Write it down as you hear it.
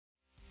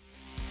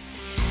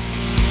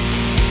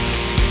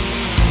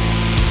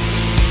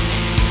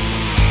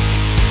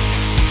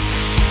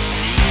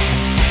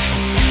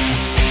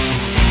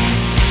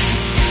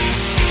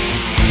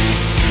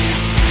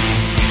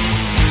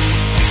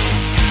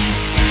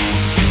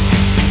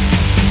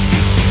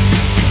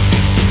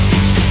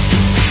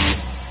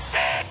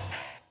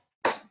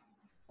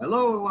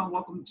everyone.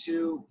 Welcome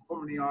to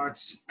Performing the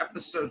Arts,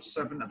 episode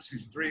 7 of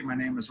season 3. My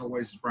name, as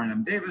always, is Brian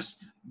M.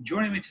 Davis.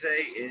 Joining me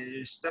today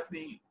is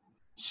Stephanie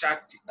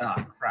Shakti.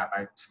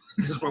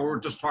 This is what we were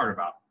just talking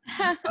about.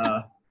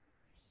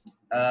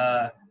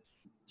 But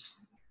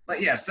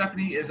yeah,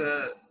 Stephanie is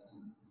an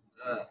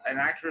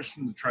actress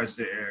from the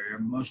tri-state area,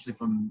 mostly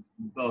from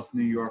both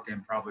New York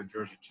and probably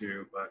Jersey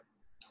too. But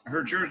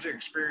her Jersey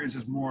experience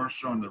is more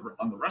so on the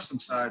wrestling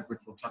side, which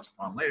we'll touch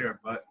upon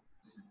later. But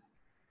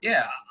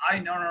yeah,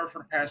 I've known her for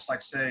the past, I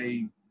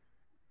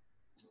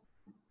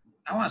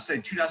want to say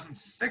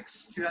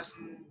 2006,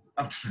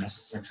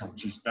 2006, oh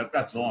geez,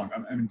 that's long. I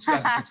mean,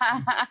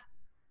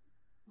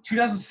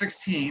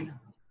 2016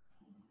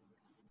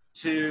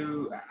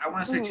 to, I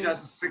want to say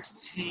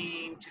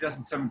 2016,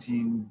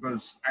 2017,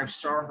 because I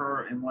saw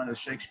her in one of the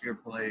Shakespeare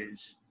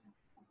plays.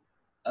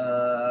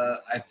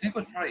 I think it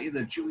was probably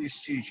either Julius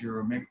Caesar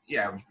or maybe,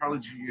 yeah, it was probably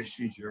Julius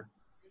Caesar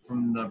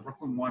from the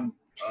Brooklyn one.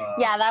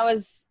 That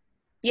was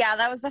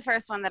the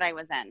first one that I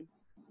was in.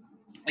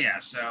 Yeah,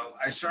 so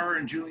I saw her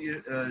in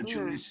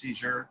Julius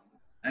Caesar,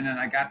 and then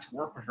I got to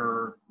work with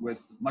her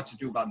with Much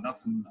Ado About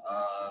Nothing,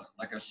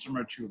 like a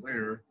summer or two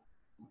later.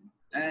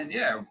 And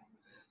yeah,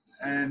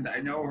 and I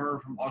know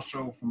her from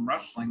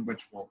wrestling,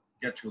 which we'll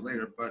get to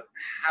later. But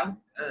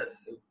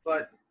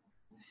but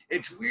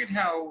it's weird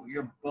how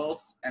you're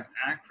both an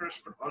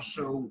actress, but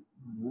also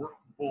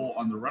workable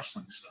on the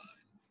wrestling side.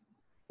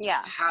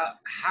 Yeah.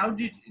 How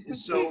did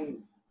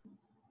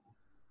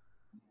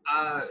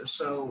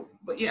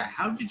but yeah,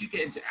 how did you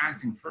get into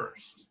acting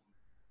first?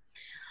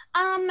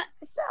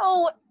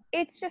 So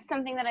it's just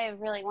something that I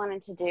really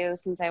wanted to do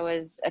since I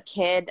was a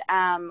kid.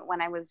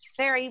 When I was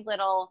very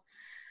little,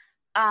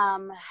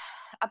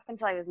 up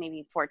until I was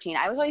maybe 14,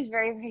 I was always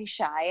very, very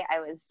shy. I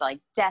was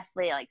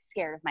deathly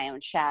scared of my own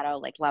shadow,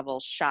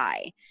 level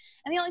shy.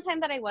 And the only time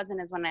that I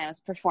wasn't is when I was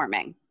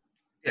performing.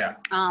 Yeah.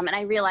 And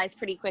I realized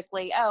pretty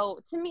quickly,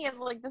 to me,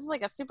 this is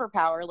like a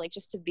superpower,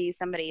 just to be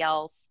somebody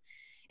else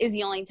is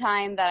the only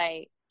time that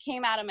I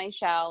came out of my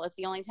shell. It's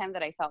the only time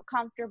that I felt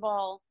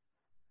comfortable.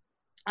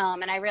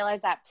 And I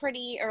realized that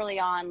pretty early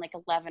on,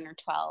 11 or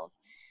 12.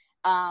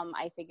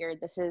 I figured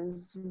this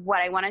is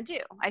what I want to do.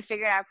 I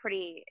figured out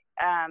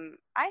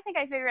I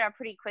figured out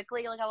pretty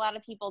quickly. A lot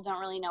of people don't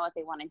really know what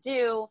they want to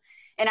do.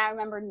 And I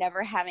remember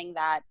never having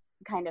that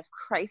kind of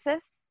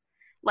crisis,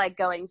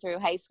 going through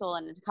high school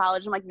and into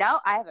college. I'm no,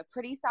 I have a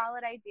pretty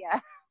solid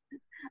idea.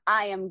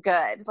 I am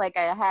good. I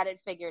had it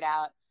figured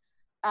out.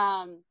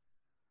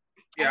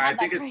 Yeah, I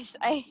think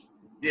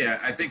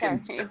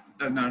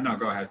no,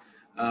 go ahead.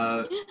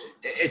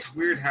 It's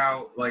weird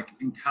how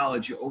in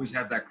college you always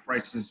have that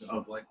crisis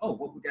of oh,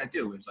 what we gotta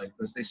do is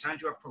because they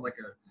signed you up for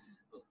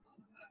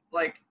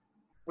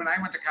when I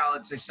went to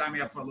college, they signed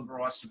me up for a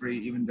liberal arts degree,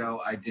 even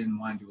though I didn't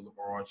want to do a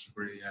liberal arts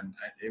degree, and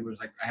it was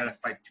I had to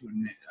fight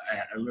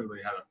I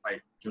literally had to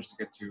fight just to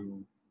get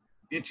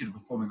into the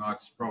performing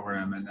arts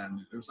program, and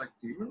then it was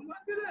do you really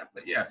want to do that?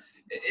 But yeah,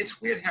 it's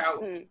weird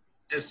how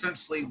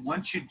essentially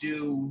once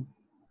you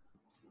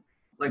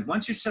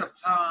set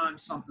upon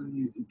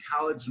something,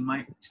 college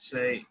might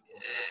say,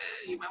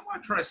 you might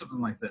want to try something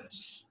like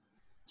this.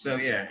 So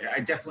yeah, I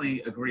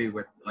definitely agree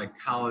with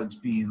college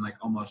being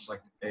almost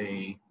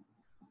a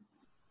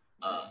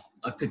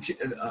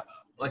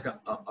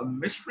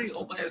mystery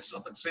all by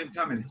itself at the same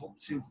time, and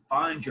helps you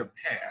find your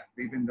path,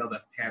 even though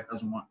that path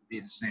doesn't want to be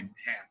the same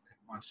path it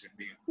wants you to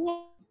be in.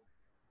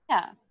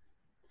 Yeah.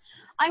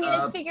 I mean,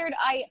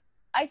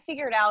 I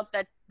figured out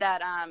that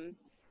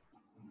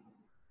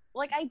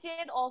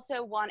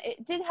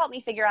it did help me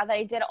figure out that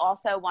I did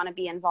also want to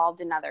be involved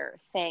in other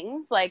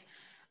things. I've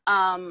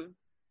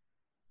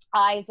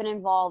been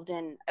involved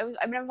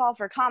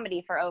for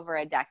comedy for over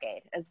a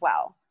decade as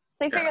well.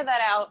 So I figured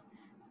that out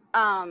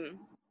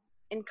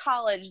in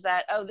college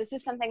that, this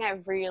is something I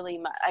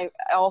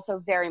also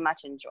very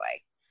much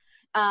enjoy.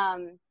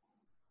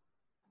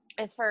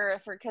 As for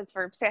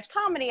sketch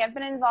comedy, I've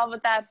been involved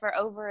with that for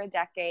over a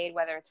decade,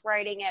 whether it's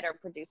writing it or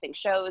producing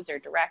shows or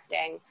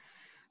directing.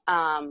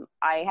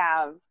 I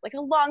have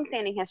a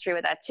long-standing history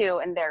with that too,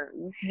 and they're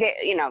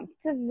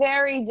it's a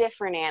very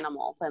different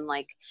animal than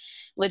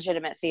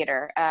legitimate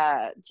theater.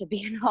 To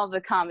be involved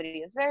with comedy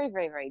is very,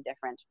 very, very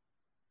different.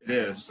 It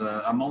is.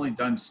 I'm only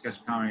done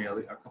sketch comedy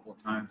a couple of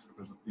times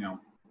because of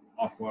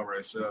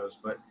off-Broadway shows,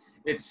 but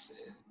it's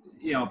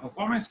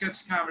performing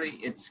sketch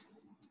comedy.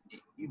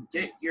 You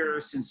get your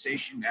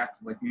sensation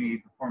after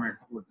performing a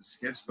couple of the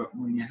skits, but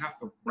when you have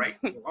to write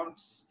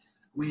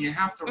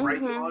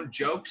write your own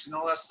jokes and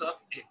all that stuff,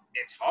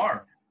 it's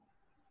hard.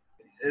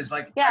 It's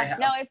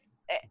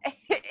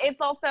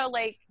it's also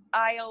I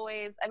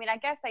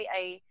guess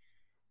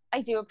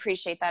I do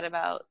appreciate that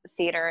about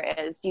theater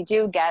is you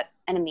do get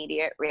an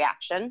immediate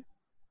reaction.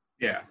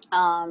 Yeah.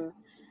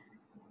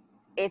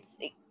 It's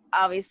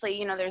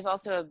obviously, there's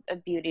also a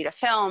beauty to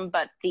film,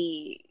 but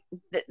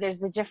there's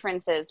the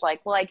differences.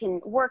 I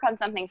can work on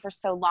something for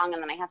so long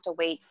and then I have to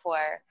wait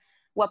for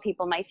what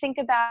people might think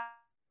about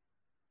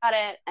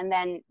it and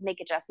then make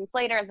adjustments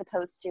later, as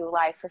opposed to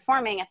live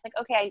performing. It's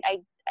okay,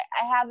 I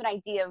have an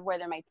idea of where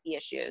there might be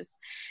issues,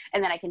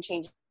 and then I can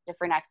change it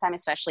for next time,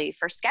 especially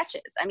for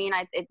sketches. I mean,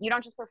 you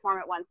don't just perform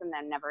it once and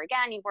then never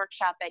again. You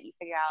workshop it, you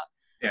figure out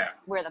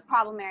where the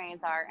problem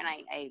areas are. And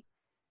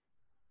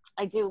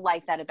I do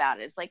like that about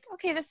it. It's like,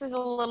 okay, this is a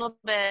little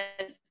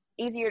bit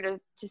easier to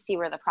see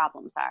where the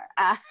problems are.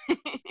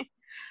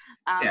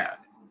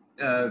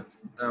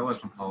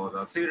 What's one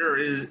called? Theater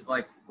is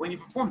like, when you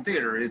perform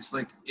theater, it's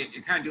like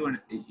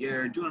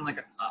you're doing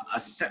like a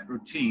set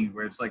routine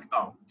where it's like,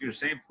 oh, do the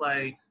same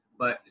play,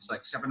 but it's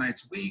like 7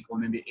 nights a week, or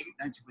maybe 8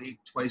 nights a week,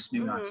 twice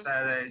maybe on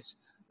Saturdays.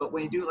 But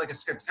when you do like a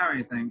sketch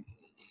comedy thing,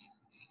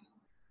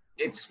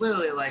 it's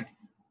literally like,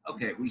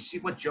 okay, we see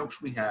what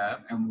jokes we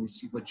have, and we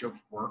see what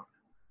jokes work,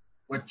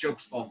 what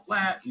jokes fall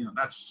flat,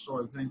 that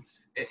sort of thing.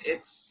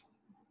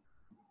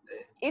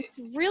 It's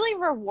really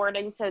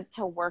rewarding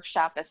to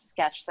workshop a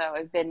sketch, though.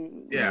 I've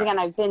been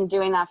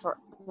doing that for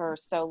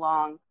so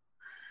long.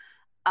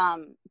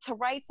 To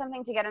write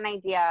something, to get an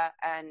idea,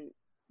 and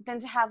then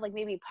to have like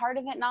maybe part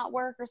of it not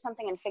work or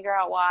something and figure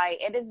out why,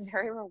 it is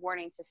very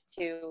rewarding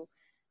to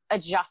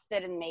adjust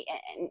it and make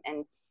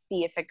and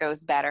see if it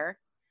goes better.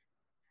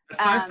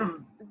 Aside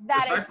from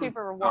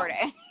super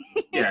rewarding.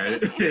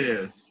 It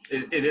is.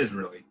 It is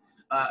really.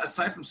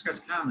 Aside from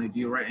sketch comedy, do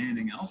you write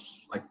anything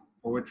else, like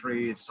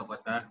poetry and stuff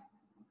like that?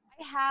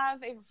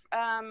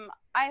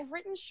 I've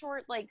written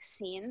short like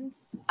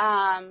scenes,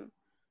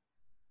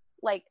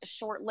 like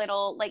short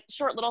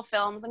little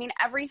films. I mean,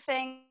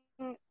 everything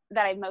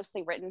that I've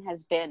mostly written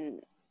has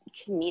been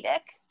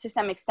comedic to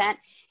some extent,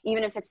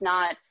 even if it's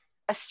not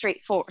a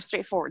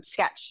straightforward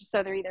sketch.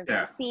 So they're either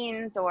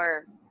scenes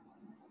or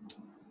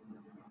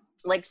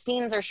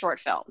short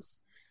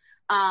films.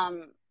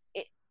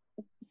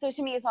 So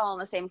to me, it's all in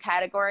the same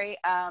category.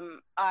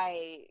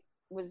 I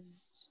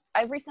was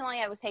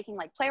taking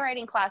like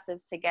playwriting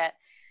classes to get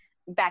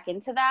back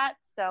into that.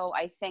 So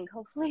I think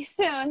hopefully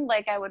soon,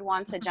 like I would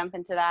want to jump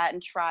into that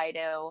and try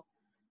to,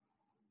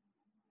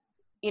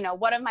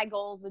 one of my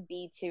goals would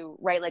be to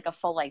write like a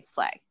full length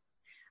play.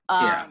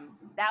 That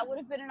would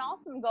have been an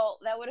awesome goal.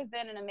 That would have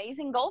been an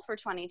amazing goal for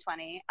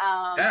 2020.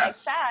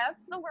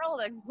 Except the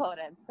world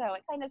exploded. So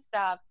it kind of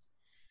stopped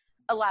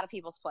a lot of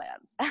people's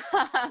plans.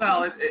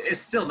 Well,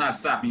 it's still not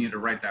stopping you to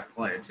write that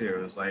play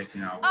too. It's like,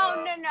 no,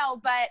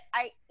 but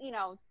I,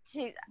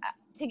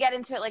 to get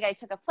into it, like I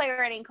took a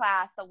playwriting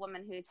class. The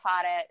woman who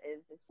taught it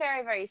is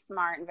very, very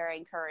smart and very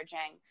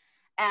encouraging.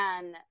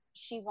 And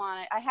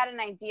I had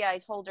an idea. I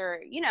told her,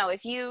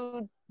 if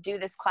you do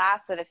this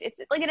class it's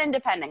like an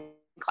independent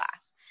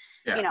class,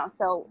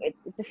 so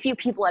it's a few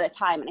people at a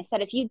time. And I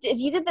said, if you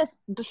did this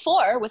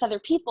before with other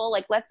people,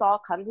 like let's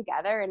all come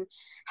together and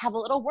have a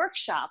little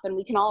workshop, and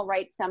we can all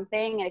write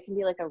something, and it can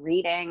be like a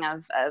reading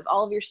of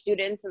all of your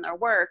students and their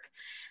work,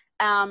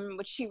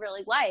 which she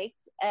really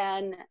liked.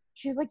 And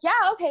she's like,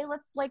 yeah, okay,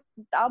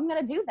 I'm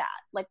going to do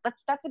that. Like,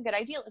 that's a good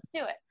idea. Let's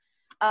do it.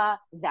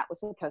 That was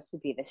supposed to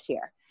be this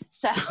year.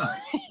 So as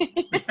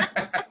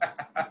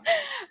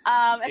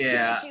soon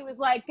as she was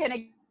like going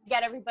to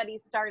get everybody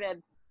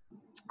started,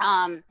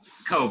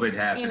 COVID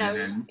happened.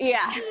 So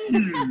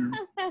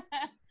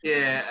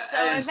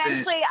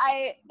eventually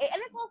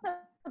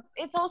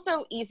it's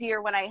also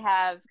easier when I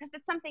have, because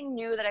it's something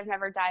new that I've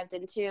never dived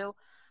into.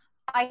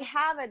 I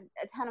have a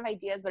ton of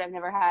ideas, but I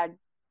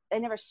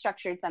never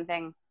structured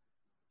something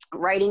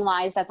writing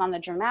wise that's on the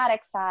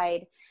dramatic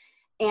side.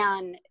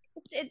 And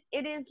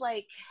it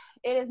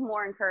is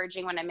more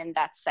encouraging when I'm in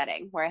that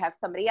setting where I have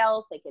somebody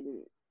else I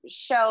can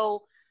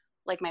show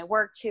like my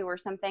work to, or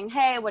something.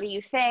 Hey, what do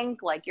you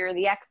think? Like, you're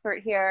the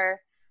expert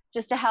here,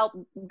 just to help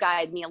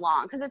guide me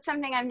along. Cause it's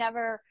something I've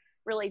never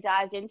really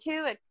dived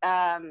into,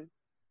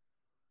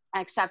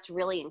 except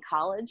really in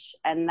college.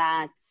 And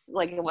that's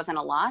like, it wasn't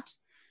a lot.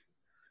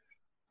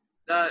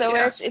 So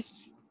when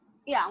it's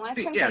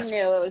something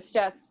new,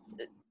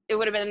 it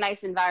would have been a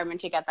nice environment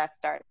to get that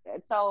started.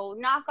 So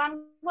knock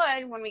on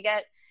wood, when we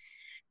get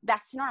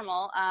back to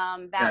normal,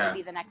 that would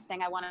be the next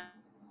thing I want to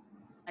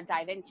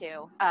dive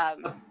into.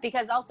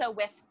 Because also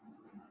with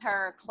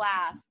her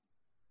class,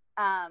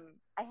 I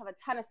have a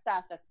ton of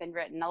stuff that's been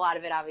written. A lot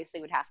of it obviously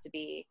would have to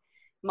be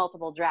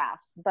multiple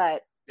drafts,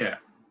 but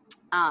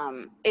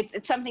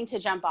it's something to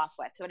jump off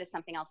with. So it is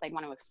something else I'd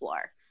want to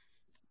explore,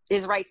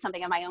 is write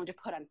something of my own to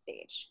put on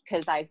stage.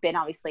 Because I've been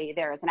obviously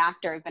there as an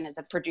actor, I've been as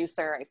a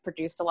producer, I've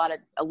produced a lot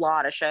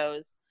of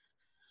shows,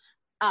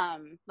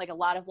 like a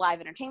lot of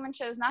live entertainment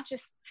shows, not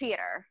just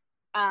theater,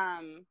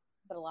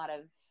 but a lot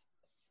of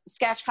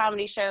sketch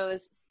comedy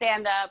shows,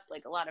 stand up,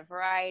 like a lot of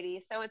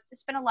variety. So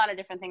it's been a lot of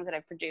different things that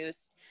I've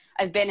produced,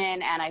 I've been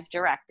in, and I've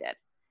directed.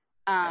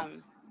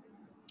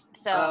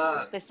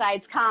 So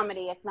besides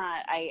comedy, it's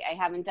not, I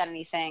haven't done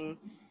anything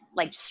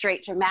like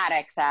straight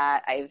dramatic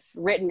that I've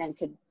written and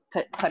could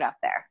put up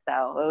there.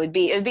 So it would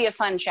be a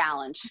fun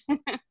challenge.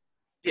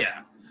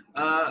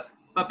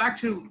 But back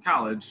to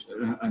college,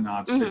 an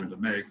odd statement to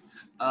make.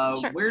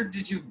 Sure. Where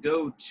did you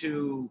go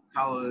to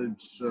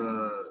college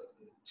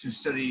to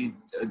study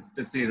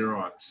the theater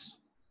arts?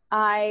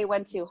 I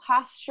went to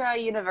Hofstra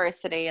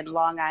University in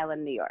Long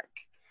Island, New York.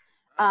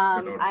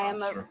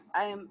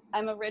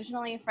 I'm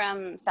originally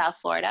from South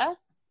Florida,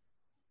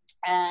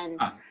 and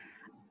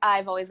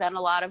I've always gotten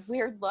a lot of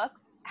weird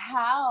looks.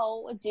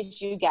 How did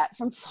you get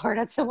from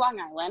Florida to Long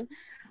Island?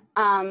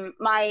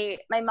 My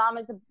mom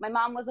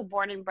was a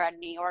born and bred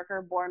New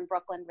Yorker, born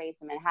Brooklyn,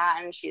 raised in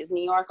Manhattan. She was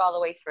New York all the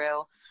way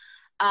through.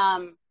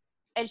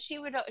 And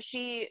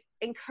she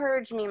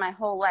encouraged me my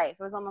whole life.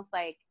 It was almost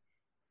like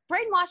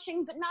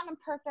brainwashing, but not on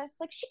purpose.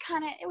 Like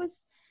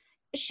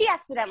she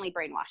accidentally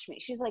brainwashed me.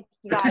 She's like,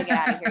 you gotta get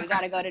out of here. You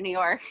gotta go to New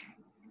York.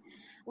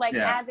 Like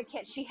as a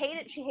kid, she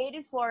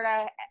hated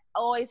Florida,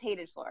 always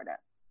hated Florida.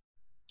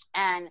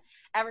 And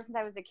ever since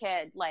I was a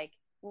kid, like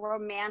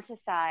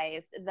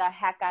romanticized the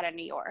heck out of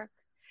New York.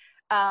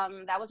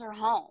 That was her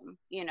home,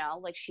 you know,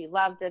 like she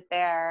loved it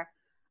there.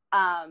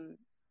 I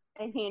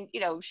mean, you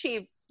know,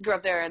 she grew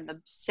up there in the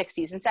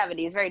 60s and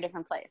 70s, very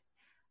different place.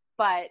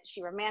 But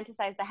she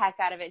romanticized the heck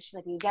out of it. She's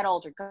like, when you get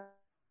older, go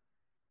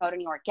to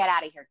New York, get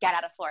out of here, get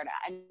out of Florida.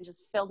 And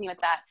just filled me with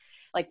that,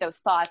 like those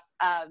thoughts.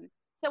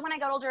 So when I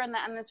got older and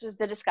this was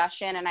the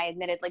discussion and I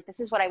admitted, like, this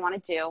is what I want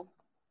to do,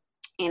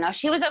 you know,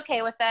 she was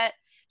okay with it.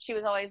 She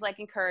was always like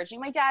encouraging.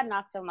 My dad,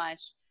 not so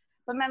much.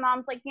 But my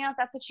mom's like, you know, if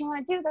that's what you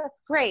want to do,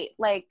 that's great.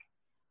 Like,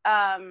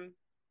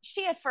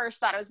 she at first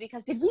thought it was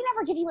because, did we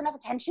never give you enough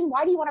attention?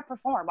 Why do you want to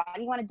perform? Why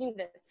do you want to do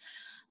this?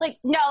 Like,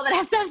 no, that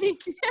has nothing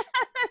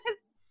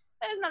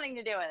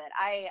to do with it.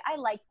 I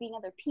like being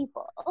other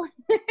people.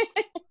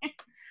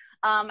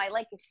 I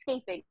like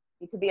escaping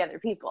to be other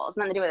people. It's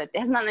nothing to do with it. It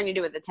has nothing to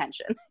do with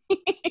attention.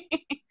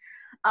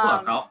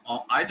 Look,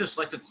 I just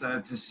like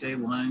to say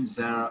lines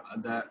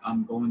that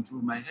I'm going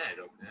through my head.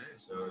 Okay,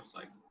 so it's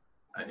like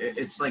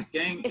it's like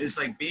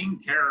being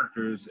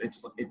characters.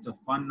 It's a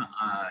fun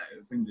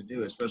thing to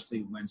do, especially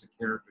when it's a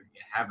character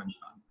you haven't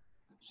done.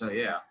 So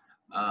yeah.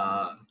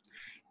 I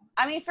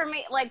mean, for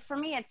me,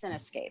 it's an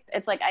escape.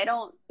 It's like I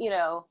don't, you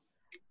know.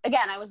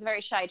 Again, I was a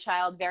very shy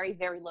child, very,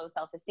 very low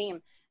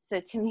self-esteem. So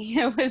to me,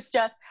 it was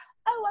just,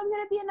 oh, I'm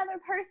going to be another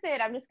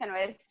person. I'm just going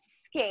to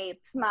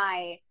escape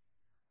my,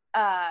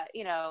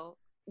 you know,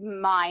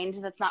 mind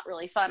that's not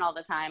really fun all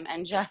the time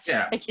and just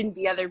I can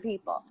be other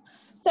people.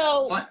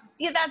 So I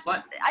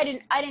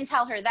didn't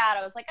tell her that.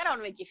 I was like, I don't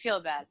want to make you feel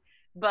bad,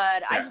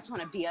 but I just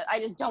want to be, I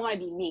just don't want to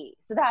be me.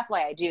 So that's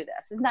why I do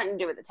this. It's nothing to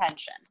do with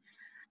attention.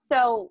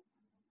 So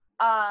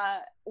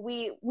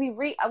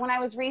when I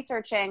was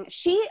researching,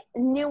 she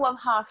knew of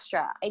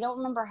Hofstra. I don't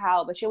remember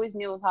how, but she always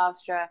knew of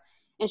Hofstra,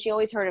 and she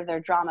always heard of their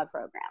drama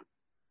program.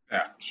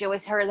 Yeah. She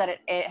always heard that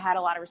it had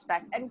a lot of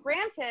respect. And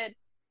granted,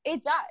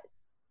 it does.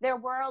 There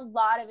were a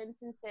lot of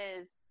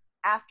instances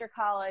after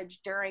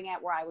college, during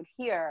it, where I would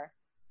hear,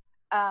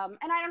 and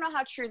I don't know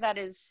how true that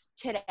is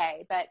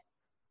today, but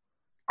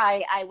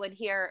I would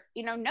hear,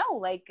 you know, no,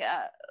 like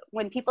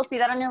when people see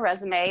that on your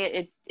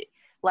resume,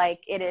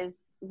 it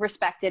is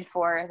respected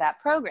for that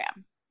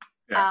program.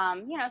 Yeah.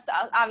 You know, so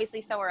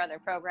obviously so are other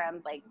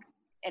programs like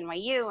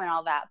NYU and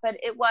all that, but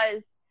it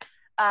was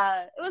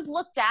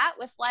looked at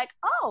with like,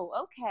 oh,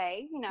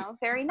 okay, you know,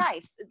 very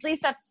nice. At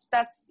least that's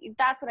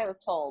what I was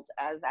told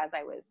as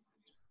I was,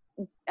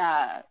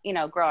 you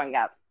know, growing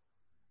up.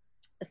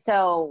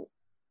 So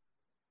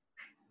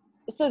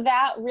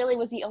that really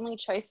was the only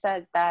choice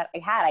that I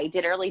had. I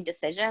did early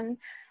decision.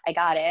 I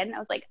got in. I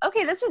was like,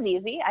 okay, this was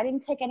easy. I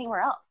didn't pick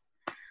anywhere else.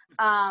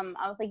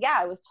 I was like, yeah,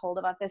 I was told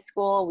about this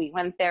school. We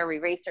went there, we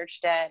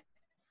researched it.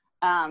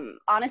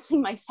 Honestly,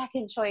 my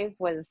second choice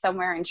was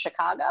somewhere in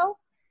Chicago.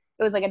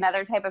 It was like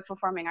another type of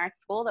performing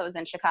arts school that was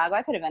in Chicago.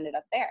 I could have ended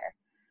up there.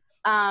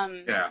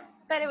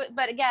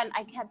 But again,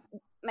 I kept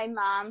my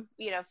mom,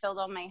 you know, filled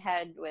on my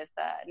head with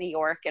New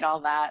York and all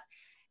that.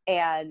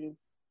 And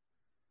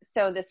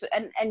so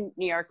and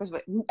New York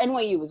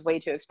NYU was way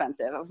too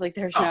expensive. I was like,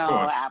 there's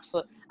no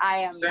absolute, I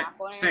am not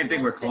going to. Same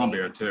thing with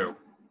Columbia too.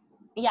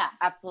 Yeah,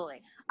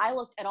 absolutely. I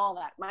looked at all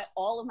that.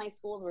 All of my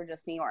schools were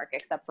just New York,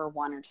 except for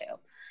one or two.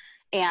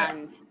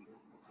 And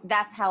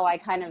that's how I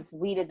kind of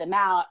weeded them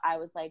out. I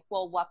was like,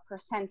 well, what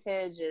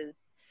percentage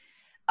is,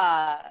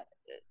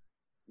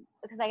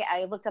 because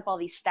I looked up all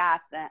these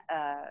stats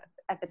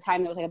at the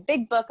time. There was like a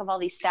big book of all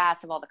these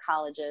stats of all the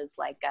colleges,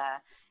 like,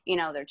 you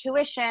know, their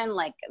tuition,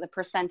 like the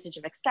percentage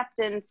of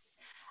acceptance,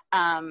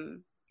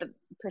 the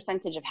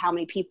percentage of how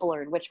many people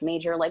are in which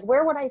major, like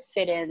where would I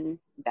fit in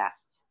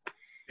best?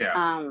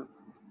 Yeah.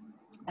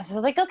 So I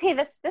was like, okay,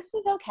 this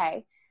is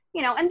okay.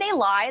 You know, and they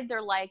lied.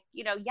 They're like,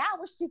 you know, yeah,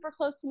 we're super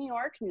close to New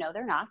York. No,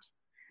 they're not.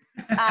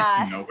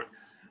 No, but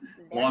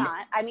they're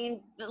not. I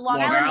mean,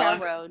 Long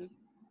Island Railroad.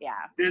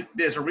 Yeah.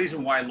 There's a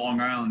reason why Long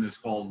Island is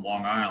called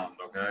Long Island,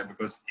 okay?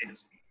 Because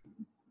it's,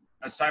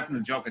 aside from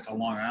the joke, it's a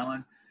Long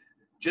Island.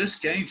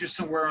 Just getting to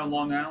somewhere on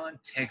Long Island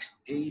takes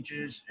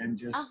ages, and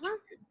just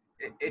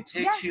it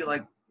takes you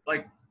like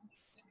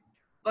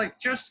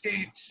just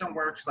getting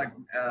somewhere to like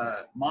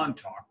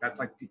Montauk. That's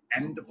like the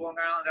end of Long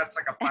Island. That's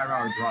like a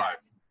 5-hour drive.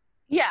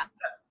 Yeah.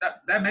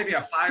 That may be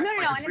a 5. No,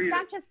 and it's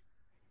not just.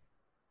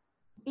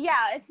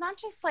 Yeah, it's not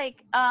just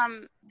like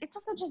it's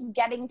also just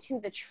getting to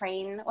the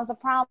train was a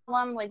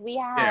problem. Like we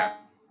had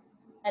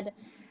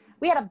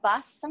a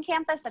bus on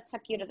campus that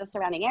took you to the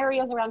surrounding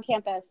areas around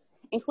campus,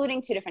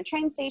 including 2 different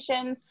train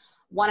stations.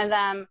 One of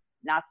them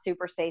not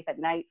super safe at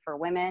night for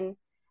women.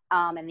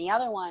 and the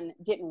other one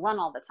didn't run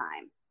all the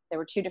time. There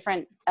were two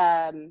different,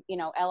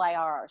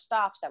 LIRR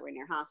stops that were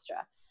near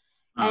Hofstra.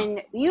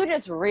 And you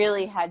just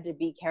really had to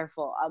be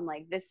careful. I'm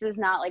like, this is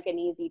not like an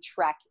easy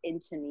trek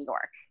into New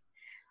York.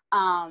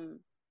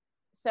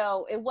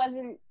 So it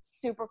wasn't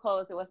super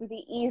close. It wasn't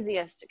the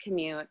easiest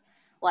commute.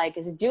 Like,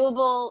 is it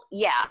doable?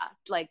 Yeah.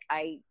 Like,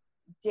 I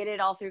did it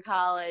all through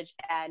college.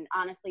 And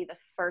honestly, the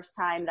first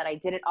time that I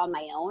did it on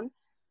my own,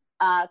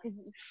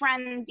 because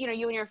friends, you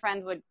and your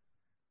friends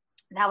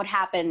that would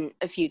happen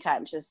a few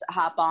times. Just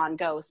hop on,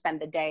 go spend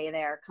the day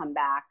there, come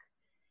back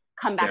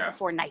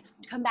before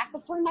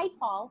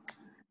nightfall.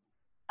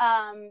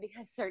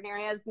 Because certain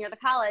areas near the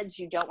college,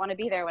 you don't want to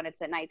be there when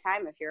it's at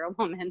nighttime if you're a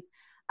woman.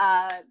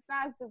 It's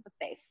not super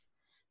safe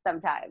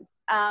sometimes.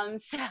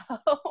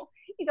 So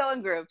you go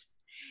in groups,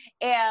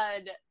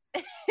 and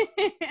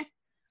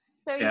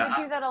so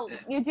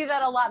you do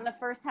that a lot. And the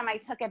first time I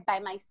took it by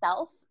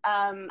myself,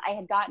 I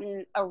had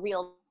gotten a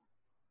real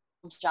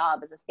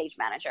job as a stage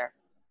manager.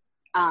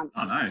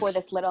 Nice. For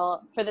this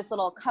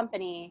little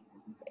company.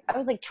 I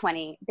was like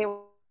 20.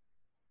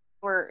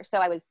 So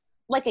I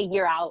was like a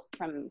year out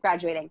from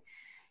graduating,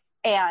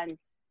 and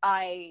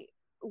I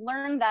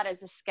learned that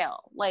as a skill.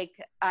 Like,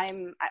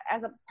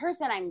 as a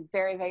person, I'm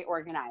very, very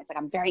organized. Like,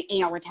 I'm very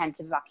anal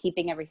retentive about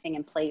keeping everything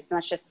in place. And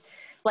that's just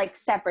like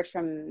separate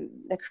from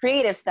the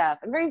creative stuff.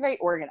 I'm very, very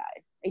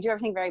organized. I do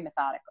everything very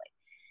methodically.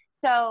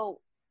 So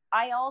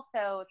I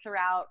also,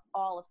 throughout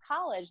all of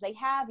college, they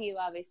have you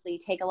obviously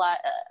take a lot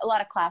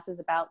of classes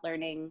about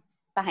learning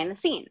behind the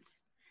scenes.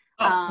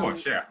 Of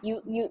course, yeah.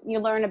 You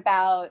learn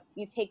about,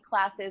 you take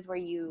classes where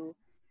you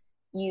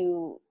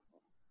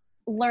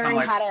learn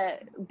how to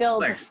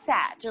build a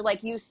set, or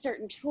like use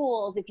certain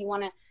tools if you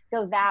want to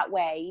go that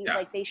way.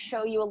 Like, they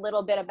show you a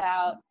little bit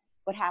about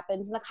what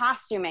happens in the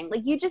costuming.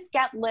 Like, you just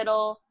get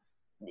little,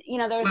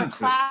 there's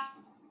glimpses. A class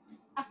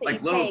that you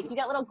take. You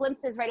get little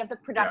glimpses, right, of the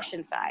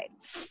production side.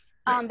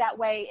 That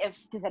way,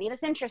 does any of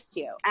this interest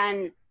you?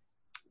 And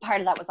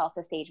part of that was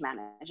also stage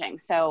managing.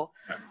 So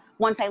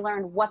once I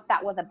learned what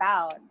that was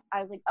about,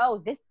 I was like,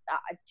 oh, this,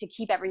 to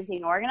keep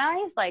everything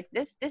organized, like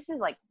this is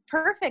like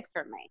perfect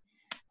for me.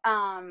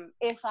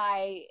 If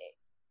I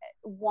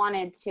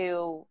wanted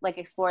to like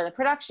explore the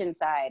production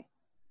side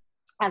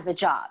as a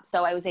job.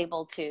 So I was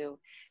able to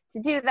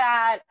do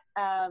that.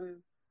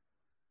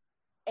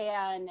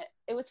 And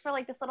it was for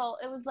like this little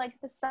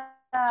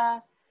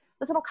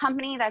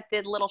company that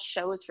did little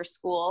shows for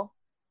school,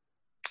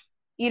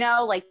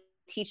 like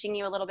teaching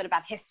you a little bit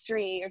about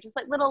history, or just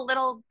like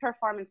little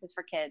performances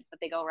for kids that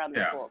they go around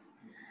the schools.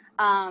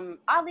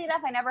 Oddly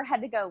enough, I never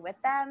had to go with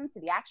them to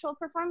the actual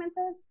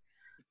performances.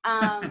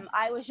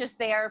 I was just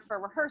there for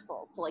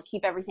rehearsals to like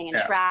keep everything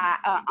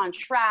on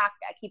track,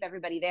 keep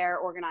everybody there,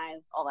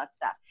 organized, all that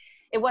stuff.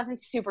 It wasn't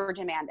super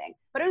demanding,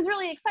 but it was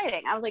really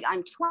exciting. I was like,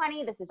 I'm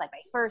 20. This is like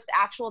my first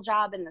actual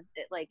job in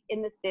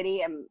the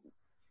city. I'm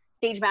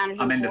stage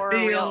managing. I'm in the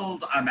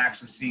field. I'm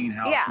actually seeing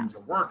how things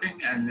are working,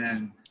 and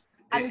then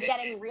I'm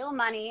getting real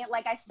money.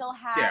 Like, I still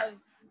have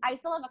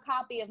a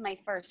copy of my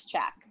first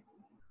check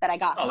that I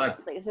got.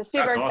 This is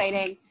super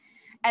exciting. Awesome.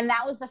 And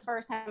that was the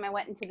first time I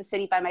went into the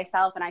city by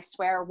myself, and I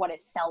swear what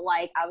it felt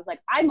like. I was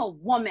like, I'm a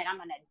woman. I'm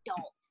an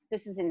adult.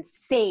 This is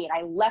insane.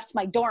 I left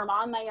my dorm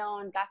on my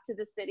own, got to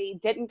the city,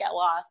 didn't get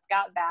lost,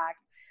 got back.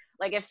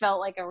 Like, it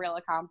felt like a real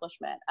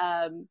accomplishment.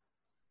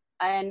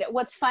 And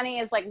what's funny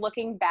is, like,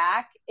 looking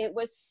back, it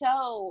was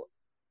so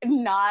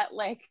not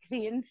like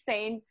the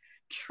insane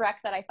trek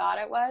that I thought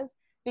it was,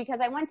 because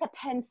I went to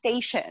Penn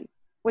Station,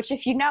 which,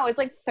 if you know, is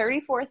like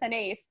 34th and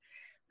 8th.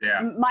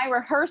 Yeah. My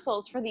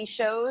rehearsals for these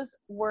shows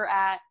were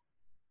at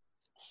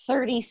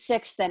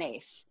 36th and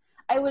 8th.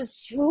 I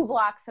was 2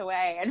 blocks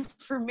away. And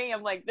for me,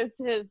 I'm like, this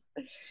is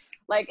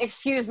like,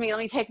 excuse me, let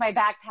me take my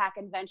backpack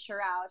and venture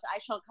out. I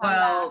shall come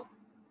back.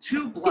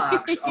 2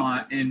 blocks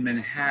in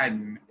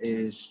Manhattan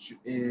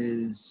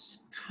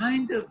is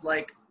kind of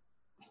like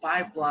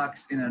 5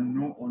 blocks in a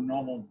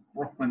normal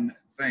Brooklyn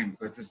thing.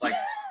 But it's like,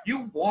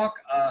 you walk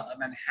a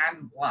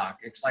Manhattan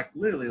block, it's like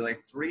literally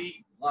like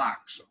 3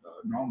 blocks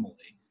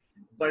normally.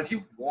 But if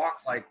you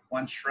walk like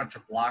one stretch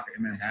of block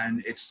in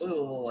Manhattan, it's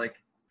still like,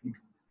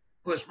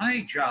 because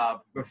my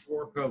job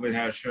before COVID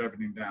had shut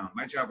everything down,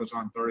 my job was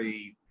on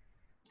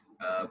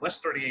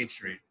West 38th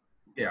Street.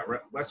 Yeah,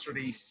 West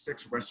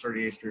 36, West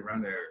 38th Street,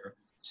 around there.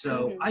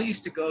 So I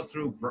used to go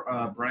through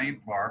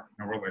Bryant Park,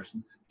 no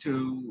relation,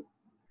 to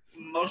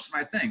most of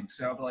my things.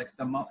 So like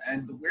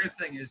and the weird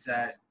thing is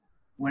that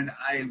when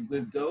I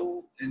would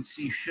go and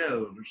see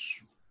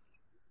shows,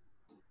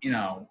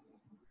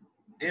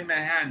 in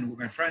Manhattan with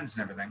my friends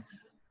and everything,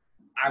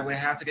 I would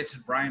have to get to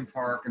Bryant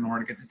Park in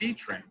order to get the D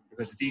train,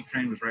 because the D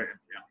train was right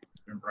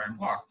in Bryant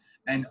Park.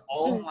 And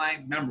all my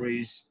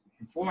memories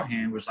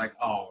beforehand was like,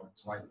 oh,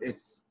 it's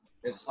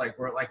like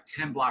we're like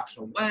 10 blocks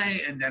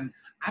away. And then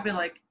I'd be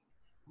like,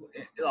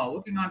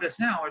 looking on this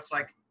now, it's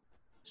like,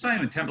 it's not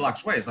even 10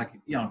 blocks away. It's like,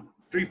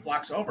 3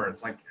 blocks over.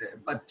 It's like,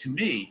 but to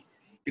me,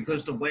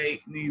 because the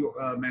way New York,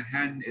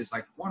 Manhattan is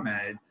like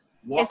formatted,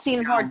 it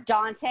seems more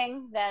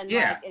daunting than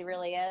like it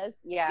really is.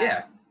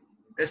 Yeah.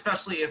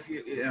 especially if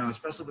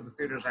especially with the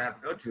theaters I have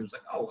to go to. It's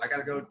like, oh, I got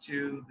to go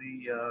to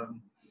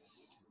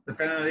the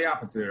Phantom of the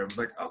Opera theater. It's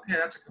like, okay,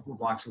 that's a couple of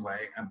blocks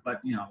away,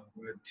 but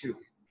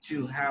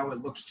to how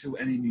it looks to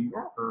any New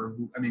Yorker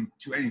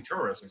to any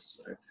tourist, I should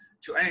say,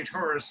 to any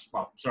tourist,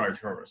 well, sorry,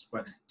 tourist,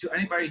 but to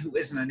anybody who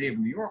isn't a native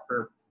New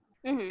Yorker,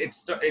 Mm-hmm.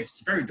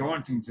 it's very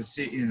daunting to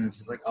see. It's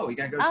just like, oh, you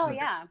got to go. Oh to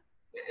yeah.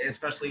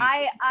 Especially,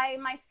 I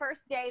my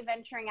first day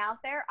venturing out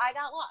there, I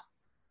got lost.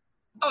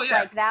 Oh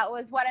yeah. Like that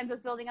was what I'm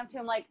just building up to.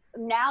 I'm like,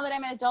 now that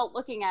I'm an adult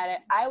looking at it,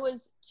 I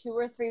was 2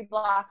 or 3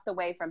 blocks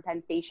away from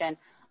Penn Station.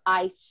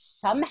 I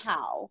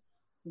somehow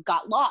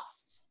got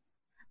lost.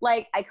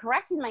 Like I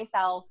corrected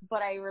myself,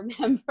 but I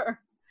remember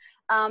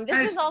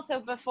this was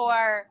also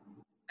before.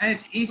 And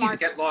it's easy to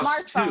get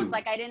lost smartphones. too.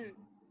 Like I didn't.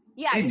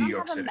 Yeah, in New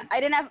York City.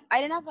 I didn't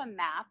have a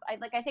map. I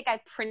think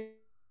I printed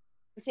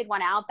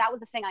one out. That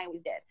was the thing I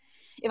always did.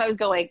 If I was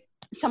going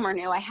somewhere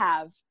new,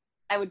 I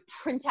would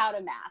print out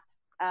a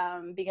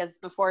map because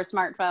before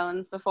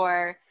smartphones,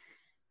 before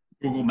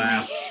Google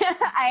Maps,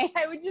 I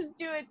would just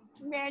do it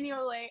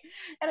manually,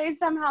 and I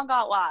somehow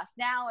got lost.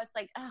 Now it's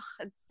like, oh,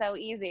 it's so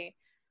easy.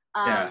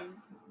 Yeah.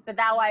 But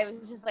that way it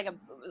was just like it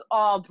was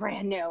all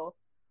brand new.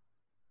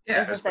 Yeah, it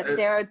was just that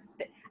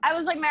I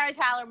was like Mary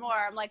Tyler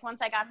Moore. I'm like,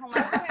 once I got home,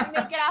 like, I'm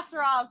gonna make it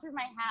after all. Through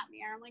my hat in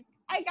the air. I'm like,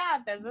 I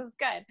got this. It's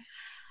good.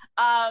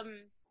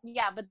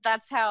 Yeah, but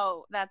that's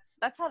how that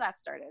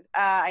started.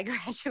 I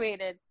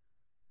graduated.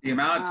 The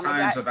amount of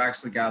times I've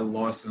actually got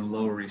lost in the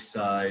Lower East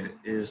Side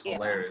is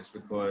hilarious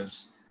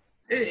because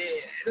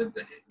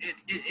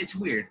it's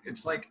weird.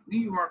 It's like New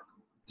York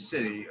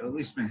City, at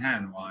least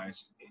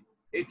Manhattan-wise,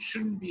 it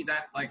shouldn't be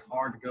that like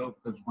hard to go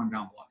because one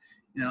down block.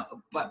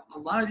 But a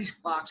lot of these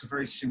blocks are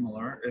very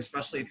similar,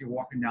 especially if you're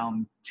walking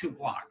down 2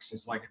 blocks.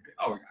 It's like,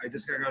 oh, I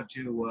just gotta go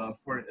to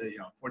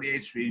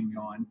 48th Street and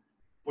on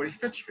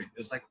 45th Street.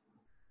 It's like,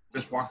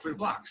 just walk 3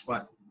 blocks.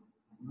 But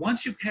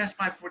once you pass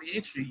by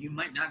 48th Street, you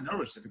might not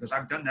notice it because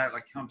I've done that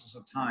like countless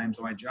of times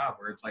on my job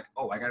where it's like,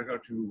 oh, I gotta go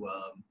to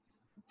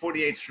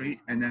 48th Street,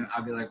 and then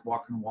I'll be like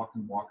walking,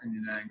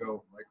 and then I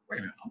go like, wait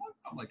a minute,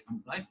 I'm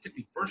like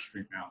 51st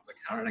Street now. It's like,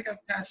 how did I get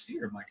past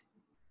here? I'm like,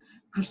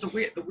 because the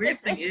weird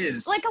thing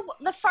is like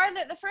the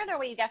further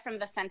away you get from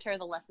the center,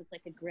 the less it's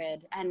like a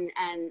grid, and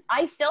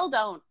I still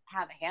don't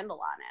have a handle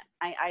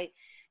on it. I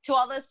to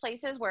all those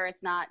places where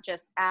it's not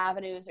just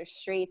avenues or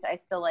streets, I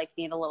still like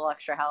need a little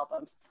extra help.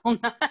 I'm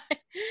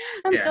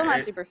still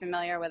not super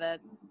familiar with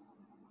it.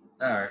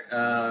 All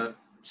right,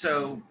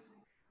 so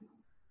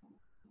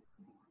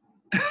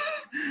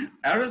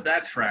out of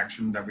that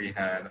traction that we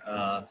had,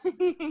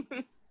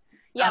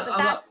 yeah,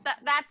 but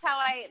that's how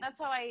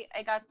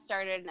I got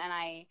started, and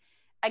I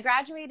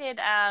graduated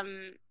a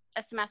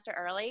semester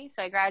early,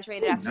 so I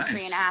graduated after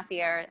nice. 3.5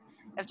 years.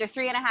 After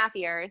 3.5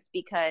 years,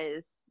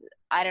 because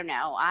I don't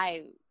know,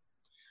 I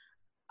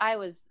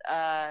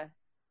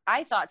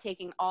thought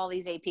taking all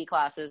these AP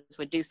classes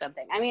would do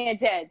something. I mean, it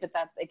did, but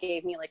it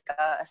gave me like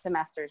a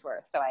semester's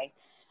worth. So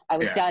I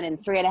was done in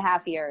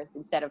 3.5 years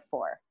instead of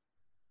 4.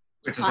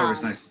 Which is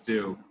always nice to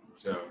do.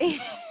 So,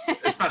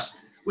 especially,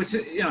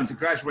 to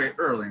graduate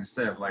early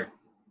instead of like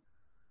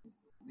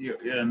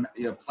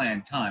your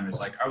planned time is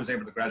like I was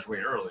able to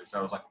graduate early, so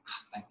I was like,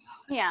 oh, thank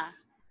God. Yeah,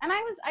 and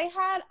I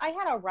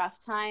had a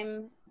rough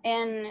time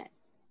in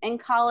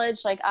college.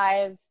 Like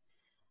I've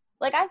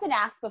been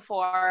asked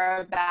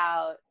before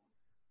about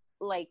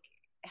like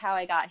how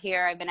I got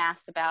here. I've been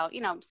asked about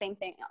same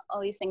thing,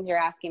 all these things you're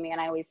asking me, and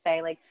I always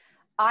say like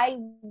I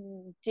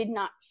did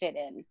not fit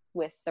in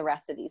with the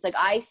rest of these. Like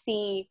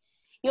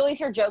you always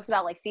hear jokes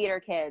about like theater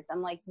kids.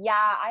 I'm like,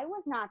 yeah, I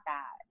was not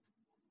that.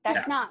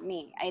 That's not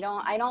me. I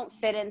don't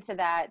fit into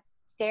that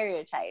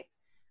stereotype.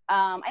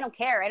 I don't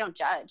care. I don't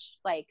judge.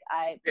 Like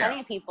plenty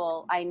of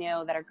people I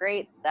know that are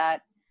great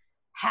that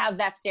have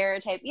that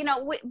stereotype,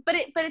 but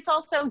it's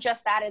also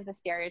just that as a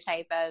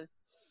stereotype of,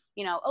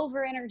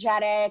 over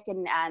energetic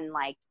and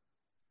like,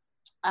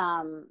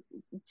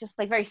 just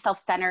like very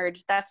self-centered.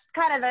 That's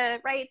kind of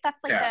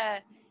that's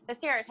like the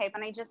stereotype.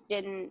 And I just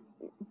didn't,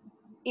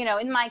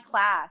 in my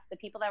class, the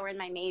people that were in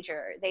my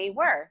major, they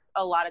were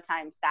a lot of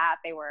times that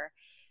they were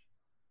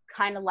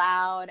kind of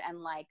loud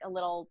and like a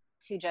little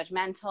too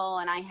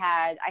judgmental. And I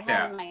had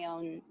my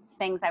own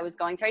things I was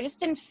going through. I just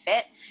didn't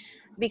fit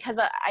because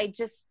I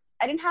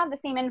didn't have the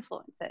same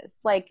influences.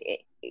 Like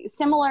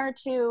similar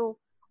to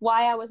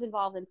why I was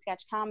involved in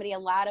sketch comedy, a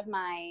lot of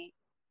my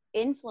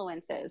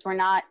influences were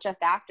not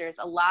just actors.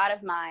 A lot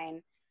of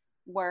mine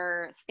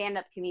were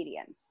stand-up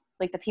comedians,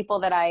 like the people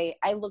that I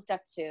looked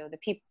up to,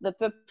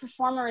 the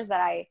performers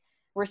that I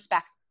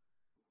respected.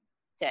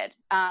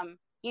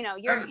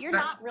 You're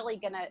not really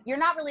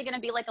gonna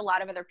be like a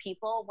lot of other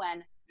people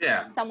when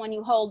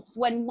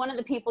when one of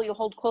the people you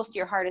hold close to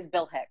your heart is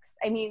Bill Hicks.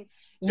 I mean,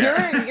 you're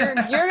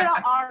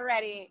gonna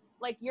already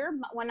like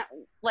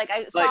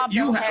I saw like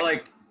Bill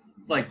Hicks.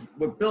 Like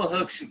with Bill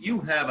Hicks,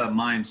 you have a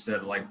mindset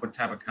of like what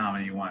type of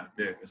comedy you want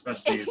to do,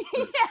 especially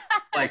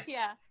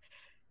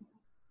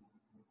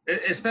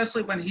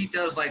Especially when he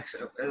does like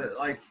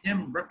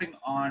him ripping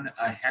on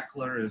a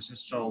heckler is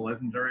just so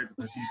legendary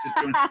because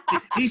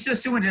he's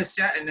just doing his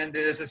set and then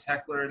there's this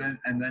heckler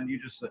and then you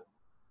just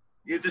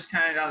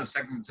kind of down a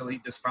second until he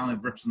just finally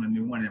rips him a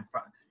new one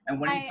and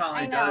when he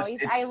finally does,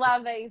 I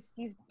love that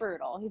he's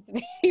brutal.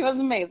 He was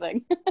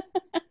amazing.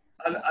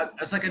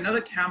 It's like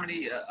another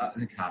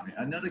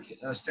another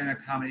stand-up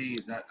comedy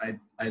that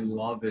I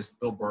love is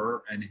Bill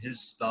Burr, and his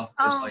stuff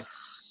is like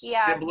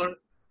similar.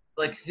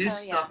 Like his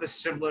stuff is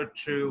similar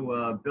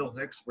to Bill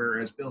Hicks,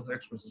 whereas Bill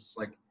Hicks was just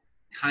like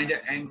kind of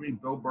angry.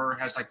 Bill Burr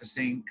has like the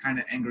same kind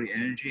of angry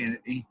energy, and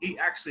he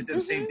actually did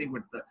the same thing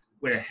with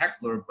a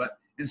heckler, but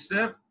instead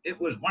of it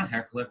was one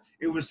heckler,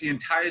 it was the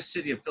entire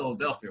city of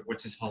Philadelphia,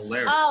 which is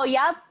hilarious. Oh,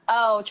 yep.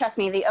 Oh, trust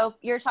me.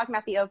 You're talking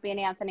about the Opie and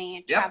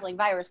Anthony traveling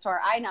virus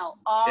tour. I know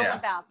all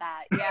about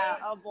that. Yeah.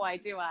 Oh boy,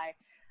 do I.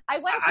 I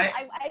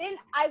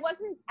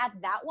wasn't at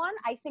that one.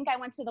 I think I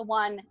went to the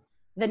one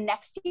the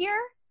next year.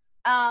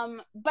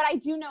 But I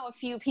do know a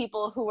few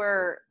people who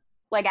were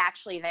like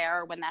actually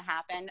there when that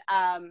happened.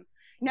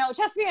 No,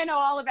 trust me, I know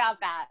all about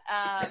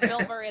that.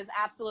 Bill Burr was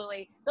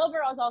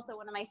also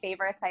one of my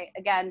favorites.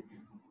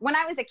 When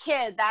I was a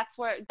kid,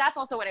 that's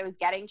also what I was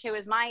getting to,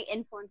 is my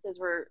influences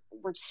were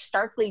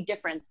starkly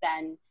different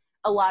than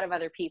a lot of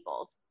other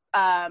people's.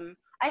 Do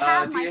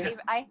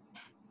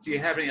you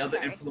have any other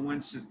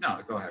influences? No,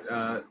 go ahead.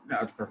 No,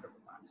 it's perfect.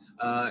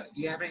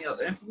 Do you have any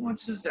other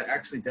influences that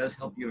actually does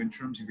help you in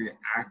terms of your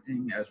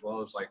acting as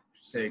well as like,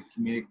 say,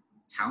 comedic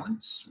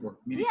talents or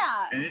comedic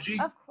energy?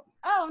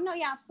 Oh, no,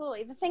 yeah,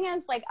 absolutely. The thing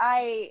is, like,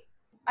 I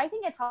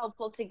think it's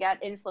helpful to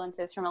get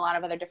influences from a lot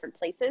of other different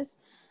places.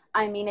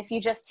 I mean, if you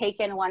just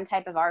take in one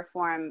type of art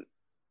form,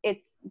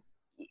 it's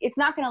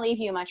not going to leave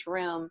you much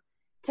room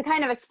to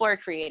kind of explore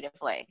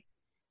creatively.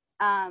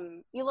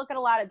 You look at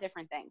a lot of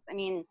different things. I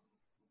mean,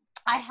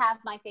 I have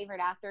my favorite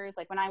actors.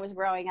 Like when I was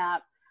growing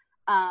up,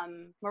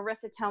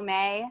 Marissa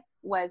Tomei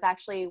was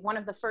actually one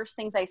of the first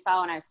things I saw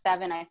when I was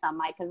 7. I saw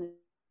My Cousin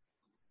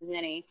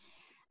Vinny.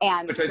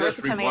 And which I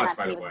just rewatched,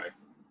 by the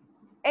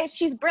way.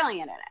 She's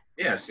brilliant in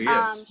it. Yeah, she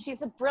is.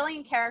 She's a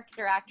brilliant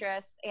character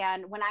actress.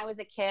 And when I was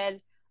a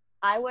kid,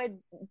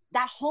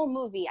 that whole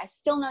movie, I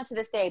still know to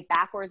this day,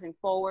 backwards and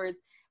forwards.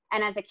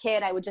 And as a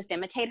kid, I would just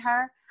imitate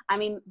her. I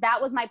mean,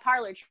 that was my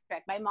parlor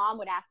trick. My mom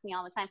would ask me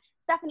all the time,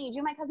 Stephanie,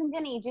 do My Cousin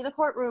Vinny, do the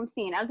courtroom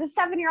scene. I was a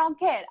 7-year-old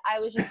kid. I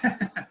was just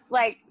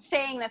like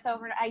saying this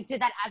over. I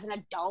did that as an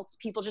adult.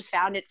 People just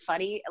found it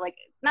funny. Like,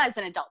 not as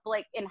an adult, but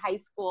like in high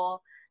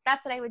school,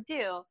 that's what I would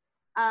do.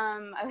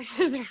 I would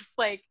just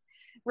like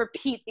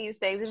repeat these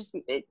things.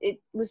 It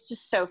was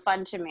just so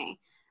fun to me.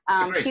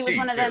 He was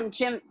one of them.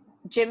 Jim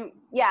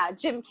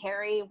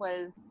Carrey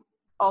was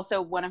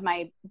also one of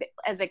my,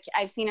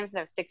 I've seen him since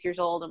I was 6 years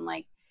old. I'm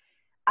like,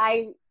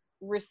 I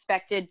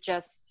respected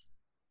just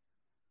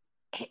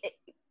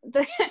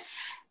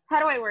how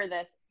do I word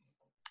this?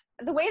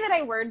 The way that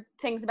I word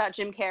things about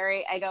Jim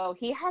Carrey, I go,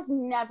 he has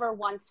never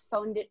once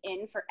phoned it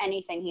in for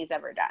anything he's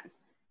ever done.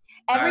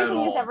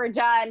 Everything he's ever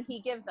done, he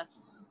gives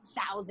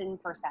 1,000%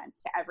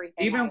 to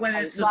everything. Even when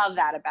I love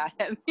that about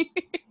him.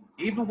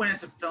 Even when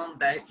it's a film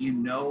that he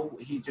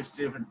just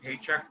did a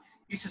paycheck,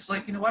 he's just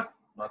like, you know what?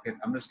 Fuck it,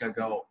 I'm just gonna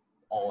go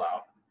all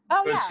out.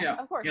 Oh yeah,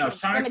 of course.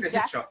 Sonic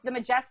the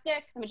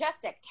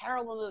Majestic,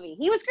 terrible movie.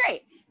 He was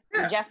great.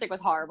 Yeah. Majestic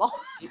was horrible.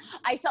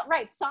 I saw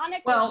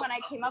Sonic was when I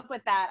came up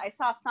with that. I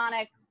saw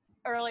Sonic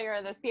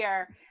earlier this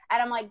year,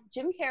 and I'm like,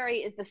 Jim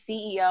Carrey is the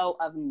CEO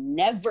of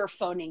never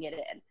phoning it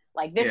in.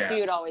 Like this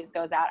dude always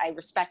goes out. I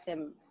respect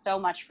him so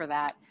much for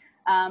that.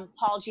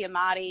 Paul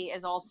Giamatti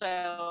is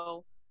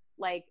also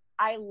like,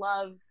 I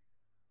love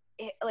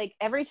it. Like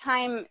every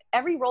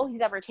role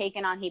he's ever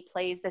taken on, he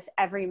plays this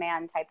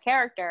everyman type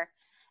character,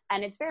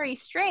 and it's very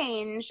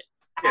strange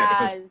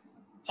as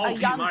a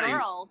young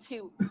girl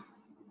to.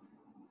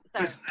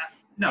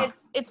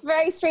 It's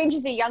very strange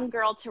as a young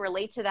girl to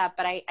relate to that,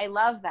 but I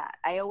love that.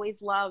 I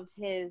always loved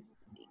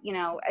his,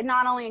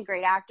 not only a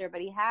great actor,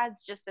 but he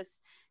has just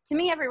this, to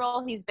me, every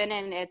role he's been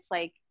in, it's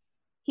like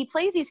he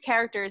plays these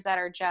characters that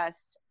are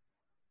just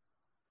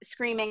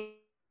screaming,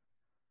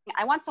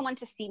 I want someone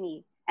to see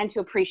me and to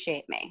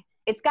appreciate me.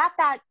 It's got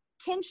that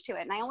tinge to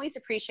it, and I always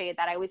appreciate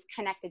that. I always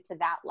connected to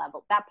that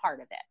level, that part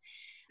of it.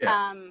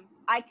 Yeah.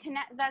 I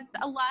connect that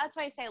a lot. That's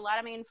why I say a lot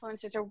of my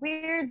influencers are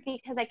weird,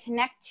 because I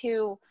connect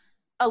to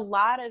a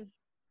lot of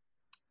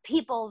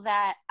people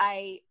that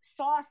I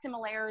saw a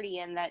similarity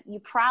in that you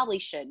probably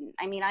shouldn't.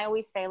 I mean, I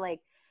always say, like,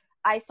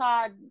 I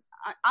saw,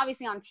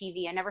 obviously on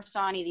TV, I never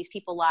saw any of these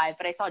people live,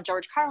 but I saw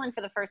George Carlin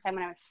for the first time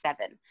when I was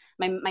 7.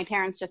 My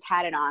parents just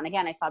had it on.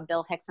 Again, I saw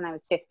Bill Hicks when I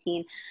was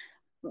 15.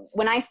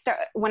 When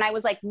I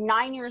was like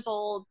 9 years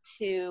old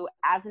to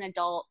as an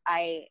adult,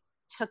 I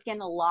took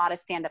in a lot of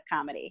stand-up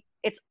comedy.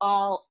 It's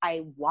all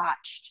I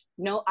watched.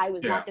 No, I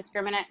was not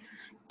discriminate.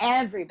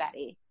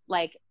 Everybody.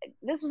 Like,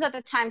 this was at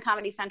the time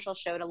Comedy Central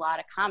showed a lot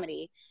of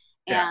comedy,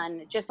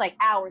 and just like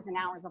hours and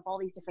hours of all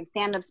these different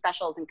stand-up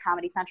specials, and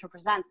Comedy Central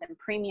Presents and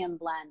Premium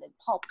Blend and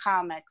Pulp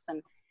Comics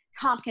and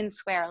Tompkins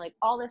Square, like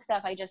all this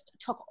stuff. I just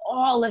took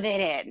all of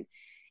it in,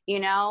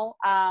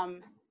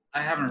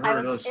 I haven't heard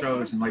of those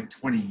shows in like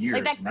 20 years,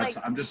 like that, and that's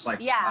like, I'm just like,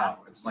 yeah, wow,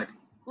 it's like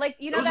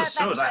you know those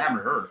are shows I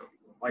haven't heard of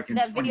like in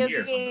 20 video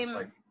years. game, I'm just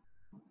like,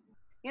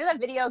 you know that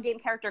video game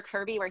character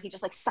Kirby where he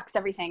just like sucks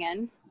everything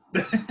in.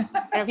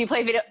 And if you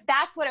play video,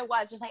 that's what it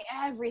was, just like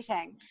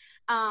everything.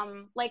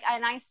 Like,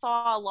 and I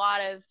saw a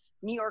lot of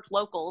New York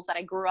locals that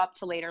I grew up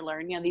to later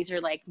learn, you know, these are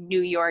like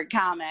New York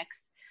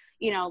comics,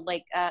 you know,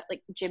 like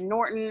Jim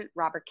Norton,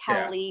 Robert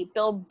Kelly,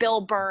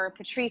 Bill Burr,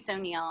 Patrice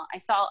O'Neill.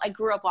 I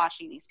grew up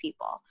watching these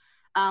people.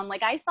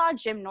 Like I saw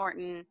Jim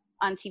Norton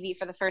on TV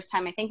for the first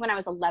time, I think when I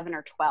was 11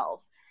 or 12.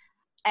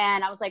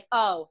 And I was like,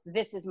 oh,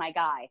 this is my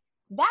guy.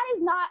 That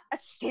is not a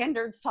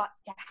standard thought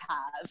to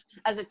have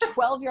as a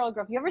 12-year-old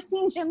girl. If you ever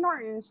seen Jim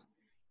Norton,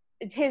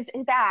 his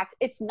act,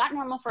 it's not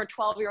normal for a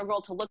 12-year-old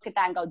girl to look at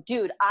that and go,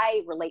 dude,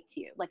 I relate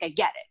to you. Like, I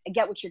get it. I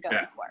get what you're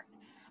going for.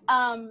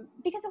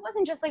 Because it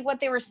wasn't just like what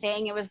they were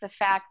saying. It was the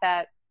fact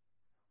that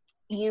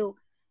you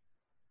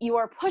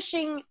are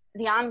pushing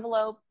the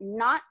envelope,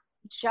 not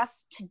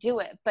just to do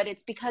it, but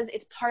it's because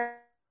it's part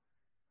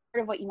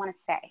of what you want to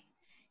say.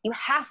 You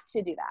have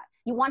to do that.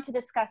 You want to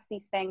discuss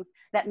these things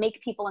that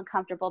make people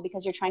uncomfortable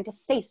because you're trying to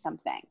say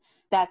something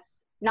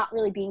that's not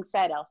really being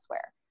said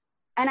elsewhere.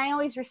 And I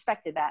always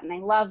respected that, and I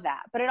love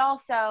that. But it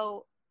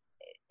also,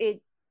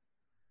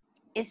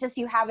 it's just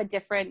you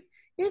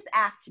just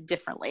act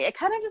differently. It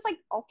kind of just like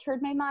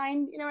altered my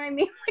mind, you know what I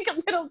mean? Like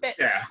a little bit.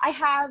 Yeah. I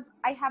have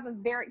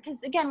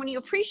because again, when you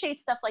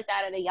appreciate stuff like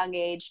that at a young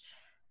age,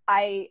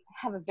 I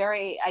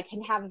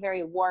can have a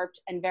very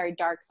warped and very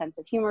dark sense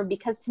of humor,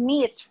 because to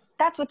me,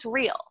 that's what's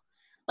real.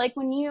 Like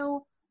when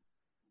you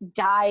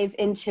dive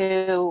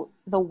into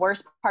the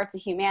worst parts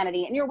of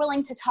humanity and you're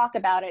willing to talk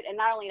about it, and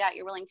not only that,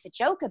 you're willing to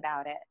joke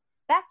about it,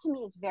 that to me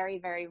is very,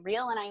 very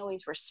real, and I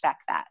always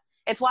respect that.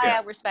 It's why I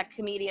respect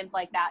comedians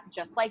like that,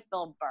 just like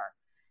Bill Burr.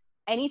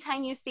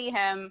 Anytime you see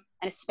him,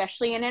 and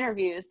especially in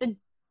interviews, the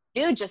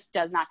dude just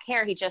does not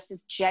care. He just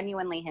is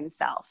genuinely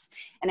himself,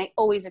 and I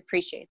always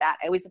appreciate that.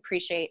 I always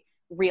appreciate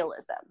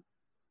realism.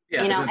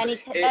 Yeah, you know,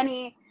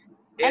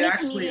 any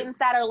comedians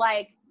that are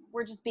like,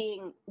 we're just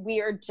being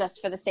weird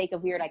just for the sake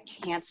of weird, I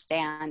can't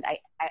stand. I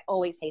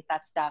always hate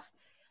that stuff.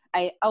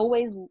 I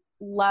always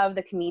love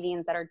the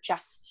comedians that are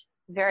just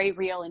very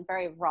real and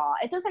very raw.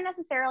 It doesn't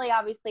necessarily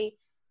obviously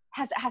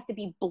has to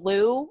be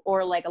blue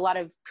or like a lot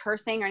of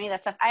cursing or any of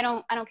that stuff. I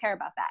don't care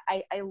about that.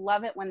 I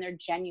love it when they're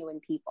genuine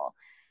people.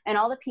 And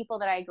all the people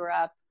that I grew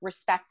up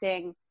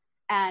respecting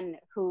and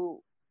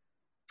who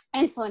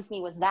influenced me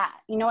was that.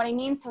 You know what I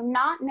mean? So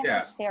not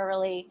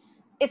necessarily...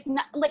 It's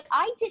not like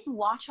I didn't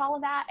watch all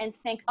of that and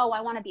think, oh,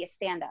 I want to be a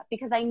stand-up,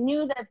 because I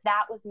knew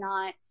that was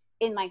not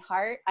in my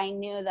heart. I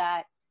knew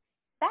that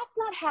that's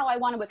not how I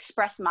want to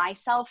express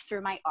myself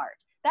through my art.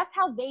 That's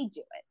how they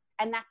do it,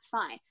 and that's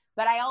fine.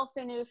 But I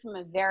also knew from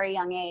a very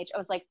young age, I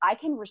was like, I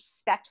can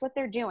respect what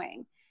they're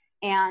doing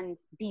and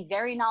be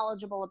very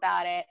knowledgeable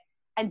about it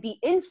and be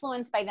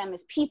influenced by them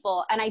as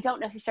people, and I don't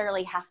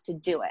necessarily have to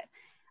do it.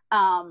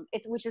 I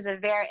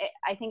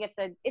think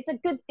it's a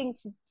good thing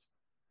to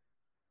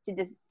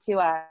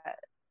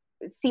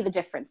see the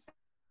difference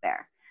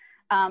there.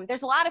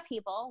 There's a lot of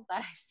people that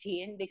I've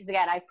seen, because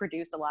again, I've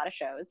produced a lot of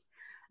shows,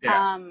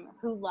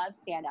 who love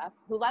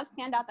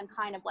stand-up and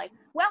kind of like,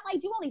 well, I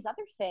do all these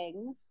other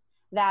things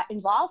that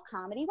involve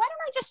comedy. Why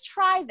don't I just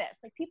try this?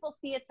 Like people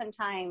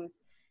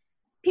sometimes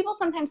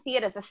see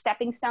it as a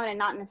stepping stone and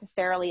not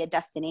necessarily a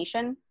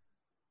destination.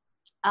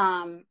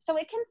 So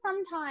it can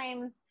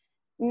sometimes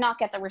not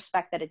get the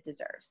respect that it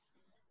deserves.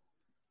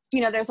 You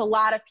know, there's a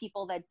lot of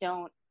people that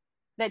don't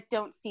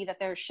see that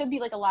there should be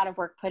like a lot of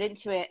work put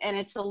into it, and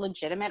it's a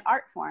legitimate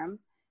art form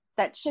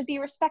that should be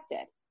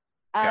respected.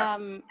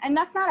 And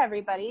that's not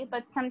everybody,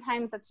 but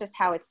sometimes that's just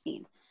how it's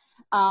seen.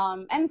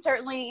 And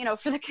certainly, you know,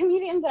 for the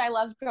comedians that I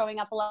loved growing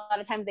up, a lot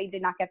of times they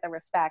did not get the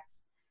respect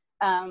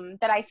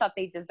that I thought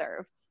they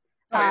deserved.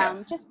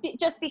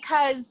 Just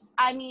because,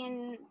 I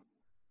mean,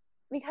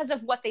 because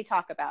of what they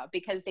talk about,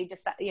 because they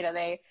decide, you know,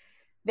 they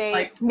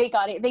make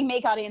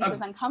audiences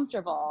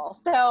uncomfortable.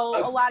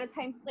 So a lot of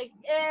times, like,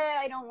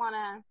 I don't want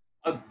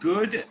to. A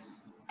good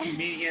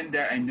comedian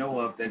that I know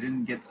of that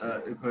didn't get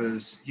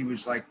because he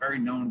was like very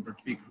known to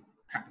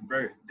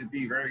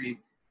be very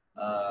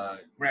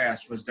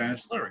grass was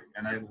Dennis Leary,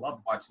 and I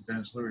loved watching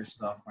Dennis Leary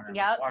stuff when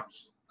I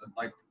watched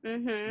like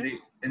in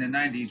the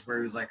 90s, where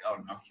he was like, oh,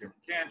 no cure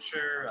for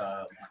cancer,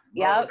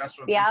 that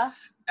sort of thing.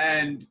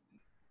 And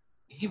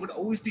he would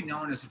always be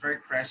known as a very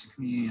crassy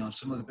comedian, you know,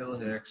 similar to Bill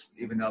Hicks,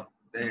 even though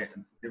there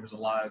was a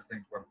lot of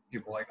things where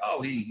people were like,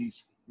 oh,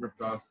 he's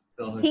ripped off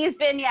Bill Hicks. He's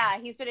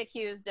been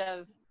accused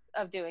of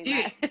doing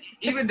that.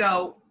 Even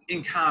though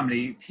in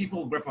comedy,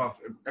 people rip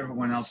off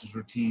everyone else's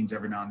routines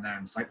every now and then.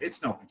 It's like,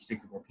 it's no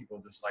particular where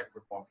people just like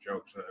rip off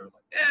jokes. So it was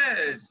like,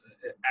 it's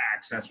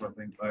acts, that sort of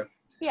thing. But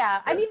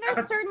yeah, I mean,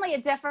 there's certainly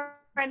a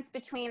difference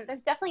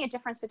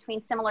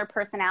between similar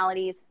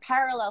personalities,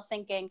 parallel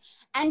thinking,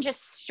 and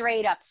just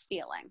straight up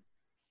stealing.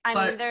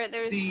 I mean,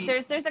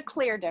 there's a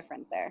clear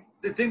difference there.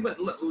 The thing with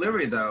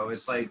Leary, though,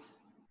 is like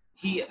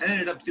he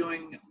ended up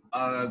doing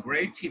a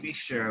great TV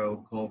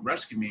show called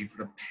Rescue Me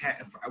for the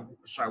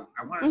so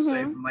I want to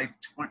say from like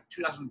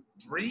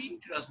 2003,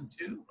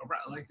 2002,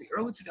 around like the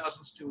early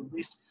 2000s to at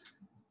least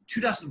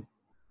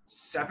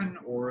 2007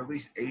 or at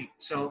least 8.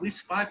 So at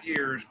least 5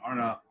 years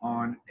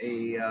on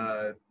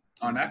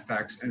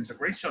FX, and it's a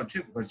great show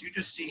too because you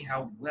just see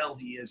how well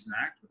he is an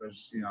actor.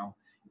 Because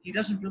he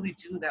doesn't really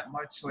do that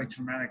much like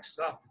dramatic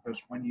stuff.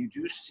 Because when you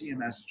do see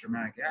him as a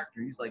dramatic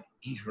actor,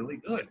 he's really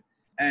good.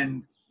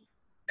 And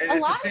a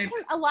lot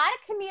of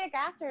comedic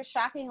actors,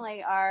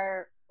 shockingly,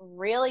 are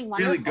really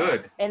wonderful, really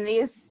good in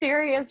these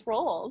serious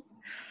roles.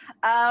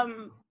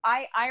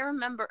 I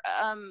remember,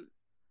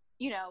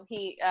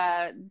 he,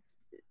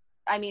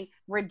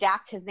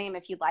 redact his name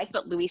if you'd like,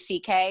 but Louis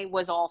C.K.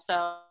 was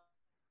also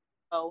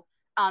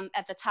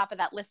at the top of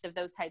that list of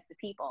those types of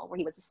people, where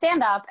he was a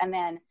stand-up, and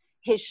then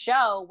his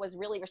show was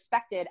really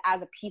respected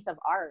as a piece of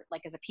art,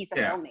 like as a piece of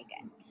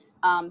filmmaking.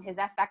 His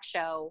FX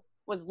show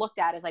was looked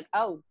at as like,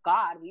 oh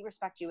God, we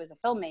respect you as a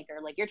filmmaker.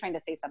 Like, you're trying to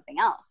say something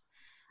else.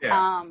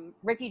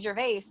 Ricky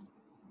Gervais,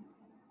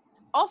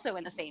 also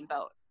in the same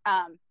boat,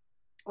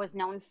 was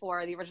known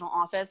for the original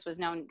Office, was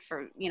known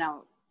for,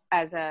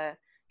 as a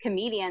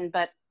comedian,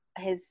 but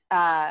his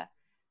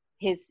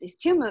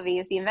 2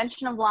 movies, The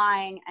Invention of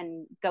Lying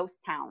and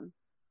Ghost Town.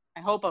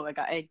 I'm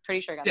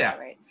pretty sure I got that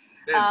right.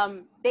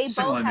 They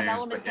both have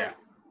elements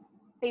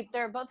they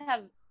both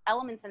have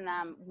elements in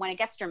them. When it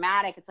gets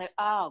dramatic, it's like,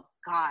 oh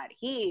God,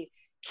 he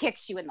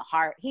kicks you in the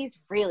heart. He's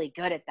really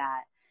good at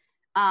that.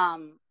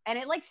 And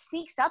it like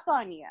sneaks up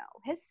on you.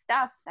 His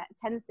stuff that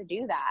tends to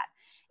do that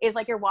is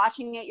like, you're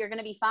watching it, you're going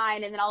to be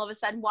fine. And then all of a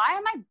sudden, why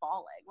am I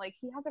bawling? Like,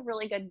 he has a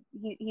really good,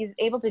 he's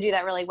able to do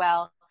that really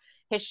well.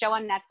 His show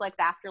on Netflix,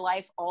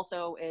 Afterlife,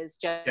 also is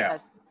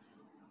just,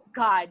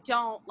 God,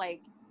 don't,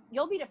 like,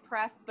 you'll be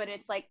depressed, but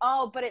it's like,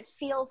 oh, but it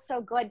feels so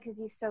good because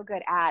he's so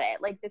good at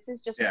it. Like, this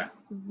is just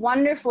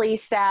wonderfully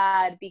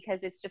sad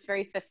because it's just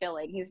very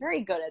fulfilling. He's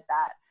very good at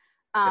that.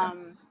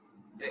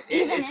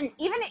 Even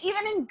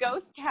in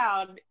Ghost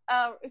Town,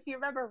 if you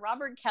remember,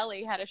 Robert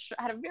Kelly had a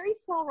very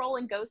small role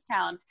in Ghost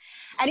Town,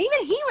 and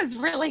even he was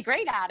really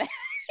great at it.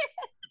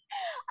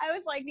 I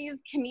was like,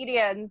 these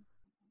comedians,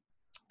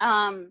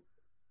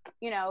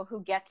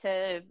 who get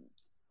to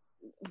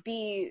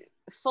be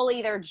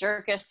fully their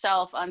jerkish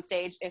self on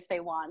stage if they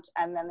want,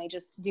 and then they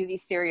just do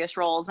these serious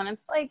roles, and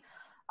it's like,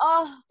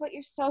 oh, but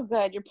you're so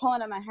good, you're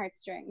pulling at my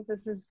heartstrings,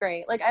 this is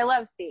great. Like, I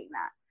love seeing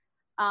that.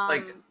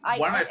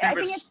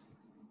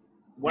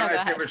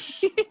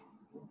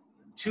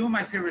 Two of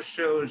my favorite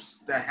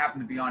shows that happen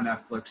to be on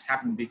Netflix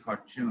happen to be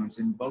cartoons,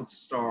 and both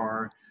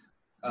star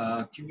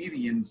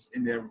comedians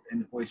in the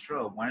voice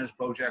role. One is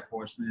BoJack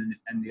Horseman,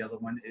 and the other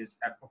one is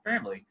F for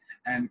Family.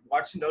 And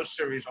watching those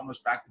series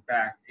almost back to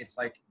back, it's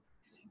like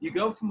you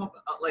go from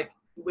like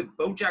with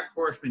BoJack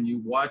Horseman, you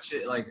watch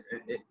it like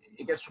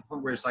it gets to a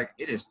point where it's like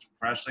it is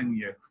depressing.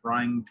 You're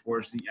crying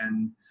towards the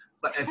end.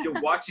 But if you're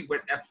watching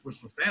with F was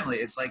for Family,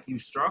 it's like you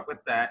start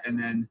with that, and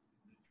then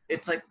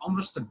it's like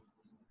almost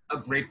a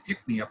great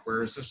pick-me-up,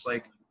 where it's just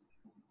like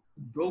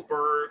Bill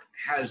Burr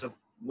has a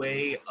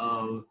way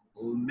of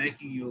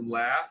making you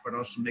laugh, but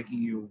also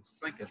making you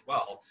think as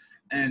well.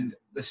 And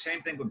the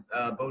same thing with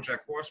BoJack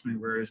Horseman,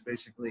 where it's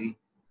basically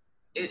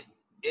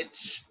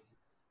it's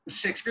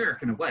Shakespeare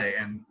in a way.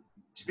 And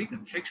speaking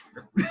of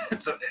Shakespeare,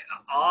 it's an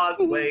odd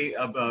way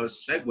of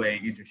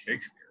segueing into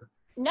Shakespeare.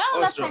 No,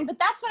 that's fine. But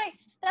that's what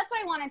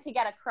I wanted to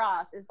get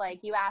across, is like,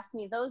 you asked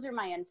me, those are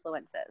my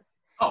influences.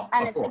 Oh,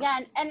 and of course.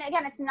 Again,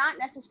 it's not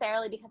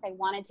necessarily because I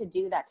wanted to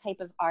do that type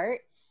of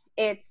art.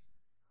 It's,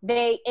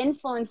 they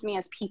influence me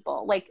as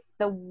people. Like,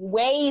 the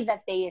way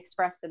that they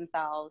express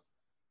themselves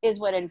is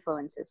what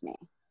influences me.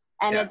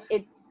 And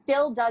it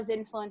still does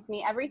influence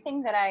me.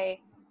 Everything that I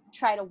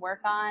try to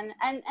work on.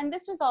 And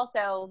this was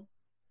also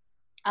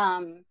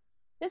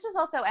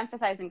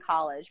emphasized in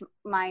college.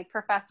 My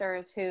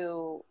professors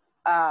who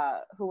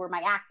were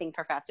my acting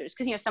professors,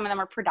 because some of them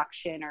are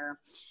production or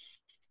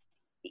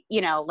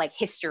like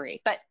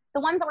history, but the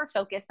ones that were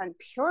focused on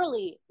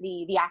purely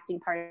the acting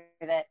part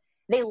of it,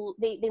 they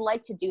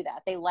like to do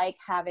that. They like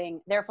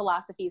having their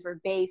philosophies were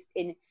based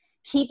in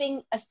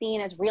keeping a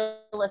scene as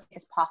realistic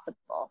as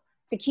possible,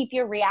 to keep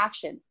your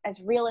reactions as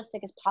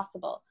realistic as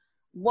possible.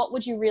 What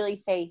would you really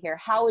say here?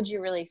 How would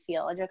you really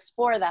feel? And to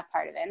explore that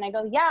part of it. And I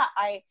go,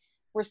 I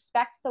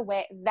respect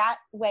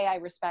I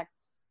respect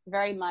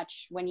very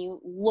much when you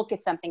look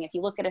at something. If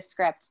you look at a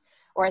script,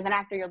 or as an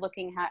actor, you're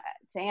looking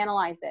to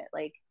analyze it.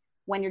 Like,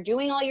 when you're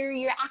doing all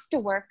your actor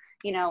work,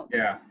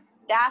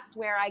 that's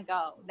where I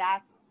go.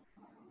 That's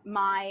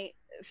my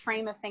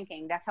frame of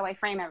thinking. That's how I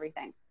frame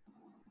everything.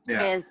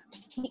 Is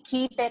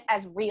keep it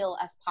as real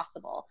as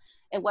possible.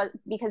 It was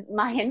because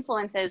my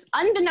influences,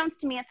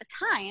 unbeknownst to me at the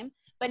time,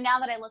 but now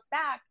that I look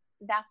back,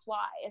 that's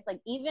why. It's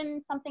like,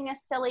 even something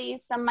as silly,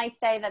 some might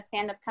say that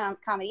stand-up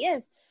comedy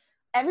is,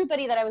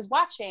 everybody that I was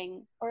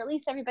watching, or at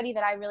least everybody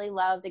that I really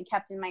loved and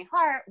kept in my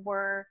heart,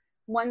 were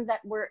ones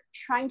that were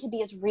trying to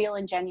be as real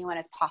and genuine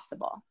as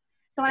possible.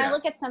 So when I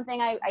look at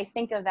something, I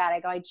think of that. I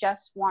go, I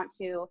just want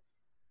to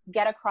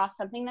get across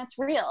something that's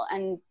real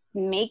and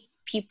make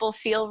people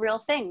feel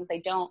real things.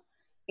 I don't,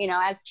 you know,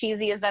 as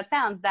cheesy as that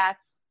sounds,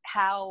 that's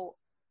how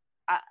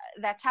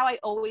I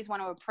always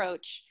want to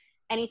approach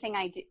anything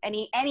I do,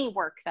 any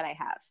work that I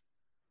have.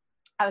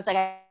 I was like,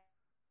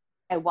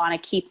 I want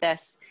to keep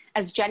this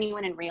as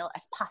genuine and real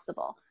as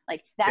possible.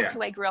 Like, that's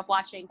who I grew up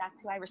watching.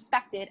 That's who I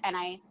respected. And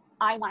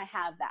I want to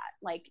have that.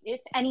 Like,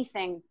 if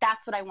anything,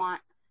 that's what I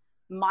want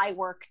my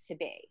work to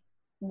be.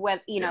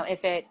 With, you know,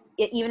 if it,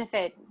 even if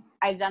it,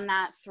 I've done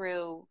that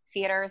through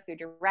theater, through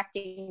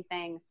directing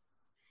things,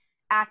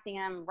 acting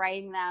them,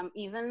 writing them,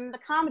 even the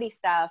comedy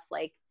stuff.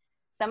 Like,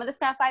 some of the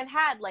stuff I've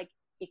had, like,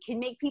 it can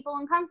make people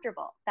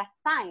uncomfortable. That's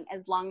fine,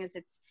 as long as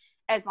it's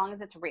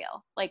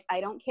real. Like,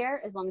 I don't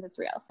care as long as it's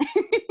real.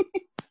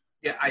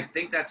 Yeah, I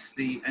think that's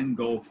the end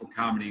goal for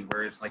comedy,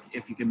 where it's like,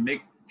 if you can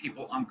make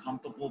people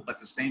uncomfortable but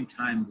at the same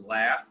time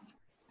laugh,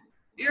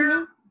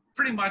 you're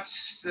pretty much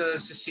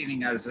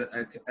succeeding as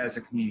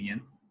a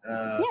comedian.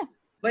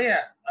 But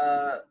yeah,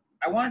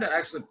 I wanted to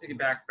actually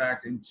piggyback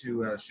back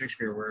into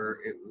Shakespeare, where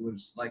it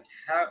was like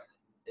how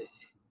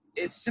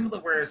it's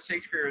similar. Where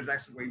Shakespeare is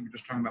actually what you were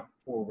just talking about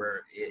before,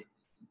 where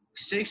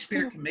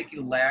Shakespeare can make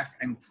you laugh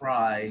and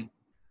cry,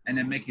 and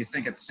then make you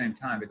think at the same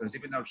time. Because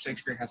even though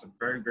Shakespeare has a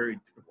very, very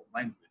difficult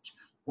language,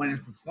 when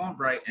it's performed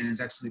right and it's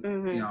actually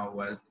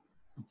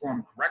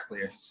performed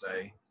correctly, I should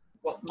say.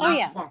 Well,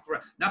 not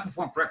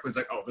performed correctly. It's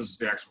like, oh, this is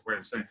the actual way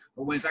of saying it.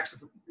 But when it's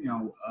actually,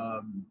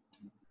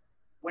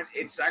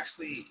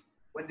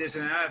 when there's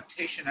an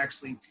adaptation,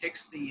 actually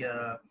takes the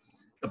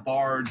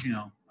bards,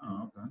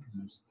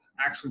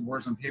 actually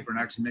words on paper and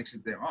actually makes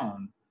it their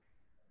own.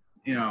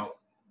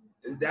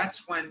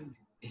 That's when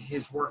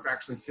his work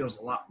actually feels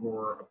a lot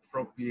more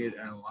appropriate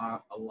and a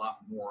lot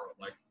more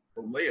like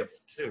relatable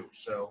too.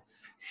 So,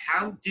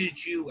 how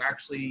did you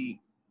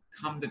actually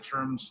come to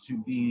terms to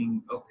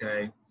being,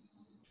 okay,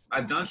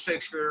 I've done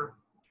Shakespeare,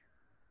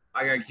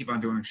 I gotta keep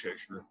on doing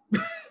Shakespeare?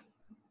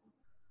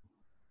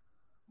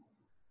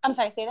 I'm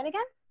sorry, say that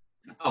again?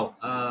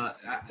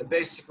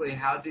 Basically,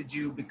 how did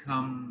you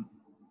become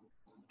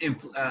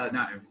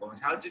not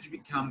influenced? How did you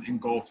become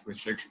engulfed with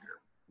Shakespeare?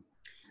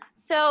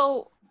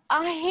 So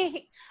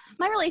my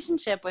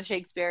relationship with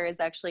Shakespeare is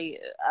actually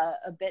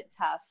a bit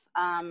tough.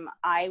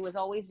 I was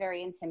always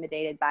very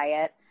intimidated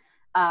by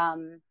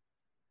it.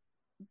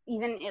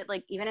 Even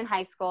in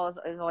high school, it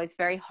was always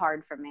very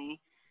hard for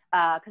me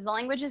because the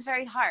language is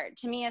very hard.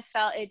 To me,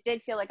 it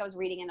did feel like I was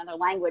reading another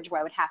language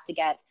where I was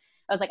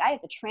like, I have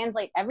to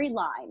translate every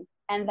line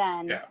and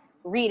then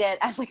read it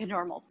as like a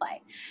normal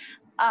play.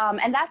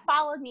 And that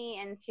followed me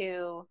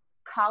into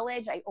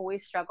college. I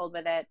always struggled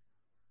with it.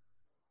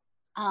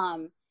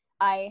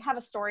 I have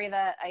a story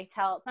that I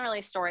tell. It's not really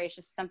a story. It's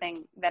just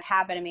something that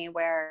happened to me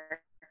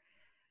where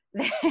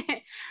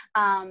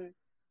I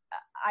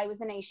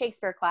was in a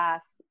Shakespeare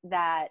class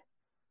that,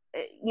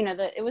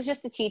 it was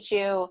just to teach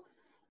you,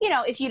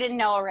 if you didn't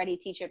know already,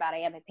 teach you about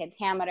iambic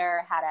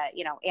pentameter, how to,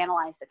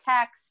 analyze the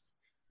text,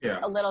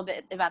 a little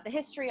bit about the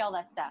history, all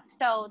that stuff.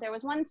 So there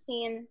was one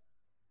scene,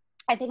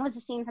 I think it was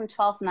a scene from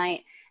Twelfth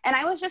Night, and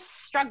I was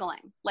just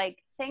struggling.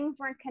 Like, things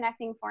weren't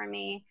connecting for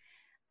me.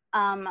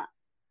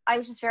 I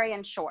was just very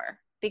unsure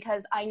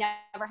because I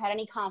never had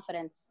any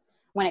confidence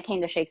when it came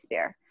to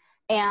Shakespeare.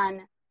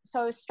 And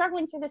so I was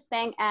struggling through this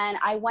thing, and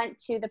I went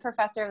to the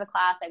professor of the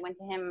class. I went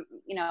to him,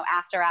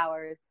 after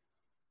hours,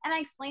 and I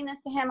explained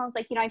this to him. I was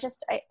like, I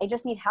just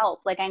need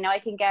help. Like, I know I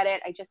can get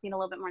it. I just need a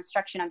little bit more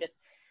instruction. I'm just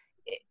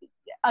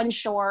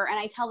unsure. And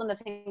I tell them the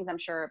things I'm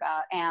sure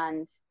about.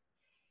 And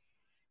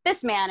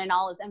this man, in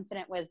all his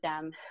infinite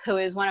wisdom, who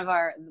is one of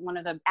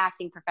the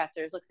acting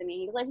professors, looks at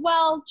me. He's like,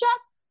 well,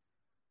 just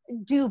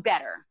do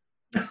better.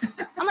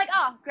 I'm like,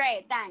 oh,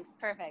 great, thanks,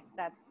 perfect.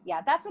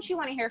 That's what you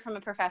want to hear from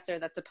a professor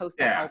that's supposed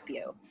to help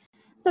you.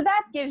 So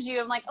that gives you,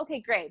 I'm like, okay,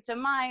 great. So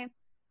my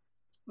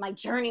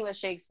journey with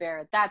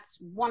Shakespeare, that's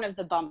one of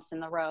the bumps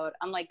in the road.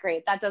 I'm like,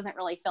 great, that doesn't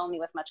really fill me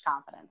with much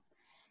confidence.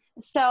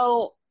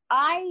 So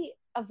I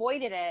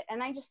avoided it,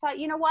 and I just thought,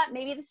 you know what,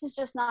 maybe this is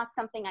just not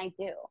something I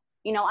do.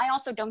 I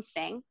also don't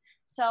sing.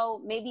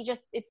 So maybe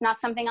it's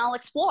not something I'll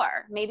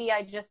explore. Maybe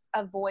I just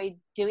avoid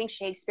doing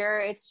Shakespeare.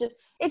 It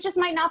just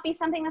might not be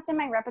something that's in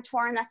my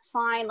repertoire, and that's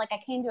fine. Like, I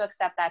came to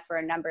accept that for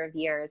a number of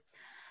years.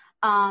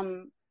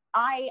 I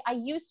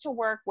used to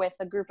work with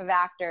a group of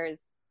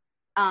actors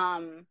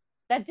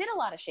that did a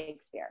lot of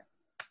Shakespeare,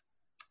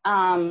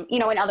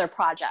 in other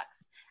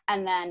projects.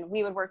 And then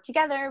we would work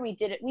together. We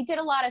did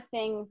a lot of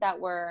things that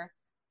were,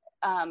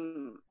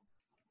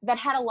 that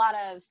had a lot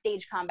of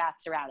stage combat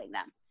surrounding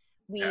them.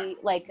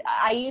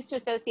 I used to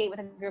associate with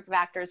a group of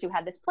actors who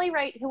had this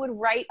playwright who would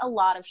write a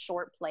lot of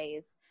short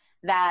plays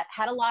that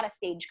had a lot of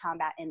stage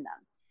combat in them.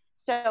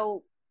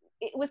 So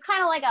it was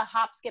kind of like a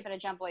hop, skip, and a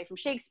jump away from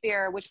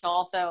Shakespeare, which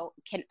also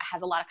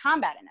has a lot of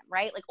combat in it,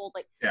 right? Like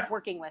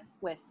working with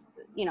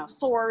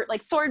swords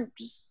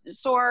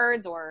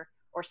or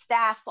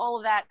staffs, all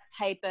of that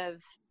type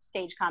of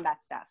stage combat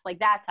stuff, like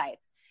that type.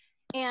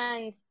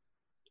 And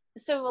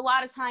so a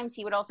lot of times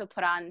he would also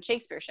put on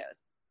Shakespeare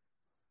shows.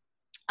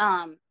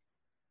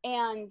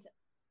 And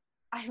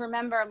I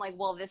remember I'm like,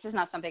 well, this is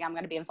not something I'm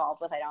going to be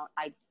involved with.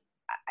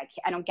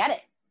 I don't get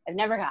it. I've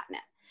never gotten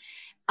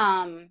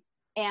it.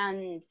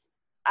 And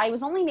I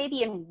was only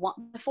maybe in one,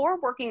 before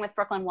working with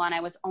Brooklyn One, I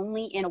was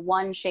only in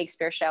one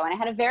Shakespeare show, and I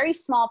had a very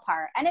small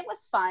part, and it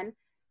was fun.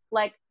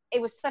 Like, it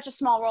was such a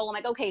small role. I'm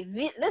like, okay,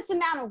 this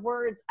amount of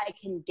words I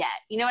can get.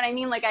 You know what I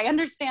mean? Like, I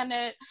understand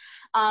it.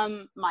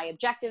 My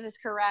objective is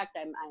correct.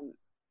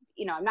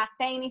 I'm not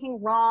saying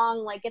anything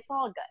wrong. Like, it's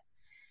all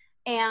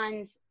good.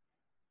 And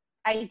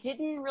I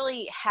didn't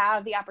really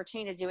have the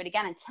opportunity to do it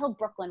again until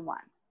Brooklyn One.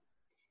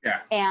 Yeah.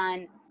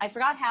 And I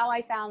forgot how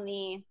I found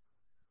the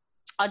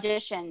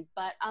audition,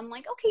 but I'm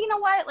like, okay, you know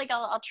what? Like,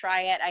 I'll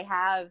try it. I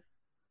have,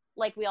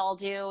 like we all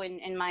do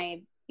in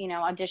my,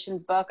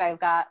 auditions book, I've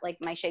got like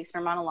my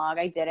Shakespeare monologue.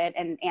 I did it.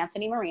 And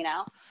Anthony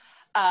Marino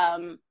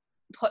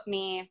put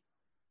me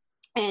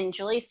in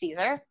Julius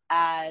Caesar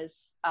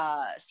as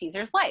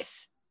Caesar's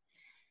wife.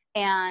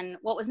 And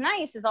what was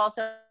nice is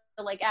also,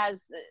 like,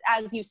 as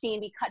you've seen,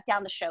 we cut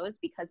down the shows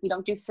because we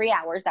don't do 3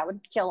 hours. That would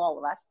kill all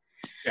of us.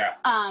 Yeah.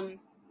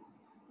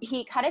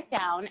 He cut it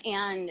down,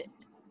 and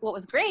what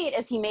was great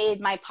is he made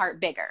my part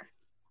bigger.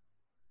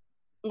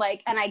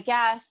 Like, and I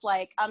guess,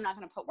 like, I'm not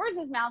going to put words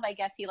in his mouth. I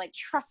guess he, like,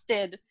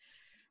 trusted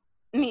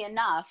me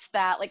enough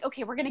that, like,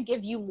 okay, we're going to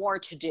give you more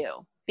to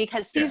do,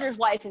 because Caesar's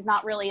wife is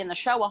not really in the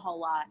show a whole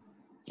lot.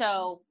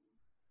 So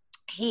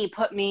he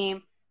put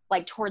me,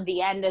 like, toward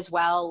the end as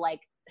well,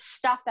 like,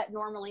 stuff that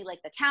normally,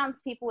 like, the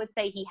townspeople would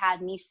say, he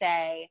had me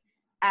say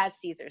as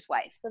Caesar's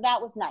wife. So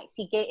that was nice.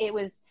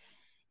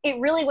 It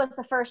really was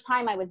the first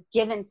time I was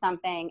given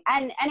something.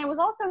 And it was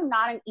also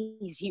not an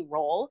easy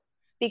role,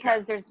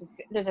 because there's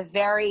a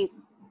very,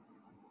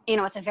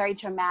 it's a very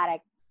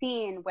dramatic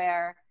scene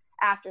where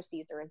after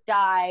Caesar has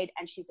died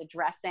and she's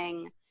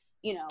addressing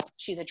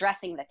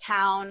the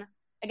town.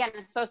 Again,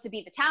 it's supposed to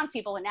be the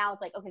townspeople, and now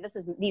it's like, okay,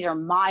 these are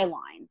my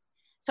lines.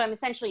 So I'm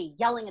essentially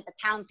yelling at the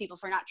townspeople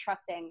for not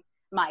trusting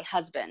my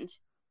husband.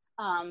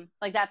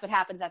 Like, that's what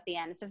happens at the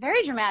end. It's a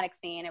very dramatic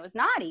scene. It was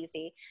not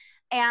easy.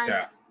 And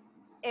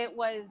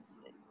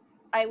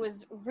I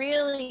was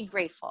really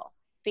grateful,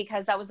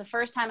 because that was the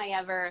first time I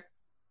ever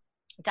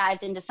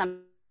dived into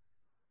something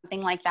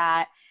like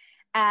that.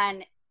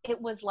 And it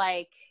was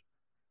like,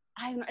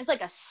 it's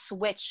like a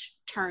switch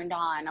turned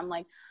on. I'm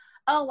like,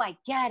 oh, I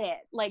get it.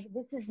 Like,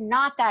 this is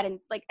not that,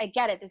 I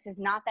get it. This is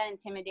not that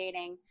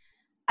intimidating.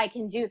 I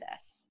can do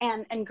this.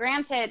 And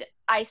granted,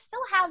 I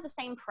still have the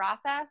same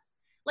process.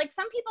 Like,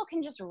 some people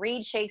can just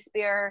read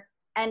Shakespeare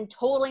and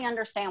totally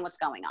understand what's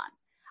going on.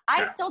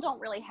 I still don't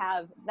really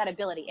have that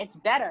ability. It's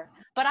better,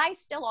 but I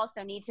still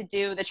also need to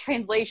do the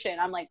translation.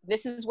 I'm like,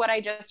 this is what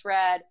I just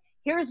read.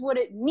 Here's what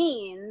it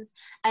means.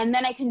 And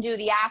then I can do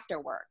the after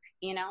work,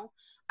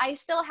 I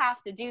still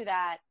have to do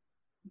that,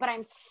 but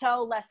I'm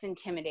so less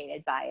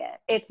intimidated by it.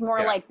 It's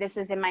more like, this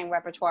is in my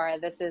repertoire.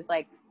 This is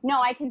like,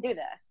 no, I can do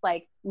this.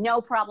 Like, no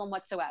problem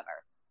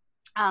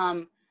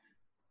whatsoever.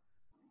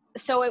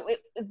 So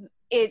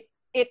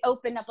it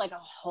opened up like a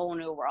whole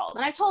new world.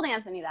 And I told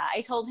Anthony that.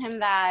 I told him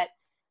that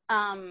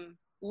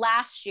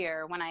last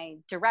year when I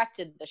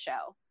directed the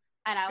show,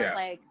 and I was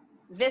like,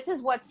 this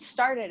is what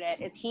started it,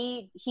 is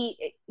he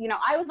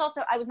I was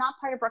not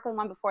part of Brooklyn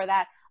One before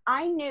that.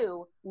 I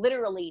knew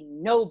literally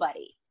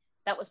nobody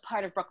that was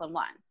part of Brooklyn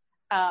One.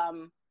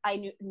 I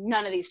knew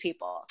none of these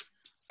people.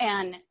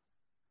 And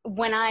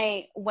when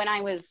I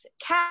was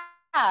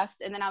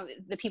cast, and then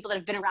the people that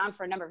have been around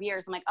for a number of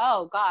years, I'm like,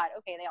 oh God,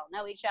 okay, they all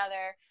know each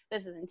other.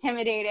 This is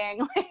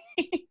intimidating.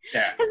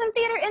 Because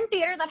in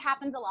theater, that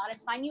happens a lot.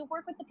 It's fine. You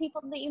work with the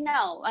people that you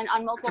know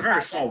on multiple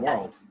projects. It's a very small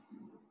world.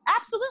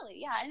 Absolutely,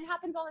 yeah, and it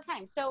happens all the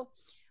time. So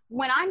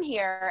when I'm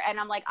here and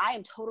I'm like, I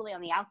am totally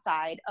on the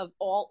outside of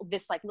all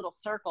this, like, little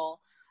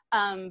circle,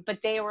 but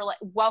they were like,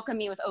 welcome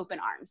me with open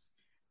arms.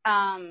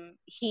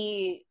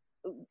 He,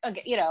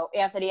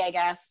 Anthony, I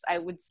guess I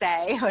would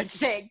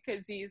think,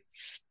 because he's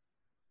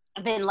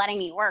been letting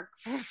me work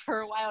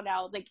for a while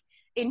now, like,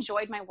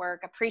 enjoyed my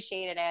work,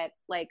 appreciated it,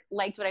 like,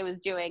 liked what I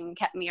was doing,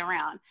 kept me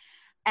around.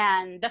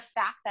 And the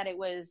fact that it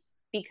was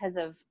because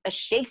of a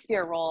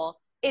Shakespeare role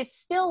is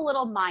still a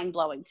little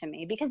mind-blowing to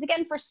me, because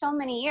again, for so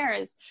many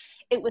years,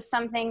 it was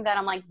something that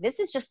I'm like, this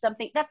is just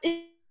something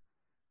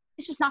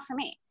it's just not for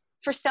me.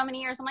 For so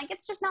many years, I'm like,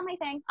 it's just not my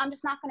thing. I'm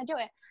just not going to do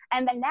it.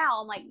 And then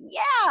now I'm like,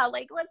 yeah,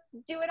 like, let's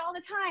do it all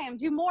the time.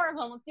 Do more of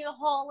them. Let's do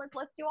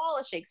let's do all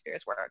of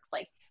Shakespeare's works.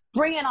 Like,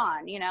 bring it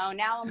on.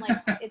 Now I'm like,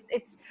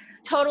 it's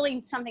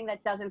totally something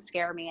that doesn't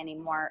scare me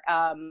anymore,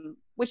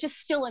 which is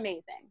still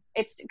amazing.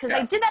 It's because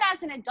I did that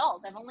as an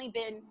adult. I've only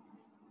been,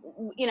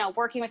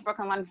 working with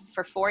Brooklyn One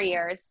for 4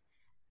 years.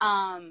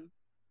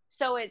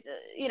 So it,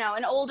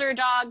 an older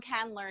dog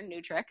can learn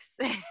new tricks,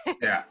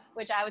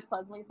 which I was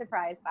pleasantly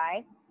surprised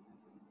by.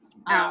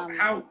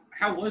 How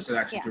was it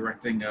actually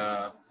directing?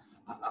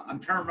 I'm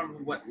trying to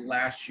remember what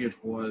last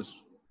year's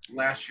was.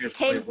 Last year's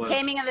play was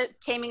Taming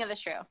of the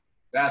Shrew.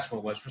 That's what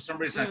it was. For some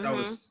reason,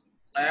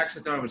 I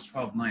actually thought it was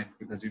 12th Ninth,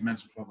 because you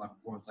mentioned 12th Ninth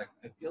before. It's like,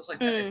 it feels like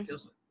that. It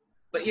feels like,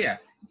 but yeah,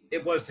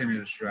 it was Taming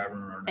of the Shrew. I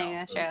remember now. Taming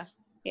of the Shrew.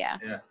 Yeah.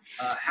 Yeah.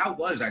 How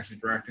was actually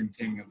directing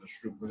Taming of the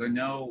Shrew? Because I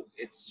know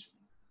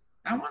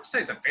I don't want to say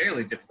it's a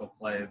fairly difficult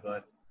play,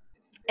 but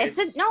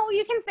No,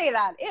 you can say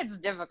that. It's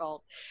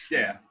difficult.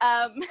 Yeah.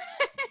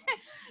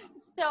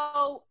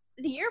 So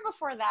the year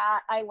before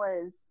that, I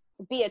was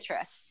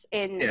Beatrice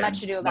in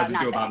Much Ado About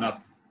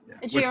Nothing.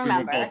 Yeah. Do you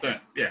remember? We were both in.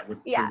 Yeah, we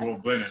were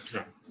both in it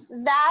too.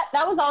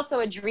 That was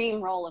also a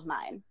dream role of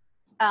mine,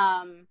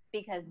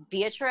 because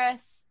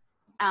Beatrice.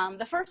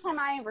 The first time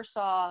I ever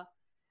saw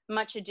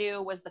Much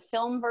Ado was the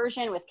film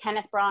version with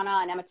Kenneth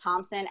Branagh and Emma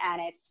Thompson,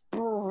 and it's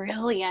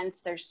brilliant.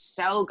 They're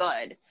so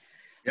good.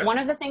 Yep. One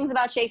of the things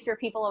about Shakespeare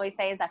people always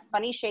say is that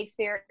funny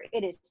Shakespeare,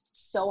 it is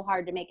so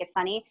hard to make it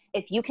funny.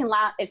 If you can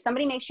laugh, if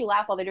somebody makes you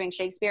laugh while they're doing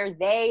Shakespeare,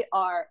 they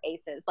are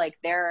aces. Like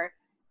they're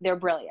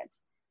brilliant.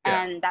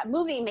 Yeah. And that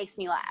movie makes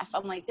me laugh.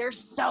 I'm like, they're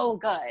so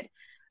good.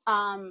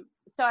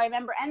 So I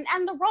remember, and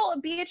the role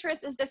of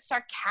Beatrice is this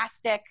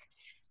sarcastic,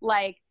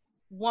 like,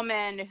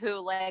 woman who,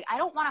 like, I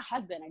don't want a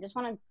husband. I just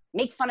want to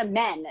make fun of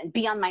men and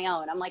be on my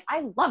own. I'm like,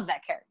 I love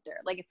that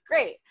character. Like, it's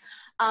great.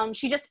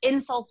 She just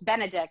insults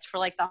Benedict for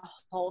like the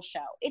whole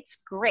show.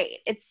 It's great.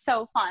 It's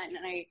so fun.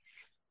 And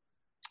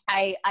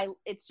I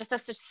it's just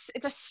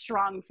it's a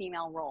strong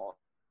female role.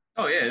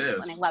 Oh yeah, it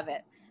is. And I love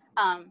it.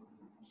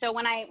 So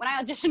when I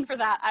auditioned for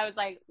that, I was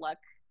like, look,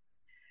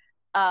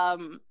 I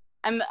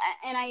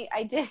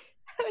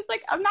was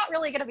like, I'm not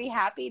really going to be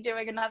happy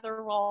doing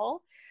another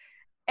role.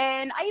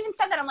 And I even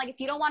said that, I'm like, if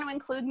you don't want to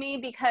include me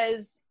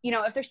because, you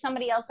know, if there's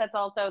somebody else that's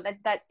also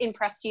that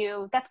impressed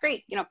you, that's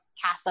great. You know,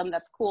 cast them.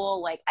 That's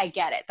cool. Like, I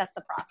get it. That's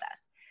the process.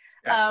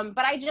 Yeah.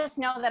 But I just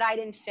know that I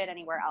didn't fit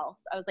anywhere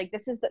else. I was like,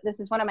 this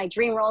is one of my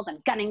dream roles. I'm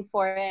gunning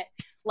for it.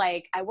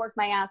 Like, I worked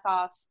my ass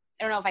off.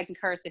 I don't know if I can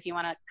curse if you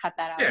want to cut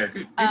that out. Yeah,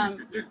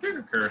 you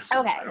can curse.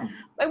 Okay.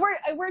 I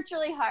worked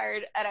really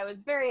hard, and I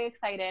was very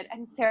excited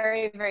and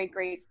very, very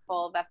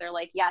grateful that they're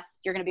like,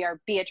 yes, you're going to be our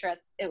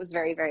Beatrice. It was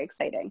very, very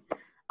exciting.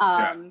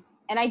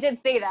 And I did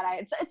say that.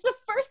 It's the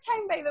first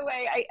time, by the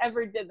way, I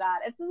ever did that.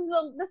 This is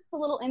a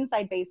little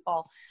inside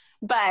baseball.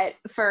 But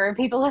for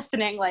people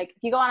listening, like,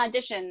 if you go on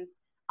auditions,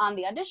 on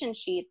the audition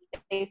sheet,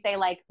 they say,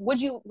 like, what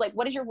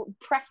is your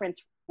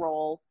preference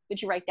role?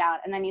 Would you write down?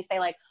 And then you say,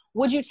 like,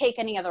 would you take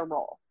any other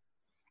role?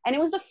 And it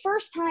was the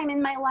first time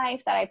in my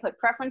life that I put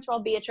preference role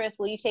Beatrice.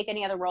 Will you take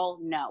any other role?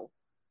 No.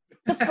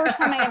 It's the first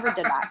time I ever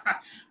did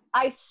that.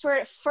 I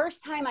swear,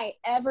 first time I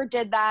ever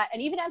did that.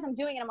 And even as I'm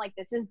doing it, I'm like,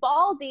 this is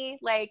ballsy.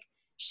 Like,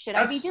 should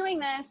I be doing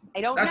this? I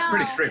don't know. That's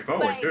pretty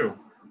straightforward too.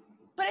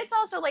 But it's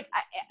also like,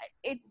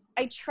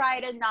 I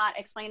try to not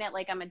explain it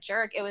like I'm a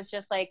jerk. It was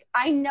just like,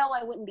 I know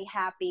I wouldn't be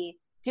happy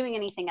doing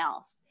anything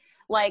else.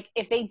 Like,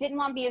 if they didn't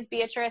want me as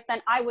Beatrice,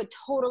 then I would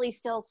totally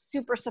still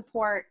super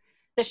support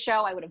the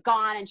show. I would have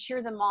gone and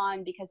cheered them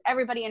on because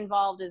everybody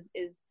involved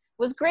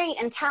was great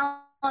and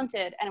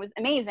talented, and it was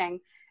amazing.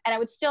 And I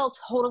would still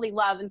totally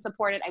love and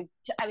support it.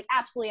 I would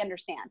absolutely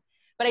understand.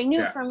 But I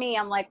knew for me,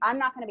 I'm like, I'm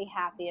not going to be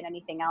happy at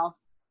anything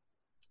else.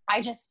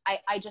 I just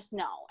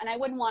know. And I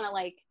wouldn't want to,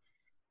 like,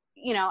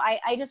 you know,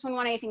 I just wouldn't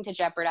want anything to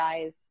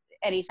jeopardize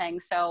anything.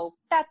 So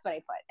that's what I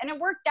put. And it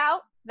worked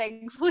out.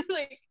 Thankfully,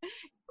 like,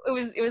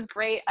 it was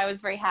great. I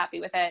was very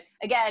happy with it.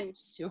 Again,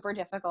 super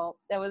difficult.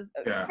 That was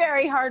a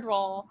very hard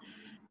role.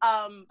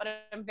 But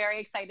I'm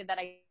very excited that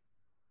I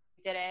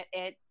did it.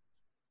 It,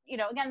 you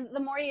know, again, the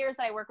more years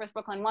that I work with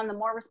Brooklyn One, the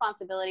more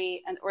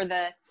responsibility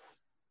the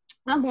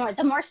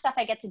more stuff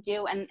I get to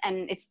do, and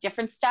it's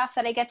different stuff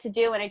that I get to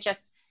do, and it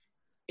just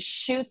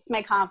shoots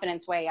my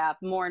confidence way up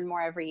more and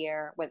more every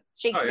year with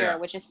Shakespeare,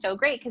 which is so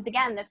great. Because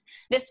again,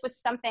 this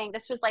was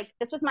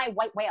my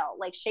white whale.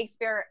 Like,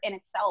 Shakespeare in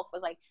itself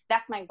was like,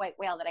 that's my white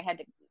whale that I had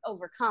to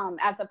overcome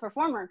as a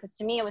performer. Because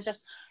to me,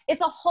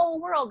 it's a whole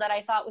world that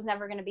I thought was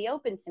never going to be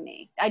open to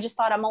me. I just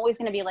thought, I'm always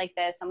going to be like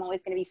this. I'm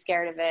always going to be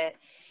scared of it.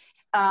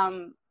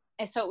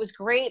 And so it was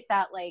great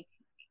that, like,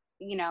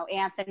 you know,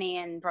 Anthony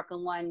and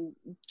Brooklyn One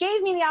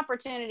gave me the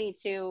opportunity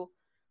to,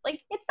 like,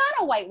 it's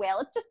not a white whale.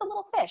 It's just a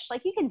little fish.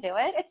 Like, you can do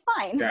it. It's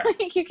fine. Yeah.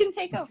 Like, you can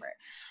take over.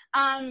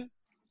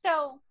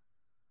 So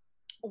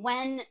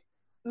when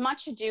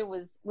Much Ado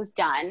was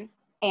done,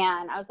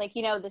 and I was like,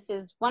 you know, this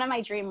is one of my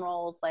dream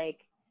roles.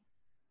 Like,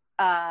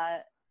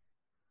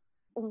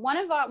 one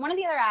of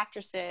the other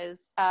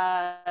actresses,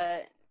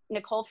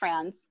 Nicole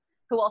Franz,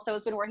 who also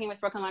has been working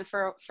with Brooklyn One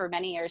for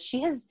many years,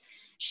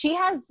 she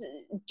has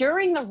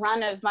during the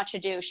run of Much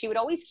Ado, she would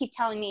always keep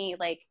telling me,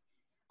 like,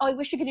 oh, I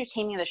wish we could do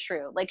Taming of the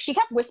Shrew. Like, she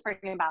kept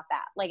whispering about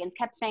that, like, and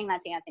kept saying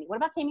that to Anthony. What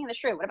about Taming of the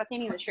Shrew? What about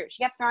Taming of the Shrew?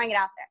 She kept throwing it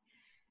out there.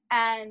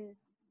 And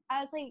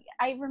I was like,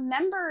 I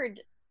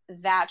remembered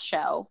that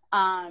show.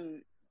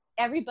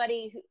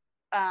 Everybody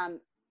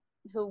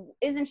who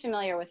isn't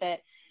familiar with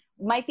it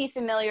might be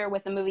familiar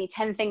with the movie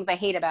 10 Things I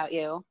Hate About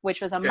You,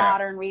 which was a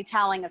modern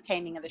retelling of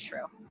Taming of the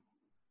Shrew.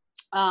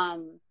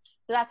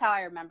 So that's how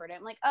I remembered it.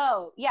 I'm like,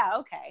 oh, yeah,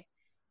 okay.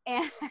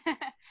 And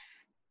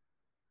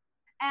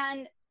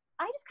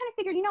I just kind of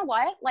figured, you know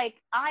what?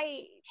 Like,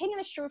 Taming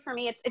the Shrew, for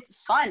me,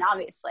 it's fun,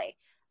 obviously.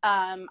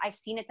 I've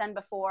seen it done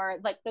before.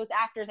 Like, those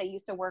actors I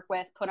used to work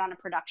with put on a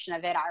production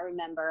of it, I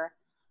remember.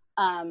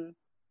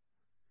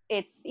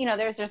 it's, you know,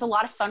 there's a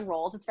lot of fun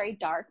roles. It's very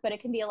dark, but it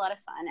can be a lot of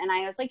fun. And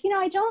I was like, you know,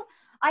 I don't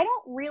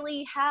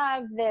really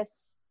have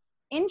this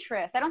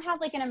interest. I don't have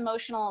like an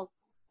emotional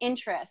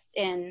interest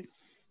in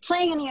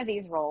playing any of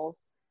these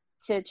roles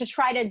to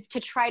try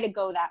to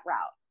go that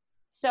route.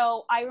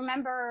 So I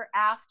remember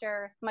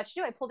after Much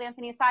Ado, I pulled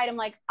Anthony aside. I'm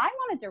like, I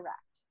want to direct.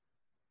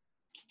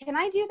 Can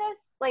I do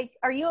this? Like,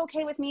 are you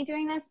okay with me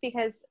doing this?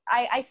 Because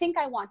I think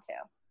I want to.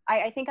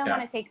 I think I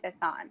want to take this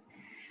on.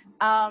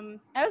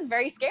 I was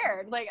very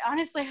scared. Like,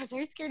 honestly, I was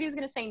very scared he was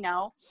going to say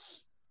no.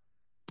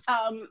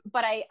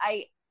 But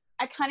I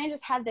kind of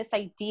just had this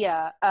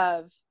idea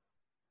of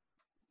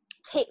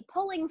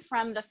pulling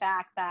from the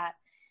fact that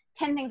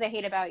 10 Things I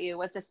Hate About You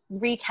was this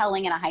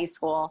retelling in a high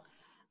school.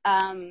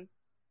 But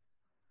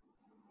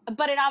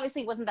it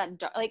obviously wasn't that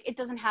dark. Like, it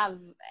doesn't have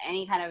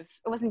any kind of,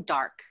 it wasn't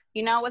dark,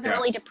 you know, it wasn't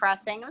really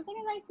depressing. It was like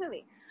a nice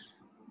movie.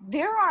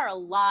 There are a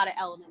lot of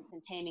elements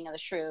in Taming of the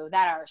Shrew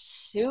that are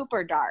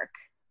super dark.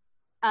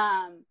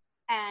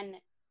 And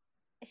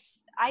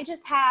I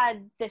just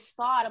had this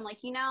thought, I'm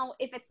like, you know,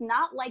 if it's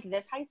not like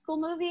this high school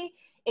movie,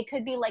 it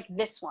could be like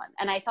this one.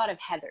 And I thought of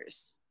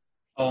Heathers.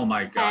 Oh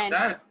my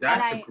God.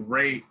 That's a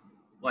great,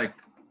 like,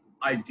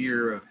 idea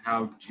of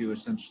how to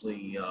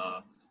essentially,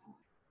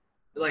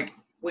 like,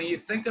 when you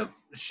think of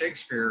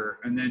Shakespeare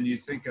and then you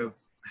think of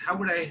how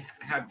would I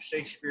have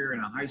Shakespeare in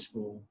a high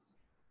school,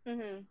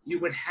 you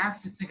would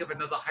have to think of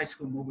another high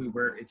school movie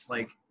where it's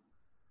like,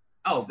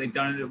 oh, they've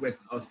done it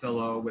with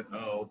Othello,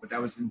 but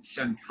that was in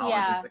Shen College.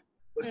 Yeah.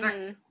 Was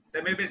that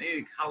may have been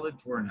a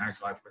college or in high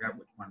school, I forgot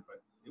which one,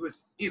 but it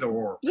was either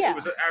or. Yeah. It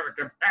was an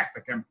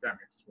academic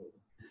school.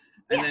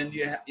 And then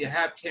you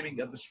have Taming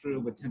of the Shrew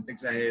with 10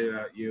 Things I Hate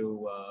About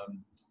You.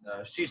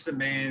 She's the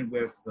Man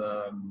with,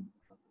 what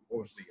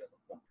was the other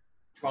one?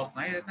 12th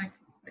Night, I think,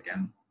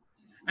 again.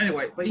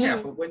 Anyway, but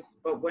yeah,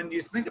 but when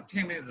you think of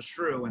Taming of the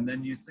Shrew, and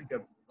then you think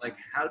of, like,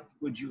 how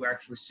would you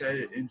actually set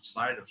it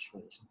inside of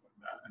school, something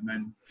like that, and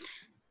then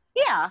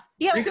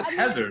think of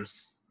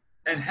Heathers,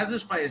 and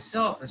Heathers by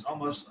itself is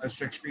almost a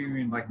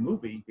Shakespearean like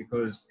movie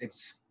because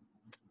it's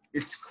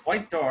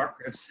quite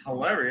dark, it's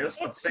hilarious,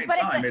 but at the same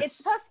time it's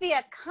supposed to be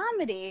a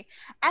comedy,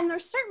 and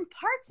there's certain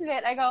parts of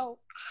it I go,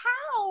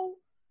 how?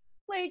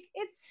 Like,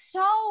 it's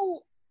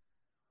so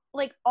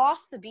like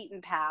off the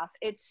beaten path.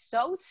 It's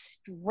so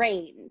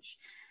strange.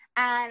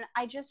 And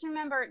I just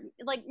remember,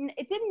 like,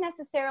 it didn't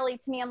necessarily,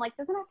 to me, I'm like,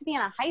 doesn't have to be in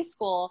a high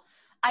school.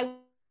 I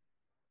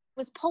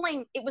was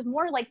pulling, it was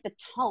more like the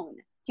tone.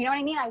 Do you know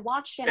what I mean? I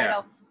watched it and I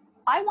go,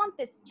 I want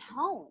this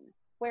tone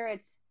where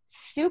it's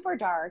super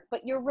dark,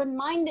 but you're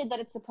reminded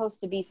that it's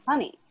supposed to be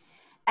funny.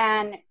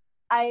 And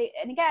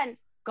again,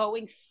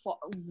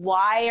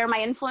 why are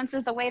my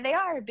influences the way they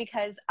are?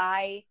 Because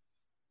I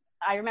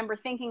remember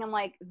thinking, I'm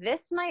like,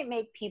 this might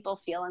make people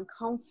feel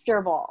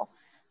uncomfortable,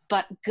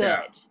 but good.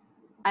 Yeah.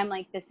 I'm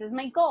like, this is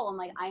my goal. I'm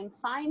like, I'm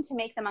fine to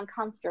make them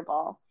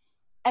uncomfortable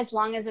as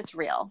long as it's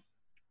real.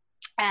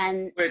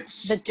 And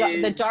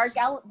the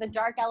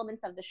dark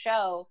elements of the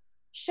show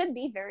should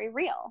be very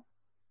real.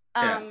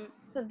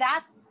 So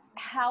that's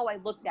how I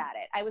looked at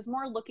it. I was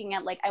more looking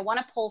at, like, I want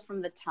to pull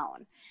from the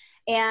tone.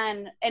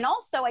 And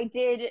also I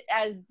did,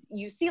 as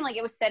you've seen, like,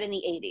 it was set in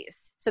the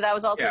 80s. So that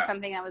was also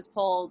something that was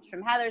pulled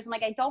from Heathers. I'm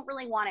like, I don't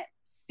really want it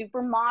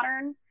super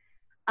modern.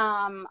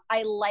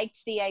 I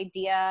liked the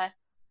idea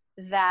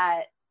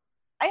that,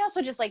 I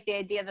also just like the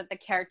idea that the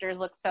characters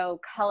look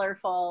so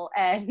colorful,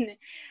 and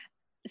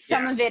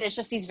some of it is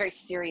just these very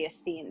serious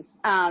scenes.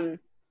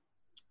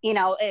 You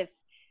know, if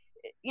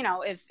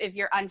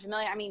you're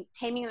unfamiliar, I mean,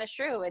 Taming of the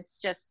Shrew,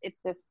 it's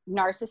this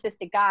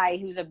narcissistic guy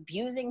who's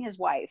abusing his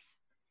wife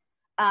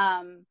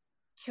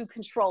to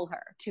control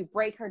her, to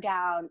break her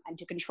down, and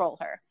to control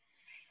her.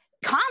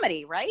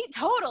 Comedy, right?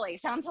 Totally.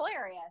 Sounds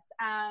hilarious.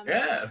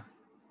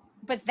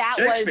 But that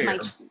was my...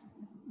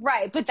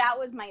 Right, but that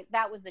was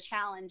the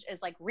challenge,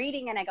 is like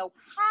reading and I go,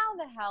 how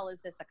the hell is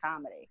this a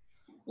comedy?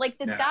 Like,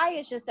 this guy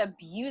is just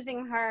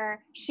abusing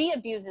her. She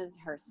abuses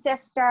her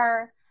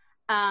sister.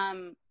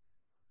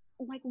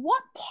 Like,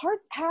 what part,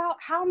 how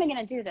am I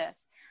going to do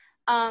this?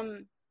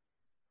 And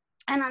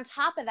on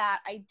top of that,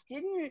 I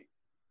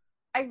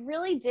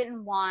really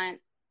didn't want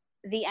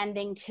the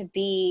ending to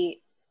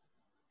be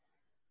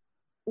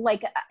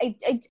like, I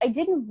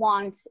didn't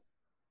want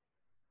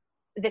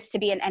this to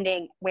be an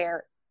ending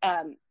where,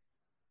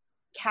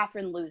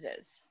 Catherine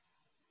loses.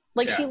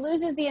 Like, she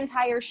loses the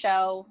entire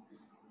show,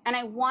 and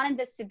I wanted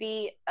this to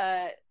be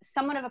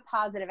somewhat of a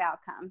positive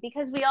outcome,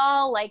 because we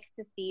all like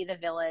to see the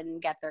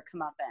villain get their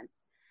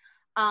comeuppance.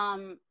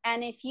 And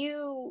I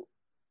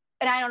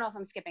don't know if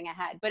I'm skipping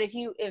ahead, but if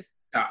in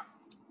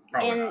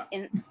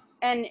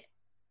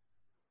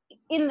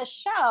the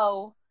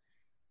show,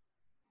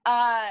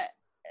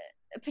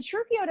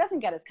 Petruchio doesn't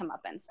get his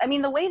comeuppance. I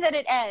mean, the way that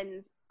it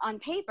ends on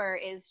paper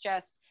is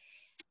just,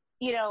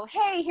 you know,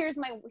 hey, here's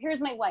my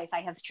wife.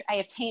 I have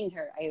tamed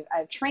her.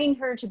 I've trained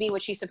her to be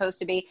what she's supposed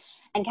to be.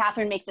 And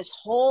Catherine makes this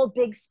whole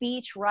big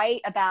speech,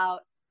 right,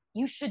 about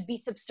you should be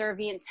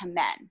subservient to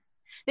men.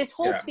 This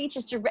whole speech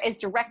is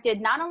directed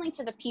not only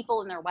to the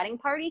people in their wedding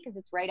party, because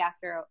it's right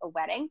after a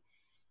wedding,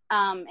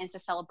 It's a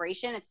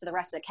celebration. It's to the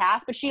rest of the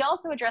cast, but she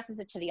also addresses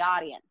it to the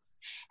audience.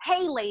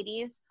 Hey,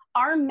 ladies,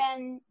 our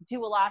men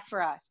do a lot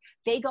for us.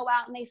 They go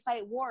out and they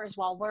fight wars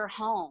while we're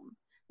home.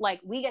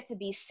 Like, we get to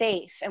be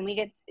safe, and we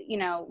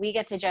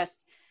get to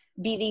just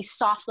be these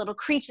soft little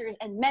creatures,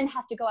 and men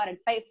have to go out and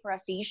fight for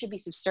us. So you should be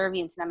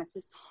subservient to them. It's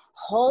this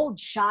whole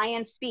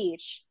giant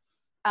speech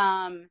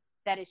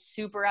that is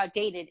super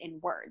outdated in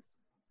words.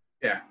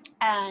 Yeah.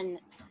 And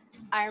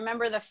I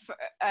remember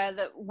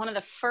one of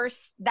the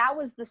first, that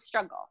was the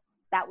struggle.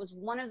 That was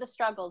one of the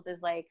struggles,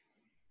 is like,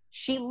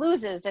 she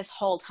loses this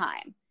whole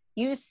time.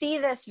 You see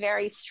this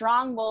very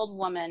strong-willed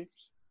woman,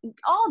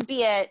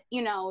 albeit,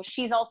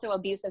 she's also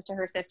abusive to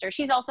her sister.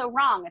 She's also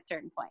wrong at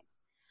certain points.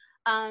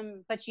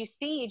 But you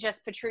see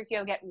just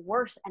Petruchio get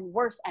worse and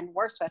worse and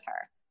worse with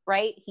her,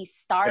 right? He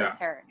starves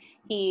her.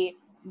 He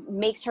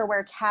makes her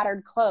wear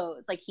tattered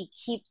clothes. Like, he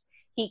keeps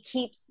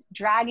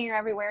dragging her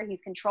everywhere.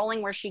 He's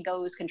controlling where she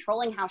goes,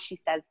 controlling how she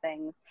says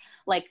things,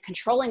 like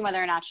controlling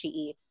whether or not she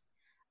eats.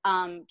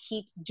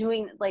 Keeps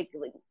doing like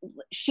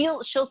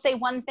she'll say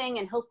one thing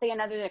and he'll say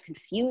another to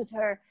confuse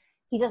her.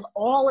 He does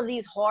all of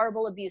these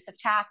horrible abusive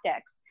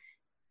tactics.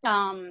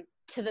 And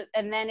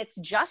then it's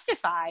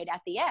justified at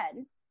the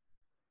end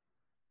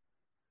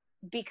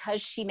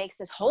because she makes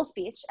this whole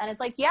speech, and it's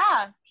like,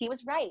 yeah, he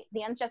was right.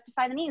 The ends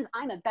justify the means.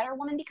 I'm a better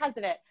woman because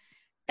of it.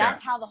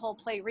 That's how the whole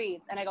play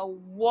reads. And I go,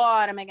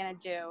 what am I going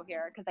to do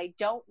here? Because I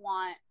didn't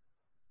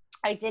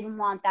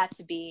want that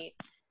to be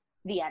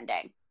the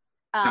ending.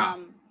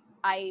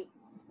 I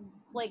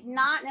like,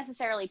 not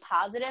necessarily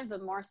positive,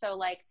 but more so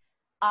like,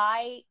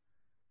 I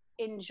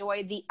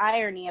enjoyed the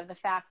irony of the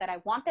fact that I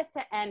want this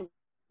to end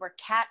where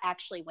Kat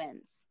actually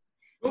wins.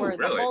 Ooh, where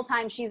really? The whole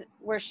time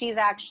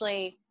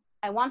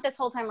I want this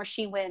whole time where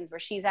she wins, where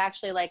she's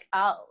actually like,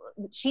 oh,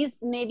 she's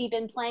maybe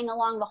been playing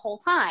along the whole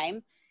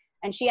time,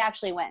 and she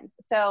actually wins.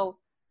 So,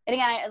 and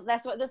again,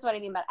 this is what I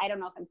mean, but I don't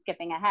know if I'm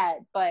skipping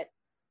ahead, but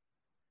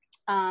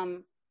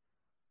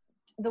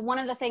one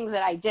of the things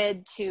that I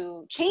did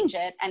to change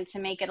it and to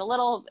make it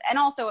and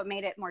also it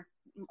made it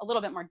a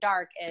little bit more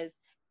dark, is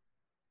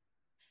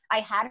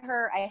I had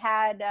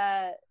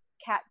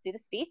Kat do the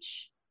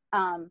speech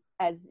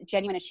as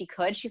genuine as she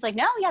could. She's like,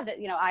 no, yeah,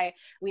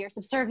 we are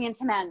subservient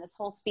to men, this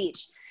whole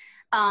speech.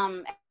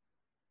 And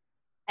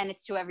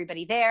it's to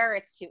everybody there.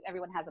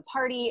 Everyone has a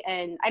party.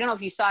 And I don't know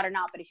if you saw it or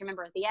not, but if you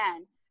remember at the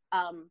end,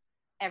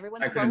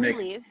 everyone slowly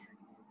leave.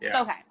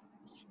 Yeah. Okay.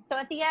 So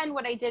at the end,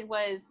 what I did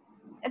was,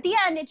 at the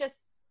end,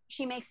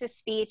 she makes this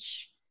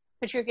speech.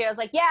 Petruchio was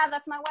like, yeah,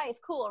 that's my wife.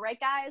 Cool. Right,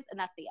 guys? And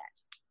that's the end.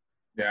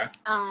 Yeah.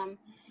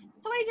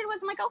 So what I did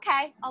was, I'm like,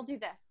 okay, I'll do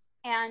this.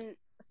 And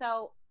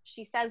so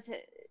she says,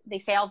 they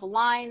say all the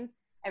lines.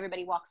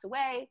 Everybody walks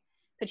away.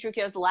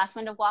 Petruchio's the last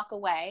one to walk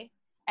away.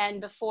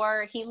 And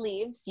before he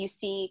leaves, you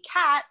see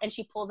Kat, and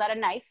she pulls out a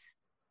knife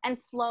and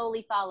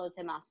slowly follows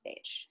him off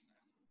stage.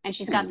 And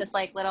she's got this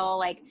like little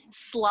like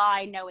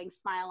sly, knowing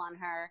smile on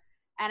her.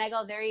 And I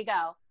go, there you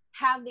go.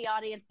 Have the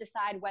audience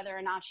decide whether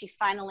or not she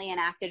finally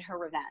enacted her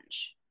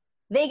revenge.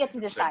 They get to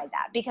decide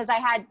that, because I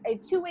had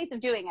two ways of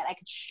doing it. I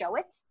could show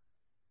it,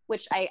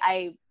 which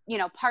I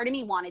part of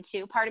me wanted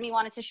to. Part of me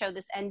wanted to show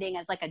this ending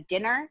as like a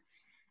dinner.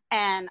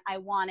 And I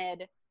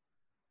wanted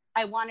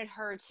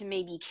her to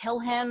maybe kill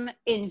him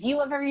in view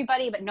of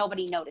everybody, but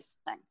nobody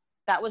noticing.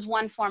 That was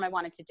one form I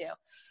wanted to do.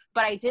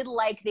 But I did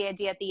like the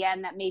idea at the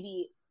end that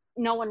maybe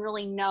no one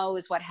really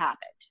knows what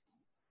happened.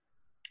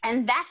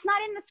 And that's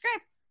not in the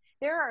script.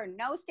 There are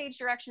no stage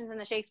directions in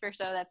the Shakespeare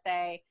show that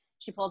say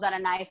she pulls out a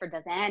knife or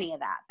does any of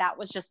that. That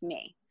was just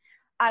me.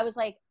 I was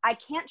like, I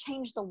can't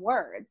change the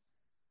words.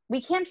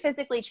 We can't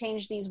physically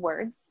change these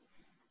words.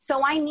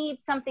 So I need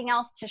something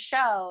else to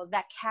show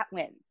that Kat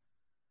wins.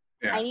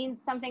 Yeah. I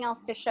need something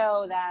else to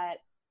show that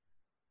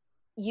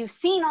you've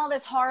seen all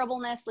this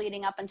horribleness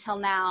leading up until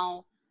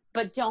now,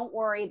 but don't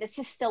worry, this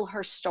is still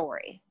her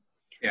story.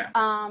 Yeah.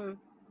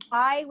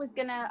 I was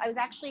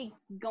actually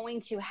going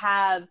to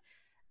have,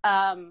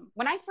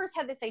 when I first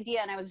had this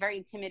idea and I was very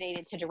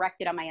intimidated to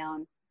direct it on my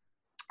own,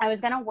 I was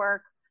going to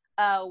work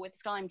with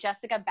this girl named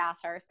Jessica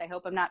Bathurst. I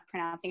hope I'm not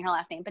pronouncing her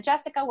last name, but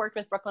Jessica worked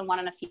with Brooklyn One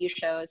on a few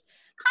shows,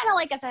 kind of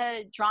like as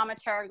a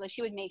dramaturg. Like,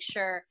 she would make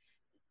sure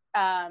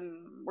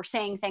we're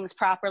saying things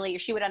properly, or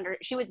she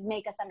would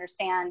make us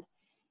understand,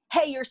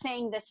 hey, you're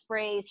saying this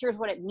phrase, here's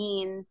what it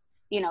means,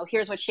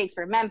 here's what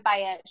Shakespeare meant by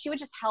it. She would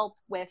just help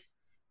with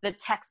the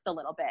text a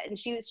little bit. And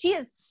she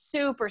is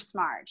super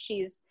smart.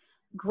 She's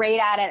great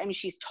at it. I mean,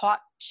 she's taught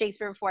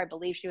Shakespeare before. I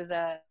believe she was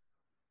a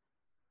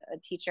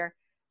teacher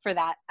for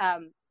that.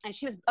 And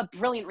she was a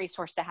brilliant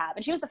resource to have.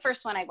 And she was the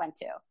first one I went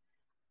to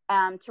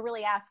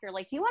really ask her,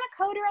 like, do you want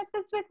to co-direct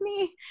this with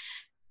me?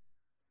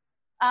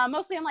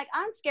 Mostly I'm like,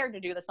 I'm scared to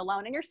do this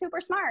alone, and you're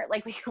super smart.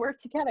 Like, we could work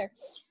together.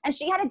 And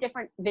she had a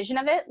different vision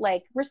of it.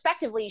 Like,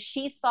 respectively,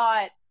 she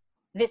thought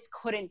this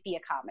couldn't be a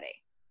comedy.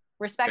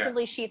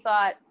 Respectively, She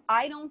thought,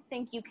 I don't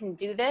think you can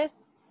do this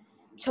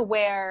to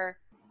where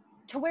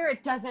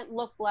it doesn't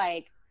look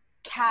like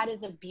Kat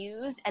is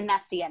abused and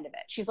that's the end of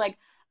it. She's like,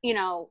 you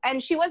know,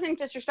 and she wasn't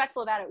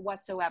disrespectful about it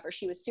whatsoever.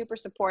 She was super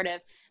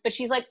supportive, but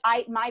she's like,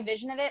 my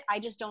vision of it, I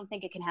just don't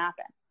think it can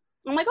happen.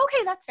 I'm like,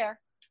 okay, that's fair.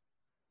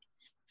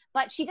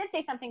 But she did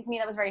say something to me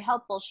that was very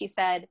helpful. She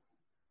said,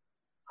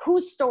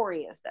 whose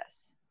story is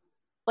this?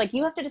 Like,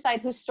 you have to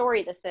decide whose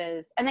story this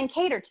is and then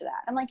cater to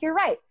that. I'm like, you're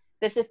right.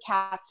 This is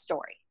Kat's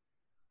story,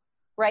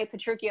 right?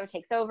 Petruchio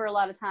takes over a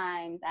lot of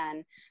times.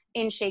 And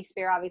in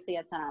Shakespeare, obviously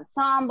it's an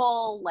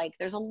ensemble. Like,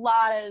 there's a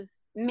lot of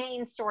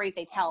main stories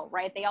they tell,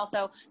 right? They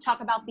also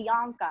talk about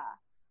Bianca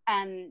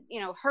and, you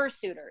know, her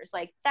suitors.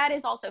 Like, that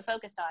is also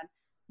focused on.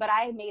 But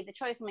I made the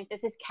choice. I'm like,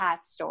 this is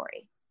Kat's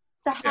story.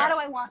 So how do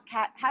I want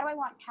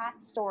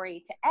Kat's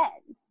story to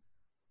end?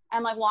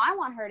 I'm like, well, I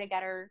want her to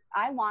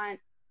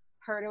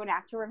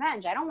enact her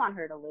revenge. I don't want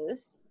her to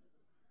lose.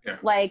 Yeah.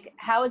 Like,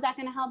 how is that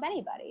going to help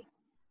anybody?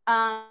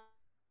 And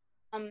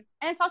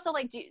it's also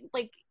like,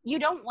 you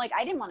don't, like,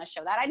 I didn't want to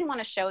show that. I didn't want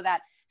to show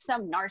that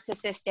some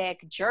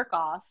narcissistic jerk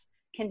off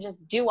can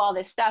just do all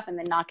this stuff and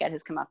then not get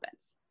his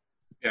comeuppance.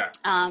 Yeah.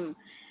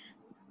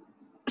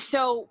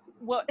 So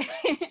what,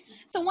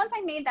 so once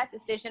I made that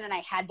decision and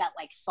I had that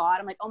like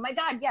thought, I'm like, oh my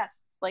God,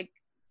 yes. Like,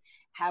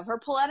 have her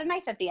pull out a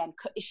knife at the end.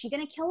 Is she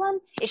going to kill him?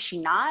 Is she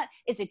not?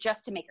 Is it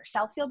just to make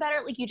herself feel better?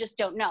 Like, you just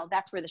don't know.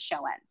 That's where the show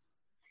ends.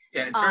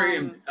 Yeah, it's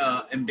very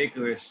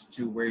ambiguous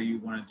to where you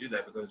want to do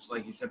that, because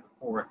like you said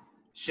before,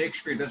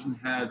 Shakespeare doesn't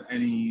have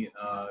any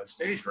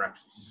stage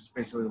reps. It's just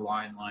basically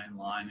line,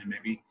 and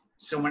maybe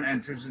someone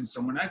enters and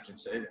someone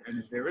exits it. And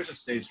if there is a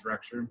stage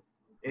direction,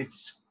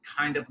 it's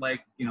kind of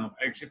like, you know,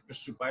 exit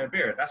pursued by a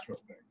bear, that sort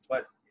of thing.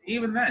 But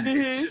even then,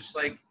 it's just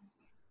like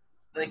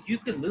you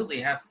could literally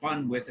have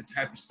fun with the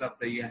type of stuff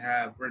that you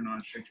have written on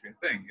a Shakespeare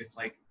thing. It's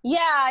like,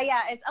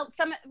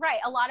 it's right.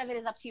 A lot of it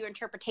is up to your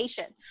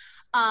interpretation.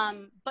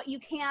 But you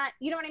can't,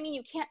 you know what I mean?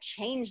 You can't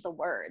change the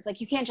words.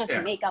 Like, you can't just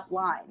make up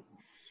lines.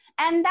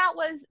 And that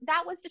was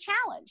the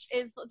challenge,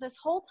 is this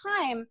whole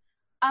time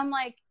I'm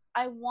like,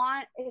 I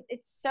want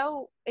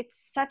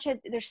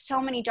there's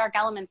so many dark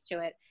elements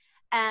to it.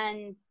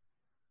 And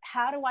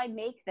how do I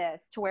make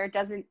this to where it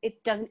doesn't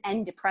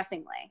end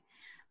depressingly?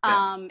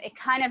 It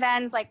kind of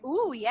ends like,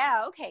 ooh,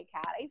 yeah, okay,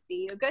 Kat, I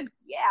see you. Good.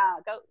 Yeah,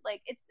 go.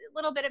 Like, it's a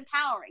little bit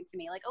empowering to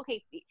me. Like,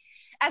 okay,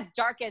 as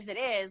dark as it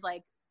is,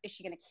 like, is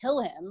she going to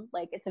kill him?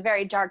 Like, it's a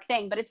very dark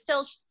thing, but it's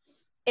still,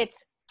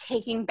 it's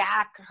taking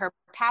back her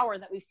power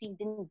that we've seen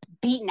been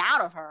beaten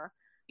out of her,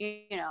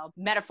 you know,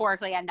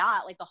 metaphorically and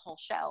not, like, the whole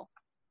show.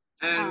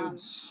 And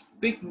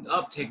speaking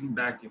of taking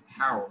back your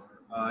power,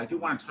 I do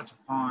want to touch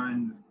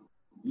upon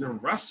your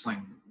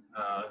wrestling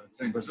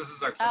thing, because this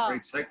is actually a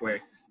great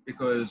segue.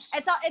 Because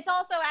it's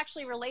also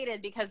actually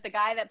related, because the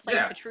guy that played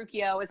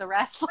Petruchio is a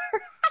wrestler.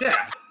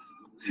 Yeah,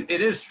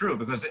 it is true,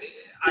 because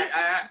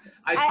I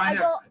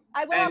will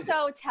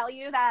also tell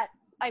you that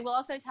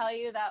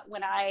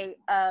when I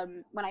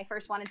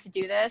first wanted to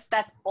do this,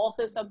 that's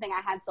also something I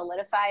had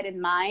solidified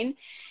in mind,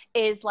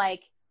 is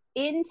like,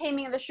 in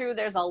Taming of the Shrew,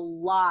 there's a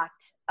lot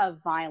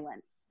of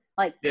violence.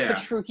 Like,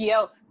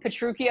 Petruchio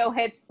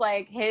hits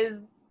like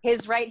his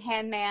right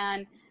hand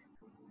man.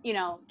 You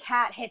know,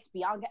 Kat hits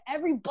Bianca.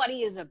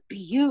 Everybody is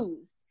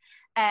abused.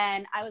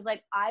 And I was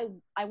like, I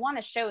want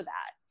to show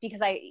that,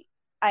 because I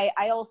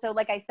also,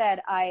 like I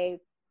said, I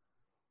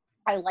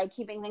like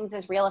keeping things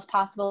as real as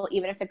possible,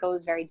 even if it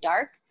goes very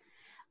dark.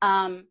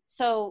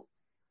 So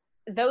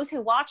those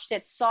who watched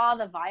it saw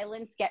the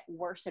violence get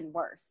worse and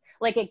worse.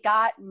 Like, it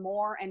got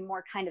more and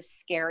more kind of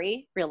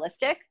scary,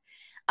 realistic.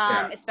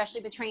 Especially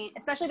between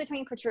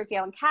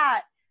Petruchio and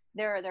Kat,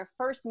 their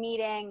first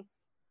meeting,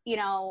 you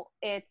know,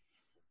 it's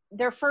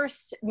their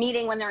first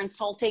meeting when they're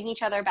insulting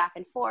each other back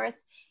and forth.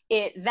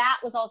 That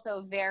was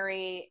also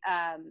very,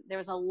 there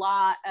was a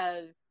lot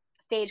of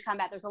stage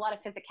combat. There's a lot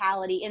of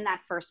physicality in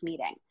that first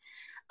meeting.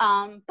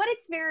 But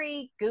it's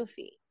very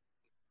goofy.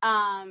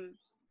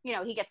 You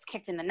know, he gets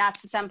kicked in the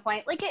nuts at some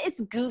point. Like,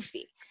 it's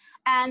goofy.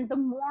 And the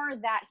more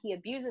that he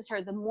abuses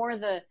her, the more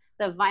the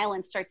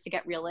violence starts to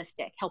get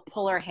realistic. He'll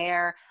pull her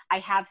hair. I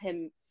have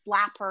him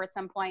slap her at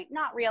some point.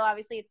 Not real,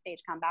 obviously, it's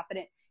stage combat, but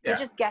it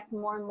just gets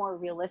more and more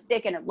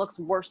realistic, and it looks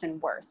worse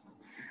and worse.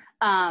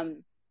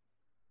 And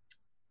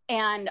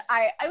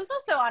I was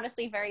also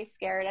honestly very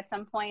scared at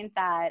some point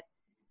that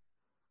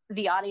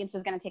the audience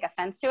was going to take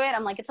offense to it.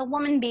 I'm like, it's a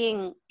woman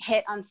being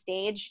hit on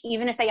stage,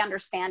 even if they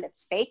understand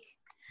it's fake.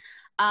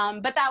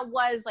 But that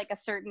was like a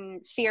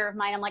certain fear of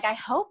mine. I'm like, I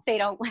hope they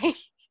don't like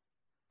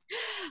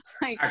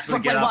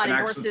actually get up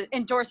and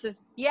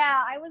endorses.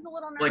 Yeah, I was a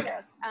little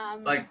nervous.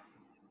 Like,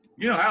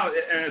 you know how,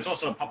 and it's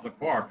also a public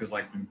park, because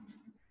like.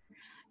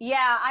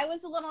 Yeah, I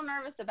was a little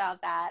nervous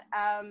about that.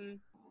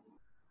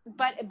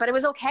 But it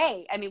was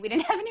okay. I mean, we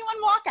didn't have anyone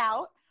walk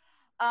out.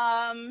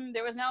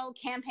 There was no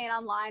campaign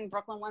online.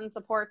 Brooklyn One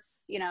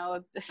supports, you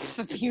know,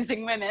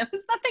 abusing women. It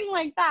was nothing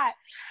like that.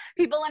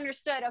 People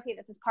understood, okay,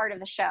 this is part of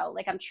the show.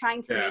 Like, I'm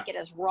trying to make it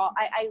as raw.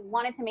 I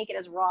wanted to make it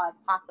as raw as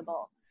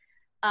possible,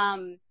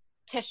 to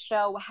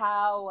show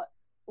how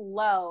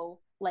low,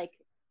 like,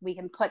 we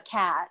can put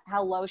Kat,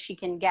 how low she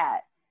can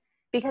get,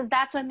 because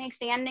that's what makes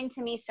the ending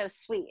to me so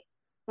sweet.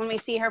 when we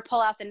see her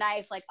pull out the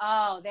knife, like,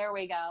 oh, there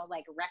we go,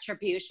 like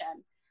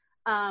retribution.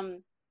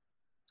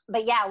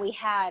 But yeah,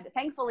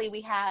 thankfully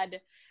we had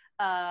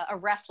a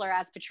wrestler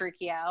as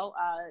Petruchio,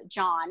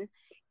 John.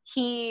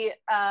 He,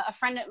 a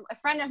friend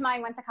of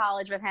mine went to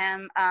college with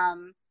him.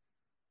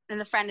 And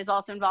the friend is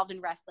also involved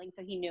in wrestling.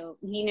 So he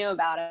knew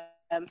about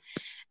him.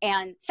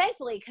 And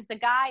thankfully, because the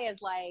guy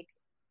is like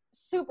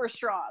super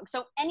strong.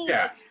 So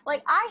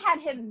like I had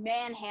him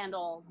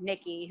manhandle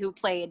Nikki, who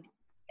played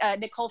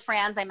Nicole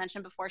Franz, I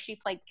mentioned before. She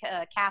played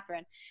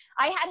Catherine.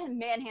 I had him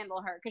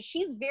manhandle her because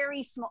she's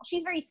very small.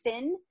 She's very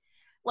thin.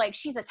 Like,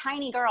 she's a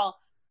tiny girl.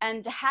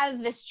 And to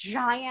have this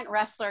giant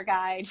wrestler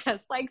guy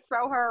just like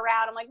throw her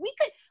around, I'm like,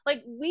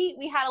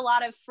 we had a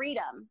lot of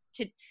freedom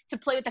to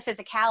play with the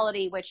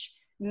physicality, which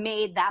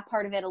made that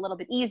part of it a little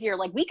bit easier.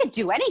 Like, we could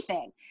do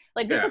anything.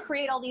 Like, we could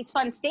create all these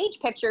fun stage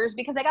pictures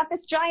because I got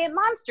this giant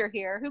monster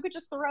here who could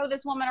just throw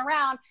this woman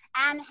around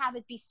and have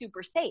it be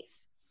super safe.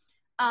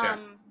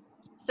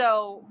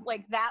 So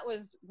like, that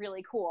was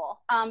really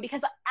cool.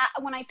 Because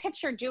when I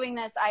pictured doing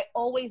this, I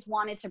always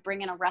wanted to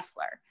bring in a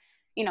wrestler.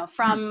 You know,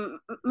 from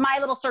my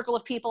little circle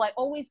of people, I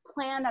always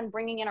planned on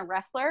bringing in a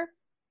wrestler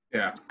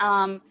to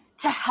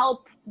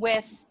help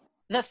with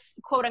the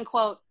quote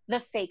unquote, the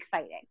fake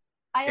fighting.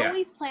 I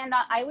always planned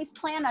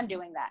on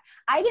doing that.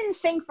 I didn't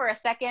think for a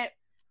second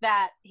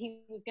that he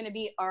was going to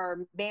be our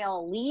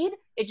male lead.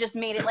 It just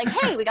made it like,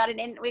 hey, we got an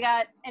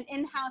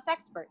in-house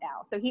expert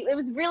now. So it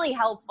was really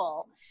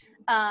helpful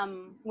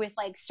with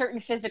like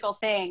certain physical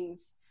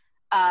things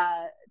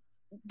that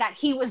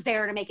he was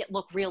there to make it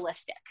look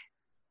realistic.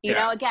 You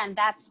know, again,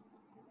 that's,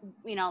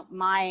 you know,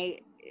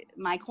 my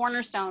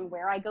cornerstone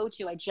where I go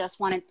to. I just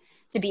want it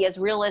to be as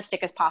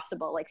realistic as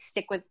possible, like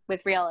stick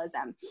with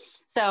realism.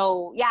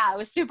 So yeah, it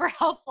was super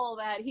helpful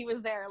that he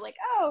was there. Like,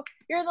 oh,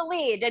 you're the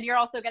lead, and you're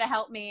also going to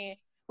help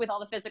me with all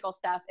the physical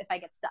stuff if I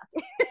get stuck.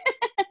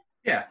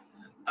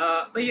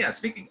 But yeah,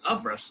 speaking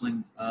of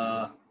wrestling,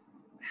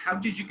 how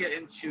did you get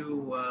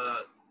into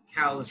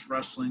Callis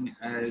Wrestling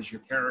as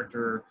your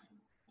character?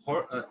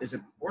 Is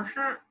it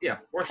Portia? Yeah,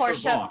 Portia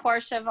Vaughn.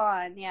 Portia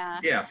Vaughn, yeah.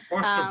 Yeah,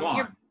 Portia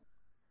Vaughn.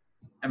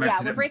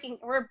 We're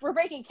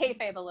breaking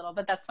kayfabe a little,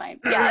 but that's fine.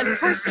 Yeah, it's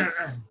Portia.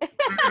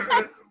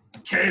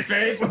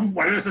 Kayfabe?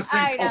 What is this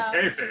thing called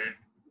kayfabe?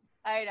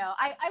 I know.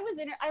 I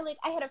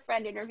had a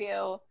friend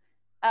interview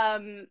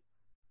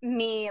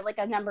me like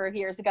a number of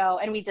years ago,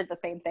 and we did the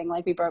same thing.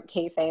 Like, we broke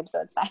kayfabe,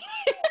 so it's fine.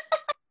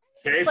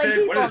 Kayfabe?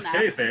 Like, what is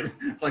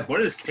kayfabe? Like, what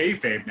is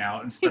kayfabe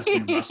now, especially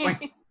in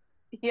wrestling?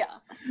 Yeah.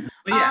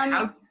 But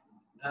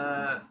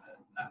yeah,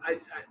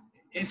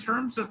 in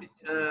terms of,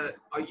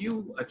 are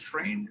you a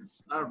trained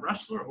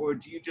wrestler, or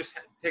do you just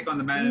take on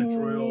the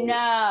managerial?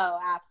 No,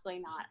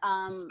 absolutely not.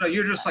 No,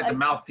 you're just like the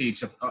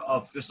mouthpiece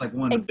of just like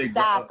one of the big.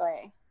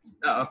 Exactly.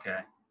 Oh, okay.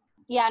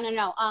 Yeah,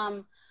 no.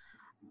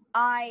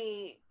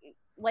 I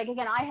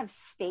have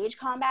stage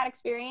combat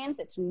experience.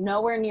 It's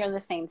nowhere near the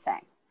same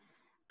thing.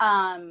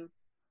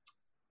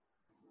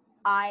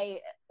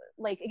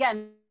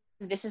 Again,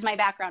 this is my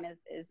background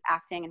is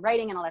acting and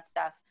writing and all that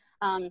stuff.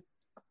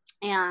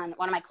 And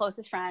one of my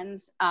closest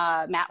friends,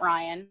 Matt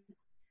Ryan,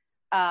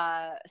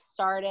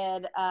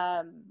 started,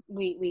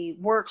 we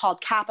were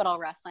called Capital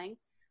Wrestling.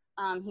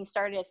 He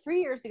started it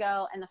 3 years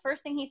ago. And the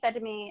first thing he said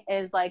to me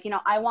is like, you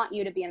know, I want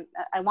you to be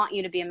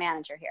a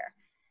manager here,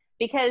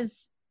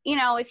 because, you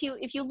know, if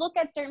you look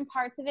at certain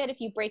parts of it,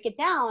 if you break it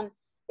down,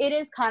 it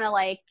is kind of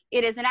like,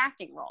 it is an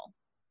acting role.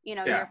 You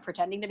know, you're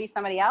pretending to be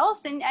somebody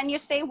else, and you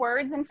say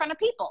words in front of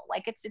people.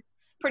 Like, it's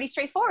pretty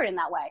straightforward in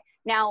that way.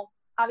 Now,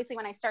 obviously,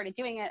 when I started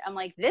doing it, I'm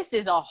like, this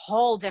is a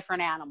whole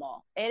different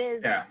animal. It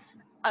is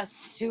a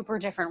super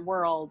different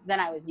world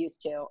than I was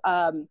used to.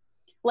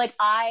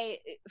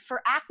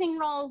 For acting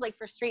roles, like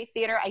for straight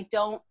theater, I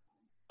don't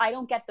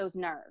get those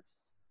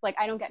nerves. Like,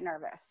 I don't get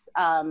nervous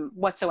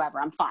whatsoever.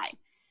 I'm fine.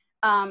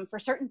 For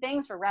certain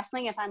things, for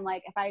wrestling, if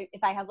I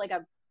have like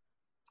a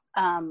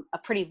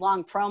pretty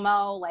long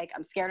promo, like,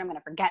 I'm scared I'm going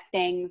to forget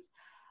things.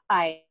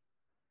 I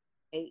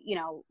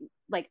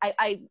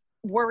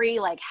worry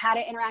like how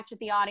to interact with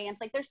the audience.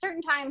 Like, there's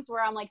certain times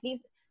where I'm like,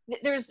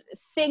 there's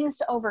things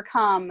to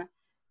overcome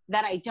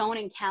that I don't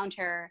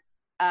encounter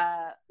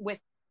with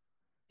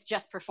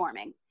just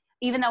performing.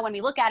 Even though when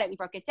we look at it, we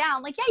broke it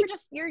down, like, yeah,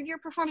 you're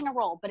performing a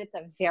role, but it's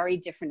a very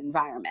different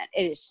environment.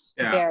 It is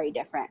very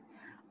different.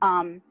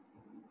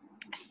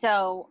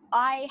 So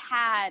I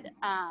had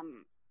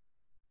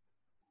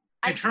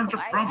in terms of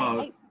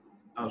promos,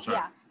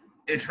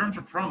 in terms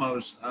of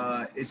promos,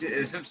 is it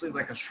essentially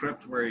like a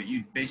script where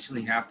you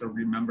basically have to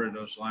remember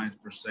those lines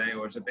per se,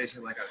 or is it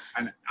basically like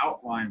an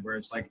outline where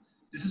it's like,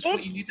 this is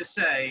what you need to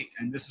say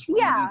and this is what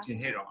you need to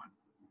hit on?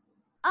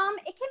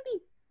 It can be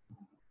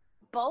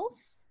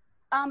both.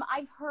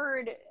 I've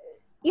heard,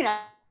 you know,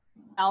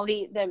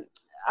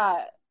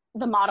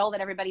 the model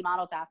that everybody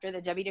models after,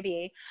 the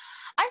WWE.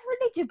 I've heard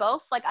they do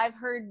both. Like, I've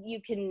heard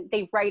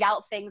they write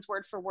out things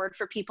word for word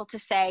for people to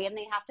say, and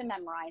they have to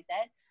memorize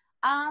it.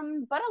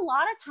 But a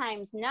lot of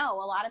times, no.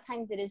 A lot of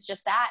times it is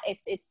just that.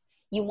 It's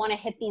you want to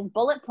hit these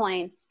bullet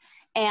points,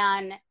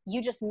 and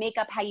you just make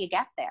up how you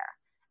get there.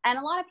 And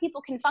a lot of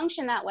people can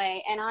function that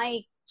way, and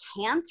I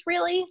can't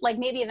really. Like,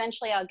 maybe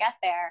eventually I'll get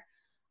there.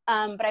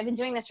 But I've been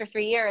doing this for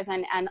 3 years,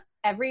 and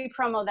every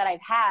promo that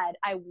I've had,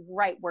 I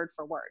write word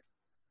for word,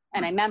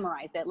 and I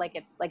memorize it like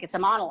it's a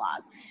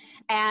monologue.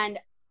 And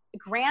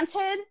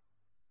granted,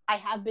 I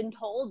have been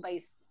told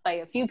by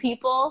a few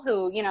people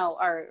who, you know,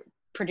 are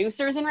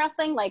producers in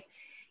wrestling, like,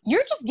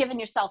 you're just giving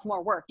yourself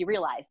more work. You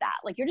realize that,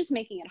 like, you're just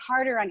making it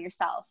harder on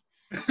yourself.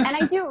 And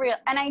I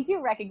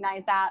do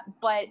recognize that,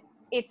 but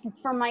it's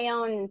for my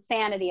own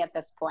sanity at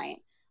this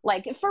point.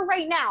 Like, for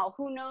right now,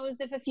 who knows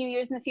if a few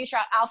years in the future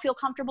I'll feel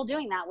comfortable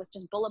doing that with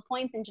just bullet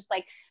points and just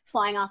like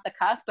flying off the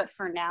cuff. But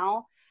for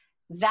now,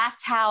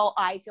 that's how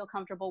I feel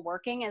comfortable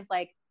working, is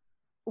like,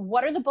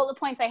 what are the bullet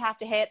points I have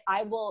to hit?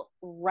 I will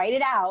write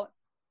it out,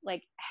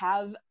 like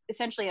have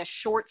essentially a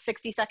short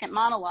 60-second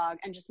monologue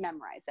and just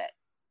memorize it.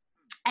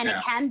 And it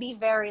can be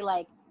very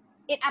like,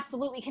 it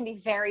absolutely can be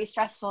very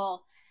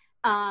stressful.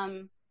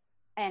 And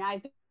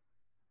I've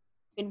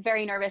been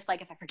very nervous,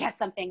 like if I forget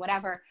something,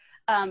 whatever.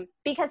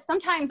 Because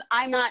sometimes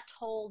I'm not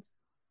told.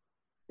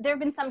 There have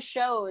been some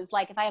shows,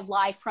 like if I have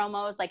live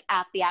promos, like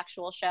at the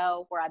actual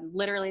show where I'm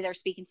literally there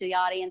speaking to the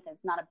audience, and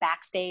it's not a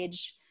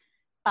backstage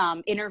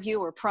interview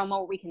or promo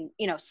where we can,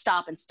 you know,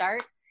 stop and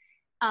start.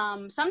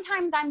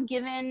 Sometimes I'm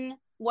given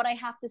what I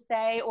have to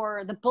say,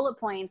 or the bullet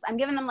points, I'm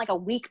giving them like a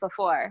week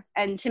before.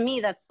 And to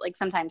me, that's like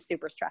sometimes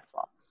super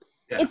stressful.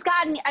 Yeah. It's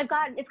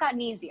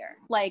gotten easier.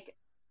 Like,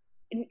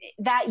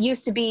 that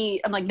used to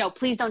be, I'm like, no,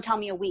 please don't tell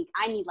me a week.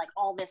 I need like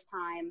all this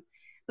time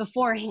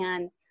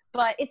beforehand.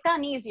 But it's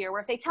gotten easier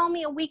where if they tell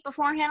me a week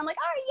beforehand, I'm like,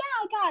 all right, yeah,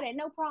 I got it.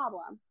 No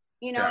problem.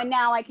 You know, and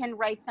now I can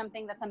write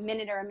something that's a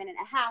minute or a minute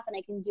and a half, and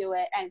I can do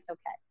it, and it's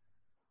okay.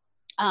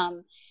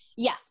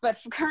 Yes, but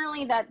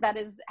currently that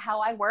is how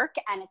I work,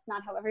 and it's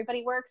not how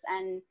everybody works.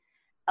 And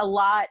a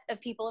lot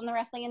of people in the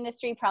wrestling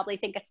industry probably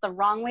think it's the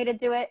wrong way to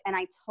do it. And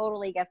I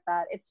totally get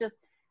that. It's just,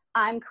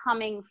 I'm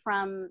coming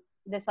from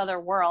this other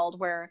world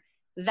where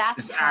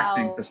that's this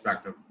acting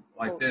perspective.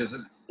 Like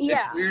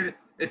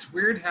it's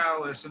weird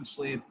how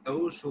essentially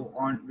those who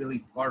aren't really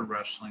part of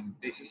wrestling,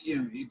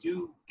 you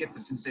do get the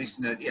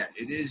sensation that,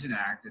 it is an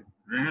act.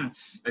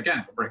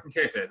 Again, breaking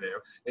kayfabe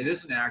there. It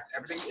is an act.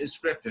 Everything is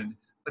scripted.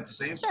 But at the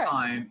same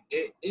time,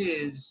 it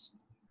is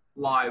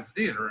live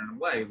theater in a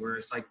way where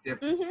it's like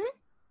it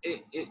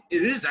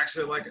is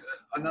actually like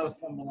another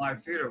form of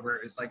live theater where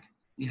it's like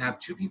you have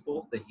two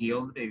people, the heel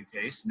and the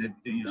babyface, and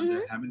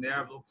they're having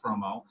their little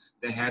promo.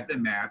 They have the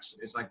match.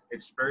 It's like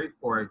it's very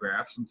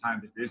choreographed.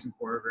 Sometimes it isn't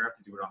choreographed.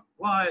 To do it on the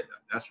fly,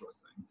 that sort of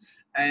thing.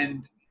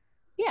 And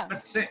but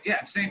at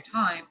the same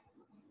time,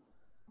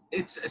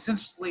 it's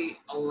essentially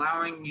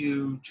allowing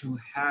you to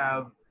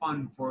have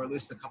fun for at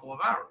least a couple of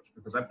hours,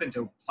 because I've been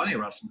to plenty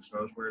of wrestling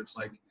shows where it's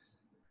like,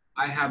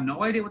 I have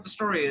no idea what the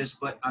story is,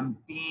 but I'm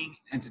being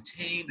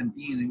entertained, I'm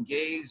being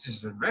engaged. This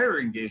is a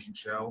very engaging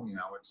show,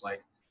 it's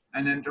like,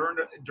 and then during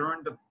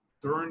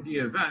the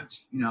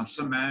event,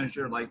 some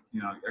manager, like,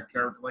 a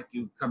character like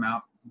you come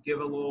out, give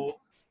a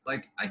little,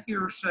 like, I hear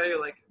her say,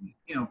 like,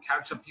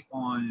 catch up people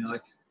on,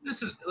 like,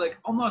 this is like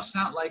almost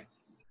not like,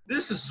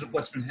 this is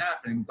what's been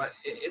happening, but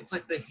it's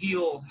like the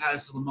heel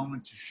has the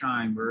moment to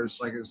shine, where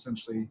it's like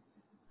essentially,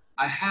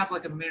 I have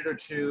like a minute or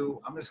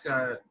two, I'm just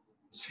gonna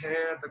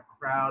tear the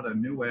crowd a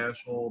new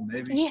asshole,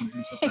 maybe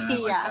something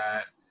like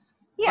that.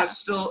 Yeah.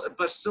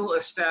 But still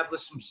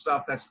establish some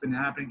stuff that's been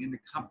happening in the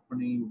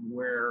company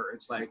where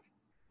it's like,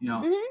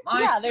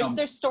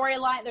 there's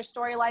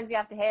storylines you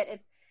have to hit.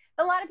 It's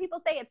a lot of people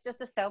say it's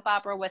just a soap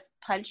opera with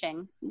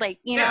punching, like,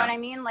 you know what I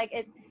mean?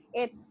 Like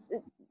it's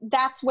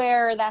that's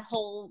where that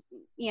whole,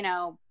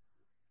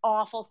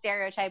 awful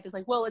stereotype is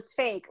like, well, it's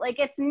fake. Like,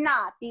 it's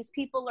not. These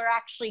people are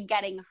actually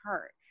getting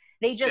hurt.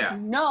 They just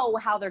know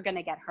how they're going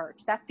to get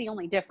hurt. That's the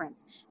only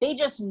difference. They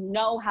just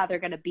know how they're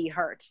going to be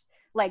hurt.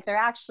 Like, they're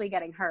actually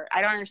getting hurt.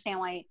 I don't understand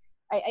why.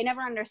 I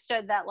never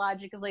understood that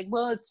logic of like,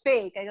 well, it's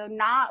fake. I go,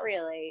 not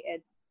really.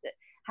 It's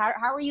how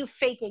are you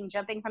faking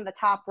jumping from the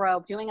top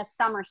rope, doing a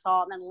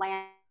somersault, and then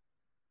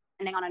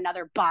landing on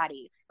another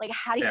body? Like,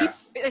 how do you?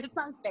 It's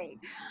not fake.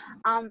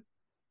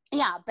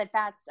 But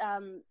that's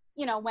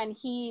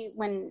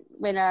when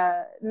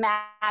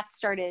Matt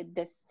started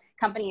this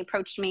company,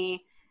 approached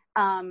me,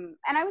 and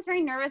I was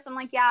very nervous. I'm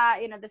like,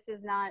 this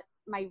is not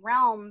my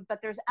realm,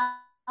 but there's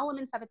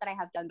elements of it that I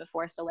have done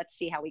before, so let's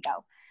see how we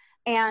go.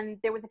 And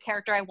there was a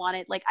character I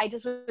wanted. Like, I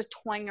just was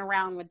toying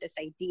around with this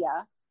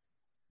idea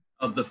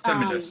of the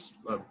feminist.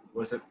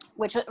 Was it?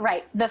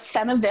 The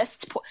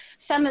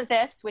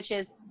femivist, which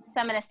is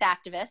feminist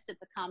activist.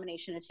 It's a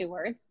combination of two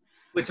words.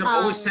 Which I'm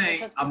always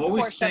saying. I'm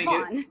always saying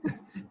it.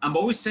 I'm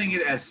always saying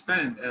it as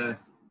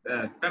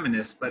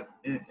feminist, but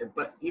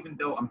even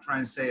though I'm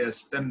trying to say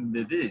as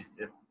femivist.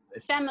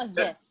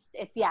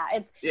 It's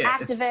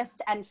activist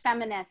and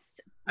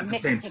feminist at the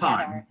same together.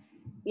 Time.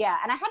 Yeah,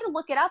 and I had to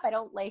look it up. I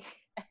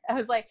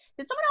was like,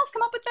 did someone else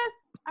come up with this?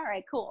 All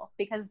right, cool.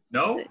 Because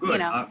no,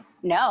 good.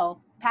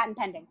 No, patent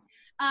pending.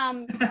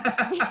 I'm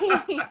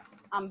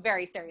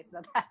very serious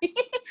about that.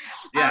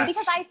 Yes.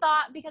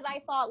 Because I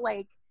thought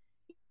like,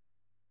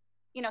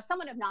 you know,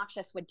 someone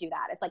obnoxious would do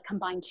that. It's like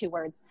combine two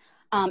words.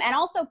 And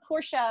also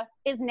Portia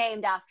is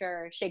named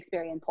after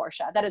Shakespearean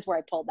Portia. That is where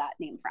I pulled that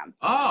name from.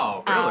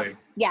 Oh, really?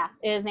 Yeah,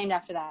 it is named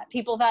after that.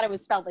 People thought it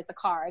was spelled like the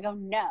car. I go,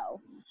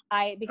 no.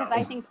 I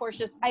think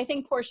Portia's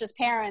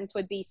parents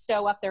would be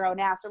so up their own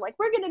ass. They're like,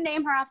 we're going to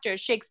name her after a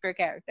Shakespeare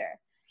character.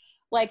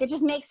 Like, it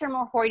just makes her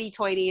more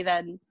hoity-toity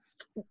than,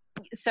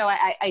 so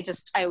I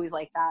always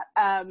like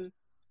that.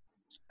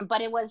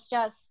 But it was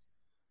just,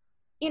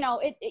 you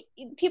know,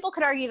 people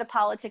could argue the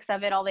politics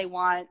of it all they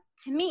want.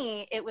 To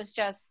me, it was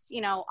just,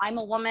 you know, I'm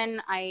a woman.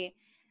 I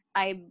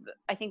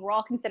think we're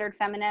all considered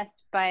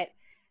feminists, but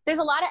there's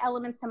a lot of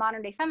elements to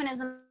modern day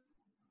feminism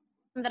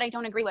that I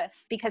don't agree with,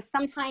 because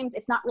sometimes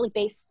it's not really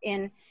based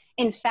in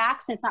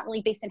facts, and it's not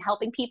really based in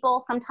helping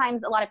people.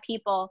 Sometimes a lot of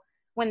people,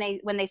 when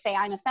they say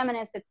I'm a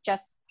feminist, it's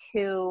just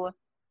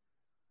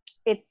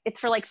it's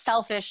for like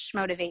selfish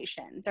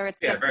motivations, or it's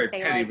just very to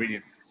say, petty like,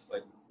 readings.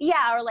 Like,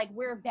 yeah, or like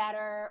we're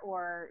better,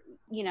 or,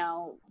 you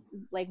know,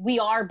 like we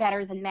are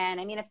better than men.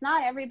 I mean, it's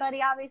not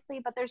everybody, obviously,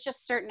 but there's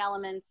just certain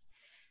elements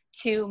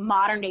to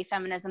modern day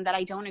feminism that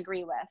I don't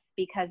agree with,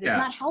 because it's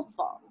not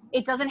helpful.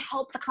 It doesn't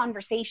help the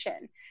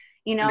conversation.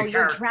 You know,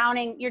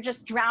 you're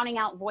just drowning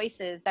out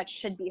voices that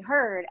should be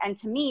heard. And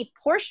to me,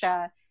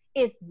 Portia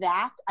is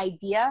that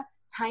idea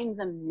times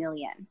a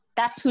million.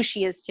 That's who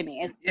she is to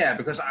me. Yeah,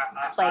 because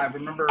I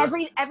remember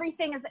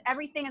everything is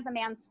a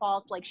man's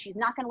fault. Like, she's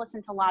not going to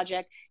listen to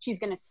logic. She's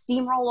going to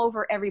steamroll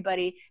over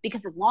everybody,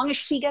 because as long as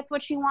she gets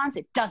what she wants,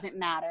 it doesn't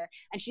matter.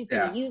 And she's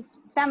going to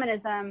use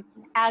feminism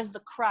as the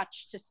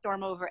crutch to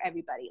storm over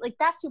everybody. Like,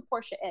 that's who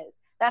Portia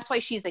is. That's why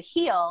she's a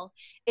heel,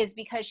 is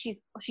because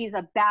she's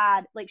a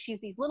bad, like,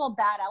 she's these little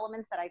bad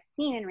elements that I've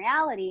seen in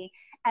reality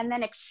and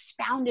then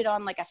expounded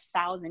on like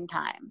 1,000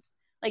 times.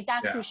 Like,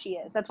 that's who she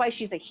is. That's why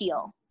she's a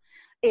heel.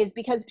 Is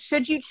because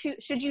should you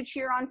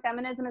cheer on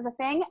feminism as a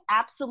thing?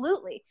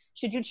 Absolutely.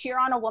 Should you cheer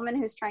on a woman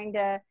who's trying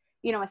to,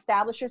 you know,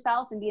 establish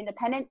herself and be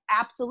independent?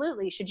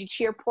 Absolutely. Should you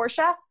cheer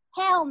Portia?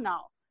 Hell no,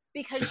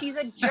 because she's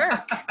a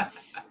jerk.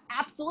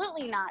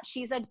 Absolutely not.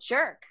 She's a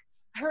jerk.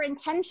 Her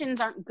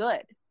intentions aren't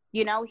good.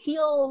 You know,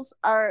 heels.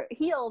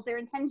 Their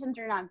intentions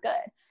are not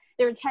good.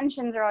 Their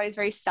intentions are always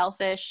very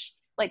selfish,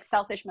 like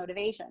selfish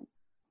motivation.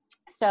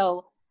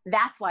 So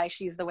that's why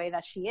she's the way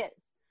that she is.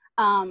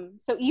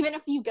 So even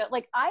if you go,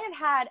 like, I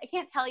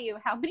can't tell you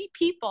how many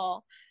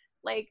people,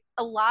 like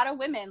a lot of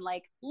women,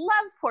 like,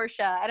 love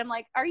Portia. And I'm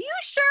like, are you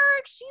sure?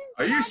 She's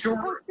not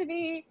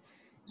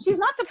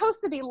supposed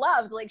to be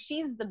loved. Like,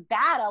 she's the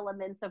bad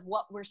elements of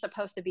what we're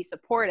supposed to be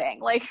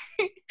supporting. Like,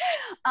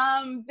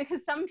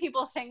 because some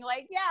people think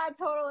like, yeah,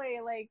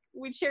 totally. Like,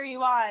 we cheer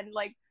you on.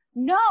 Like,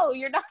 no,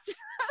 you're not supposed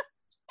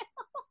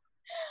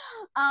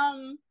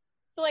to.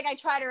 So like, I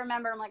try to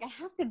remember, I'm like, I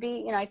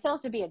still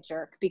have to be a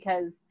jerk,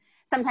 because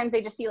sometimes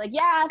they just see like,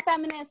 yeah,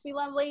 feminists, we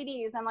love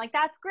ladies. I'm like,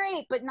 that's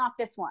great, but not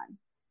this one.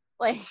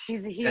 Like,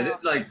 she's a hero.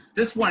 Like,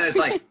 this one is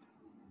like,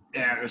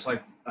 it's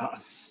like,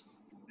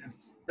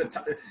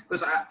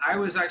 because I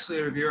was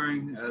actually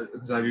reviewing,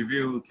 because I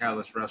review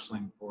Catalyst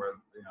Wrestling for,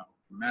 you know,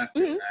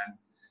 Matthew,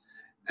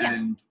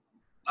 and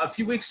a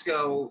few weeks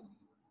ago,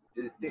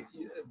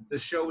 the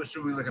show was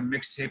doing like a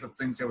mixtape of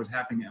things that was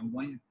happening, and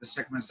one of the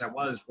segments that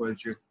was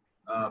your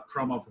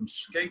promo from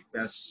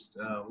Skankfest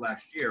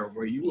last year,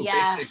 where you were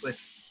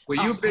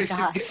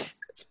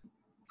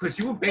because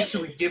you were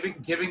basically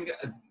giving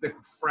the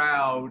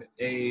crowd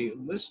a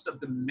list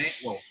of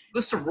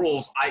list of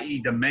rules, i.e.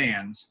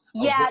 demands.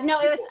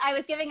 I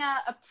was giving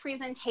a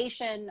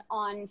presentation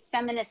on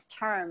feminist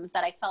terms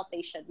that I felt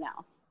they should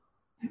know.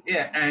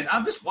 Yeah, and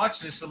I'm just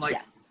watching this, and like,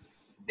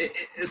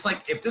 it's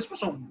like if this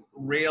was a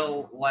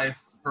real life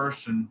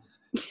person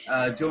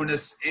doing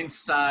this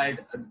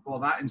inside, well,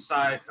 not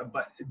inside,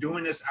 but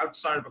doing this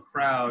outside of a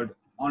crowd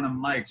on a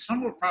mic,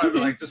 someone would probably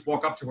like just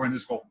walk up to her and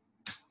just go.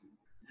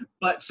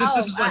 But since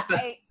this is like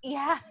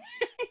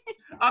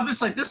I'm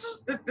just like, this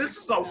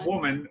is a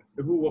woman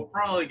who will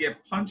probably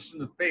get punched in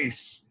the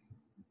face.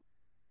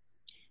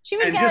 She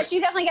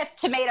definitely get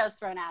tomatoes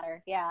thrown at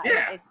her. Yeah.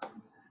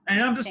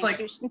 And I'm just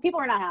like, people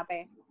are not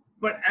happy.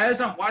 But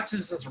as I'm watching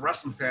this as a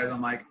wrestling fan,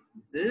 I'm like,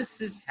 this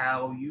is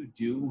how you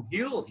do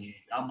heel heat.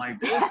 I'm like,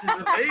 this is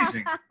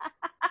amazing.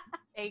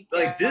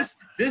 Like, this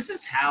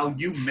is how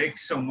you make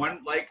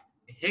someone like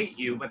hate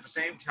you, but at the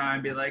same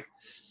time be like,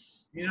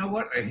 you know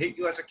what? I hate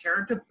you as a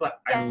character,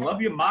 but I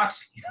love your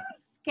moxie.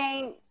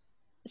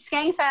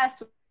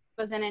 Skankfest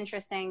was an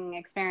interesting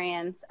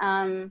experience.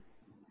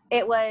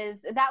 It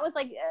was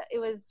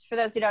for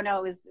those who don't know,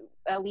 it was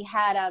we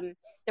had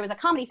there was a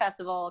comedy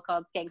festival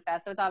called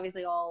Skankfest, so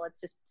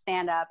it's just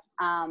stand-ups.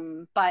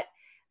 But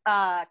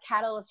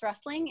Catalyst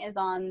Wrestling is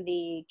on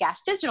the Gash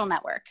Digital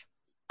Network,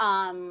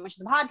 which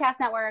is a podcast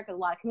network with a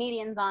lot of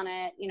comedians on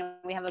it. You know,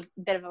 we have a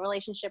bit of a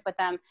relationship with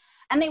them,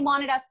 and they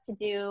wanted us to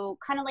do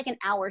kind of like an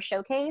hour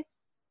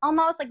showcase,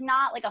 almost, like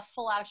not like a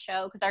full-out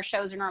show, because our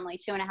shows are normally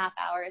 2.5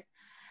 hours.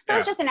 So it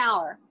was just an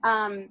hour.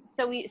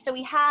 So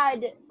we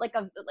had like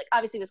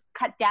obviously it was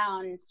cut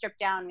down, stripped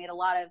down. We had a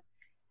lot of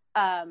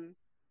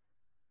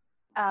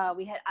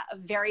We had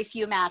very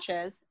few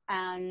matches,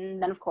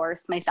 and then of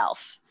course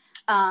myself,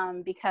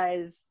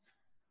 because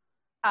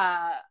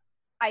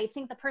I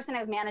think the person I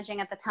was managing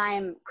at the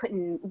time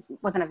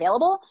wasn't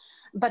available,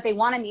 but they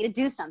wanted me to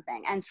do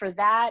something. And for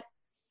that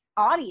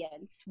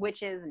audience,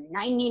 which is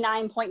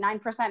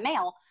 99.9%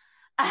 male,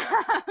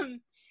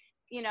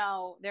 you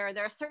know, they're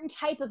a certain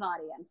type of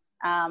audience.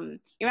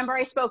 You remember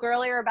I spoke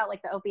earlier about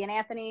like the Opie and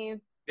Anthony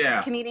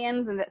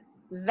comedians, and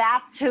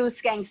that's who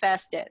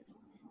Skankfest is.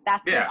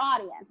 That's their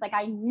audience. Like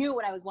I knew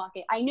what I was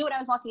walking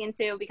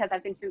into because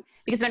I've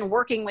been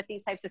working with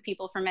these types of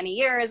people for many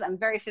years. I'm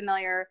very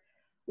familiar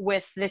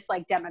with this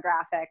like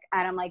demographic,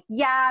 and I'm like,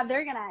 yeah,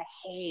 they're gonna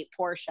hate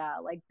Portia.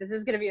 Like this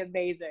is gonna be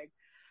amazing.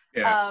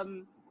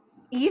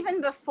 Even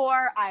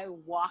before I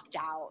walked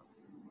out,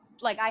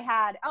 like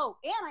I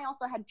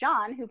also had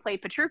John, who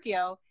played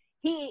Petruchio.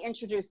 He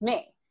introduced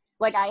me.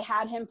 Like I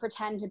had him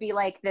pretend to be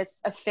like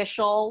this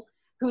official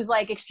who's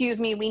like, excuse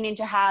me, we need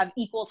to have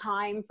equal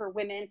time for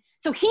women.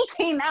 So he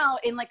came out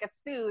in like a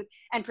suit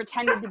and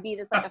pretended to be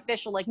this like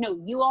official, like,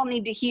 no, you all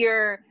need to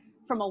hear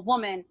from a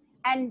woman.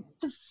 And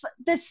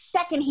the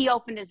second he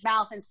opened his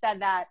mouth and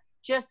said that,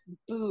 just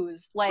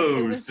booze. Like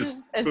it was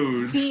just a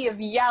sea of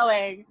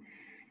yelling.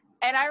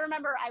 And I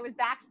remember I was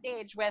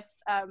backstage with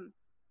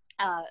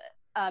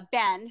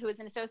Ben, who is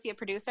an associate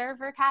producer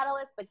for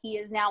Catalyst, but he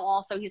is now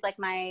also, he's like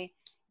my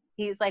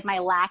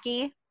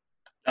lackey.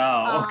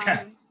 Oh,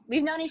 okay.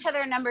 We've known each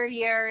other a number of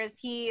years.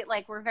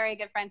 We're very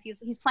good friends.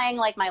 He's playing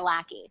like my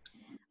lackey.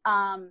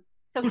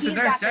 So who's he's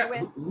back there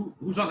with.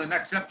 Who's on the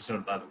next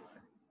episode, by the way?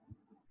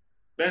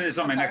 Ben is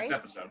on my next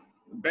episode.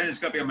 Ben is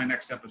going to be on my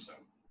next episode.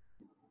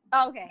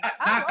 Oh, okay.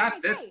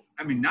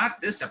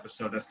 Not this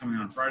episode that's coming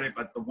on Friday,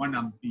 but the one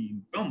I'm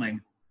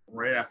filming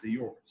right after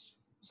yours.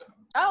 So.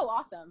 Oh,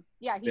 awesome!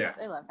 Yeah,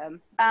 I love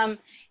him.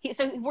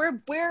 So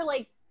we're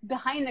like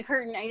behind the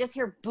curtain. I just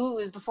hear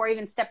boos before I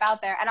even step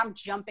out there, and I'm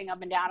jumping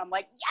up and down. I'm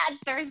like, yes,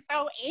 they're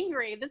so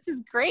angry. This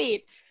is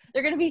great.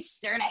 They're gonna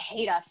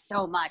hate us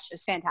so much.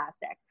 It's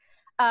fantastic.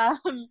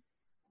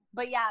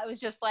 But yeah, it was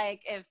just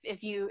like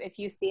if you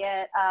see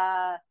it,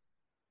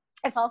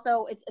 it's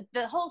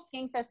the whole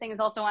Skankfest thing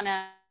is also on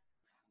a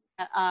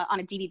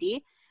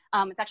DVD.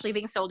 It's actually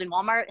being sold in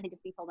Walmart. I think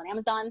it's being sold on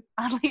Amazon,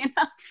 oddly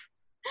enough.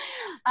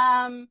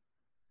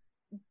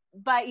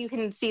 But you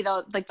can see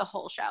the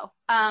whole show,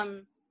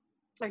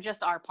 or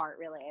just our part,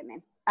 really. I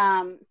mean,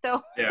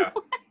 so yeah.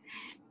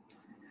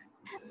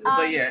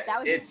 But yeah,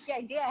 that was the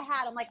idea I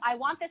had. I'm like, I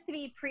want this to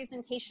be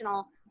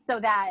presentational,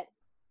 so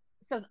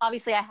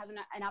obviously I have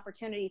an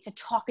opportunity to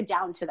talk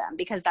down to them,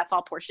 because that's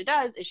all Portia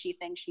does, is she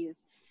thinks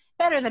she's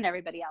better than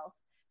everybody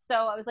else.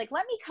 So I was like,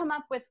 let me come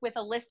up with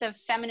a list of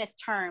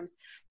feminist terms,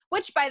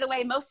 which, by the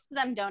way, most of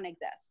them don't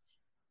exist.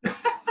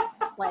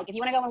 Like, if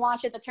you want to go and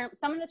watch it,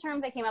 some of the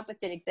terms I came up with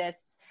did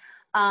exist,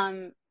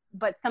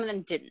 but some of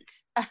them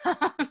didn't.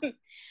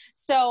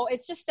 So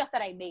it's just stuff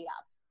that I made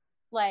up.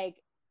 Like,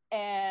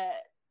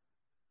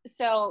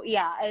 so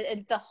yeah,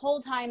 the whole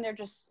time they're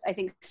just, I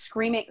think,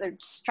 screaming. They're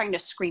just trying to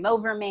scream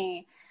over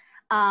me.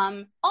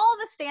 All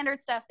the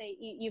standard stuff that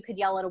you could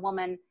yell at a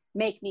woman: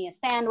 make me a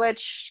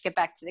sandwich, get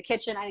back to the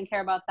kitchen. I didn't care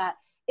about that.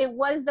 It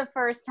was the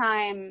first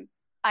time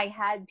I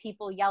had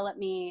people yell at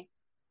me,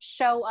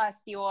 show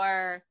us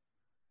your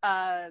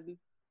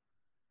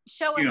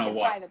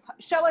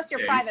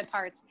private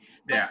parts.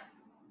 But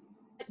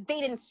they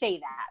didn't say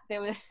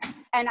that.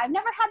 And I've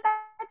never had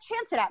that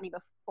chanted at me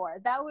before.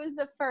 That was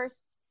a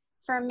first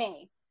for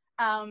me.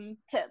 To,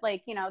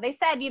 like, you know, they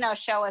said, you know,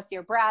 show us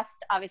your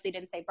breast. Obviously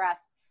didn't say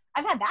breast.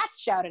 I've had that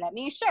shouted at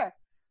me, sure.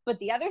 But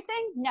the other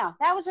thing, no,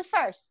 that was a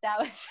first. That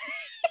was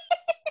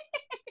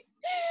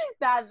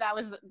that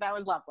was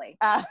lovely.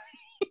 I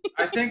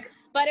think,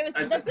 but it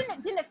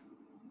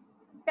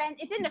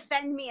didn't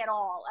offend me at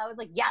all. I was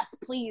like, yes,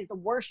 please, the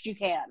worst you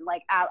can.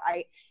 Like,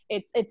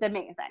 it's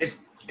amazing.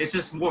 It's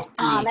just more.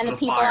 And the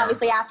people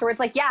obviously afterwards,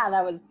 like,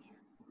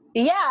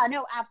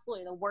 no,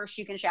 absolutely, the worst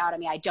you can shout at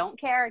me. I don't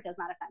care. It does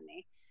not offend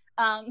me.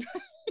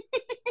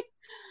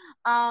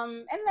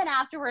 And then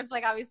afterwards,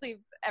 like,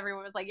 obviously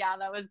everyone was like, yeah,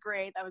 that was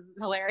great. That was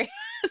hilarious.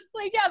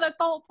 Like, yeah, that's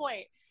the whole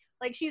point.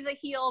 Like, she's a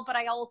heel, but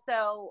I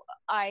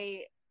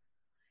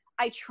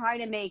try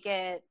to make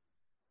it,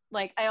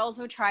 like, I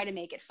also try to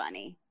make it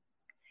funny.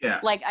 Yeah.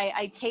 Like,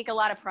 I take a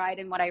lot of pride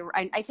in what I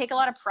take a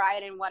lot of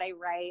pride in what I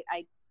write.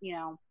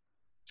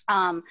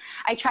 I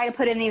try to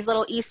put in these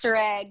little Easter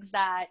eggs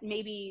that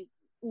maybe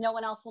no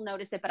one else will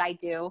notice it, but I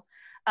do.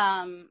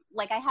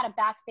 Like, I had a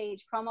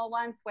backstage promo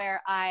once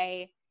where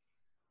I,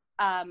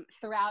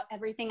 throughout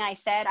everything I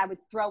said, I would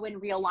throw in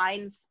real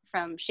lines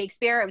from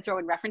Shakespeare. I would throw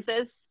in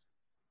references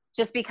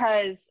just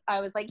because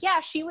I was like, yeah,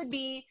 she would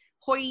be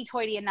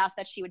hoity-toity enough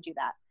that she would do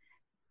that.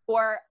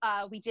 Or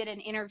we did an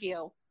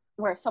interview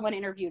where someone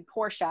interviewed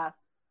Portia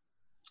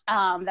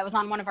that was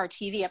on one of our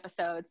TV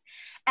episodes.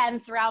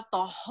 And throughout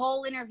the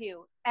whole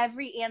interview,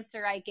 every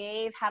answer I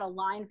gave had a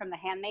line from The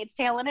Handmaid's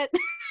Tale in it.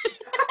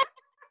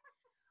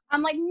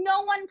 I'm like,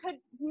 no one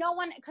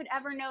could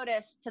ever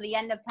notice to the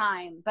end of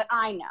time, but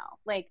I know.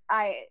 Like,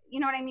 you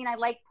know what I mean? I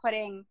like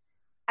putting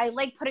I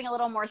like putting a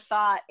little more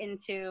thought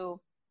into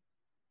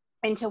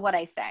what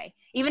I say.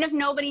 Even if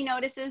nobody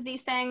notices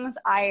these things,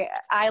 I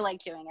like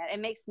doing it. It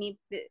makes me,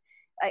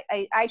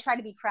 I try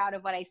to be proud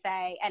of what I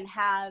say and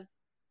have,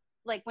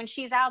 like, when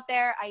she's out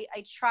there,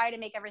 I try to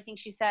make everything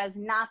she says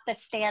not the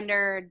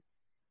standard,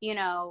 you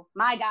know,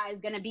 my guy is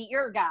going to beat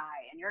your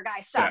guy and your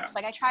guy sucks. Yeah.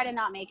 Like, I try to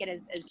not make it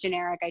as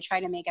generic. I try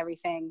to make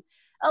everything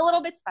a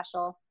little bit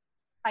special.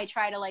 I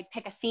try to, like,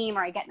 pick a theme,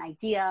 or I get an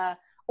idea,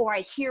 or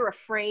I hear a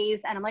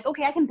phrase and I'm like,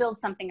 okay, I can build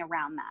something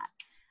around that.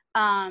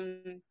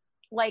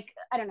 Like,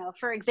 I don't know,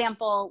 for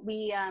example,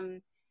 we,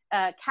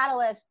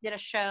 Catalyst did a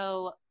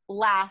show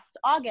last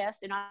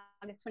August, in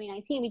August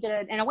 2019, we did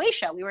an away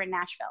show. We were in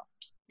Nashville.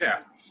 Yeah.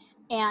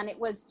 And it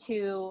was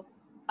to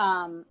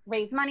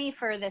raise money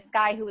for this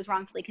guy who was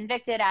wrongfully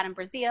convicted, Adam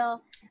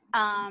Brazil.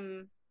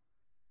 And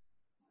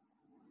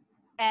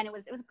it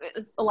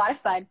was a lot of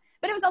fun,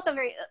 but it was also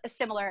very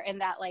similar in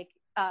that, like,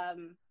 I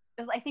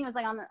think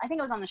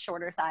it was on the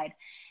shorter side.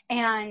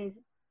 And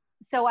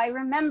so I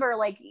remember,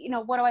 like, you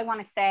know, what do I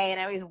want to say? And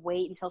I always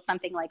wait until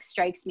something, like,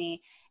 strikes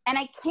me. And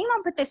I came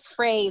up with this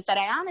phrase that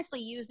I honestly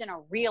used in a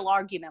real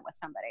argument with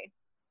somebody.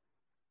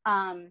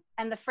 And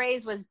the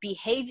phrase was,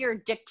 behavior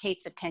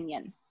dictates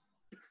opinion,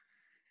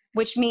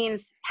 which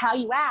means how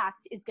you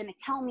act is going to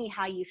tell me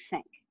how you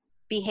think.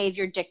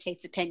 Behavior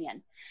dictates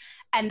opinion.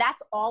 And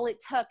that's all it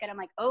took. And I'm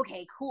like,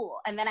 okay, cool.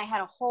 And then I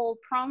had a whole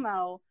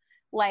promo,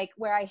 like,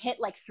 where I hit,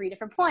 like, 3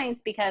 different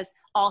points, because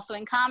also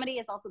in comedy,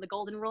 it's also the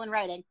golden rule in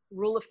writing,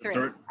 rule of 3.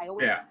 I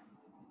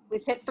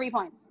always hit 3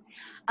 points.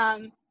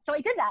 So I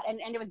did that,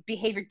 and it was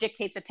behavior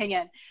dictates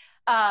opinion.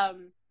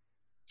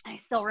 I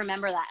still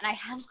remember that. And I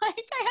had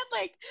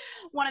like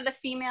one of the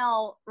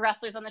female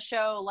wrestlers on the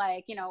show,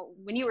 like, you know,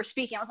 when you were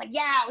speaking, I was like,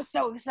 yeah, I was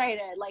so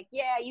excited. Like,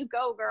 yeah, you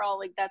go, girl.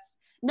 Like,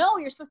 no,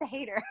 you're supposed to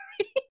hate her.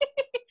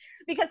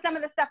 Because some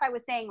of the stuff I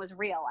was saying was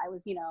real. I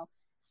was, you know,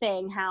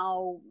 saying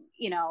how,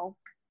 you know,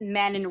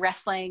 men in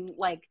wrestling,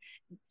 like,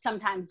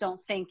 sometimes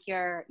don't think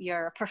you're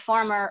a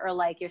performer, or,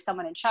 like, you're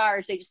someone in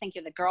charge. They just think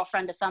you're the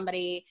girlfriend of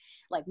somebody,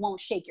 like, won't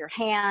shake your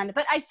hand.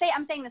 But I'm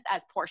saying this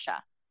as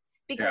Portia,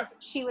 because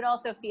she would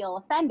also feel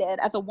offended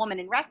as a woman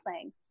in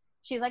wrestling.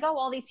 She's like, oh,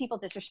 all these people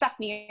disrespect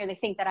me, or they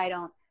think that I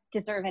don't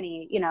deserve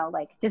any, you know,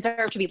 like,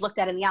 deserve to be looked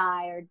at in the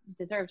eye, or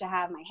deserve to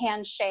have my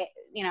hand shake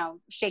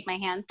my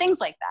hand, things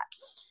like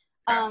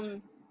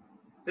that.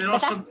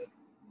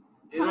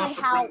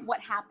 What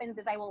happens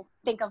is I'll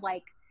think of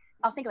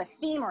a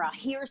theme, or I'll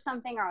hear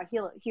something, or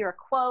I'll hear a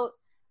quote,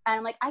 and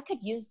I'm like, I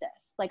could use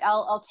this. Like,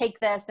 I'll take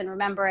this and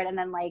remember it, and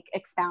then, like,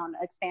 expand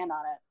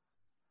on it.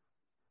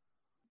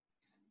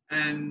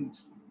 And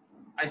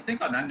I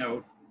think on that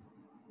note,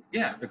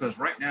 yeah, because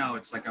right now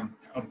it's like I'm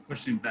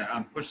pushing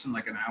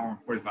like an hour and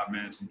 45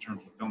 minutes in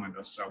terms of filming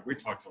this, so we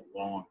talked a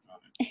long time.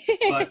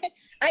 But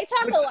I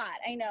talk a lot.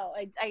 I know.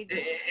 I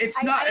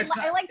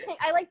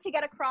like to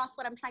get across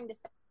what I'm trying to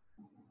say.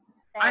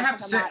 I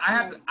honestly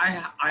have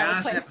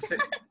to say,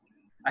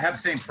 I have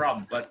the same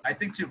problem. But I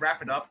think to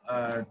wrap it up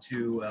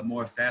to a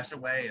more faster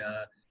way,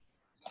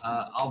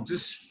 I'll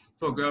just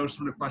forego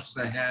some of the questions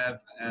I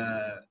have.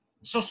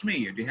 Social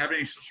media. Do you have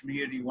any social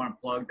media do you want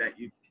to plug that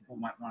people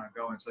might want to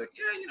go and say,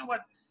 yeah, you know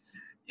what,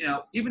 you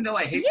know, even though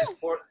I hate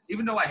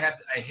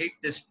I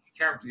hate this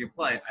character you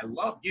play, I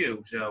love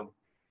you. So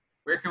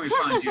where can we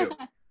find you?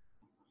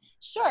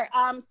 Sure.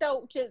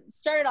 So to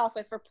start it off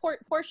with, for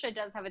Portia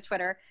does have a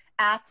Twitter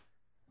at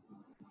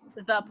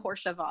the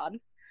Portia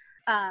Vaughn.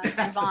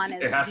 And Vaughn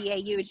is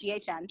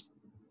Vaughn.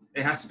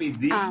 It has to be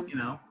the, you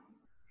know.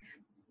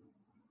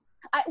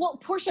 Well,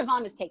 Portia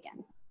Vaughn is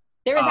taken.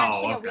 There is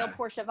actually a real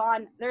Portia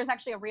Vaughn. There's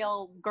actually a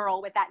real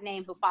girl with that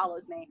name who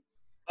follows me.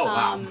 Oh,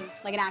 wow.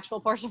 Like an actual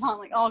Portia Vaughn.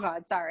 Like, oh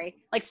God, sorry.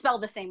 Like,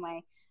 spelled the same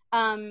way.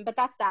 But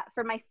that's that.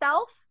 For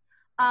myself,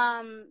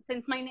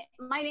 since my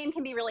name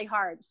can be really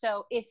hard.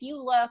 So if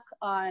you look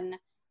on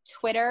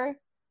Twitter,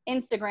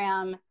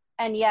 Instagram,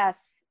 and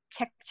yes,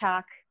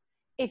 TikTok,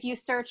 if you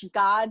search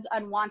God's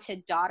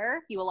Unwanted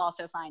Daughter, you will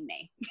also find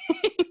me.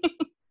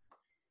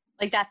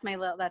 Like, that's my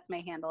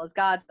handle, is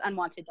God's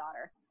Unwanted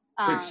Daughter.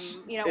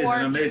 You know, or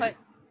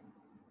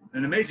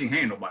an amazing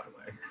handle, by the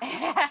way.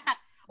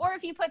 Or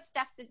if you put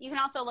you can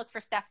also look for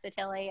Steph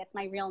Satilli. It's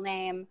my real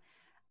name.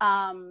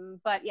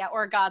 But yeah,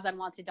 or God's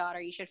Unwanted Daughter.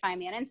 You should find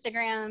me on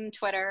Instagram,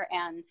 Twitter,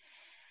 and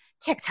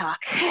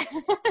TikTok.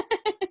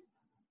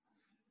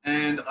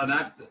 And on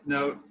that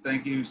note,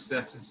 thank you,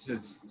 Steph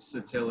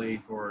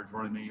Satilli, for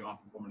joining me on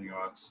Performing the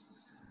Arts.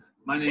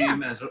 My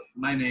name,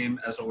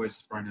 as always,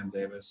 is Brian M.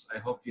 Davis. I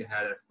hope you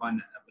had a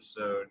fun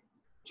episode,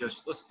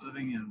 just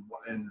listening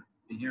and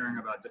hearing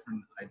about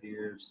different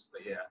ideas.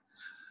 But yeah,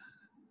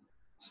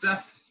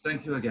 Steph,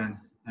 thank you again.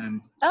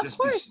 And of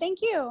course,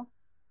 thank you.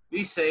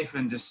 Be safe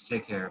and just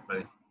take care,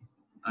 everybody.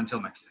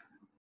 Until next time.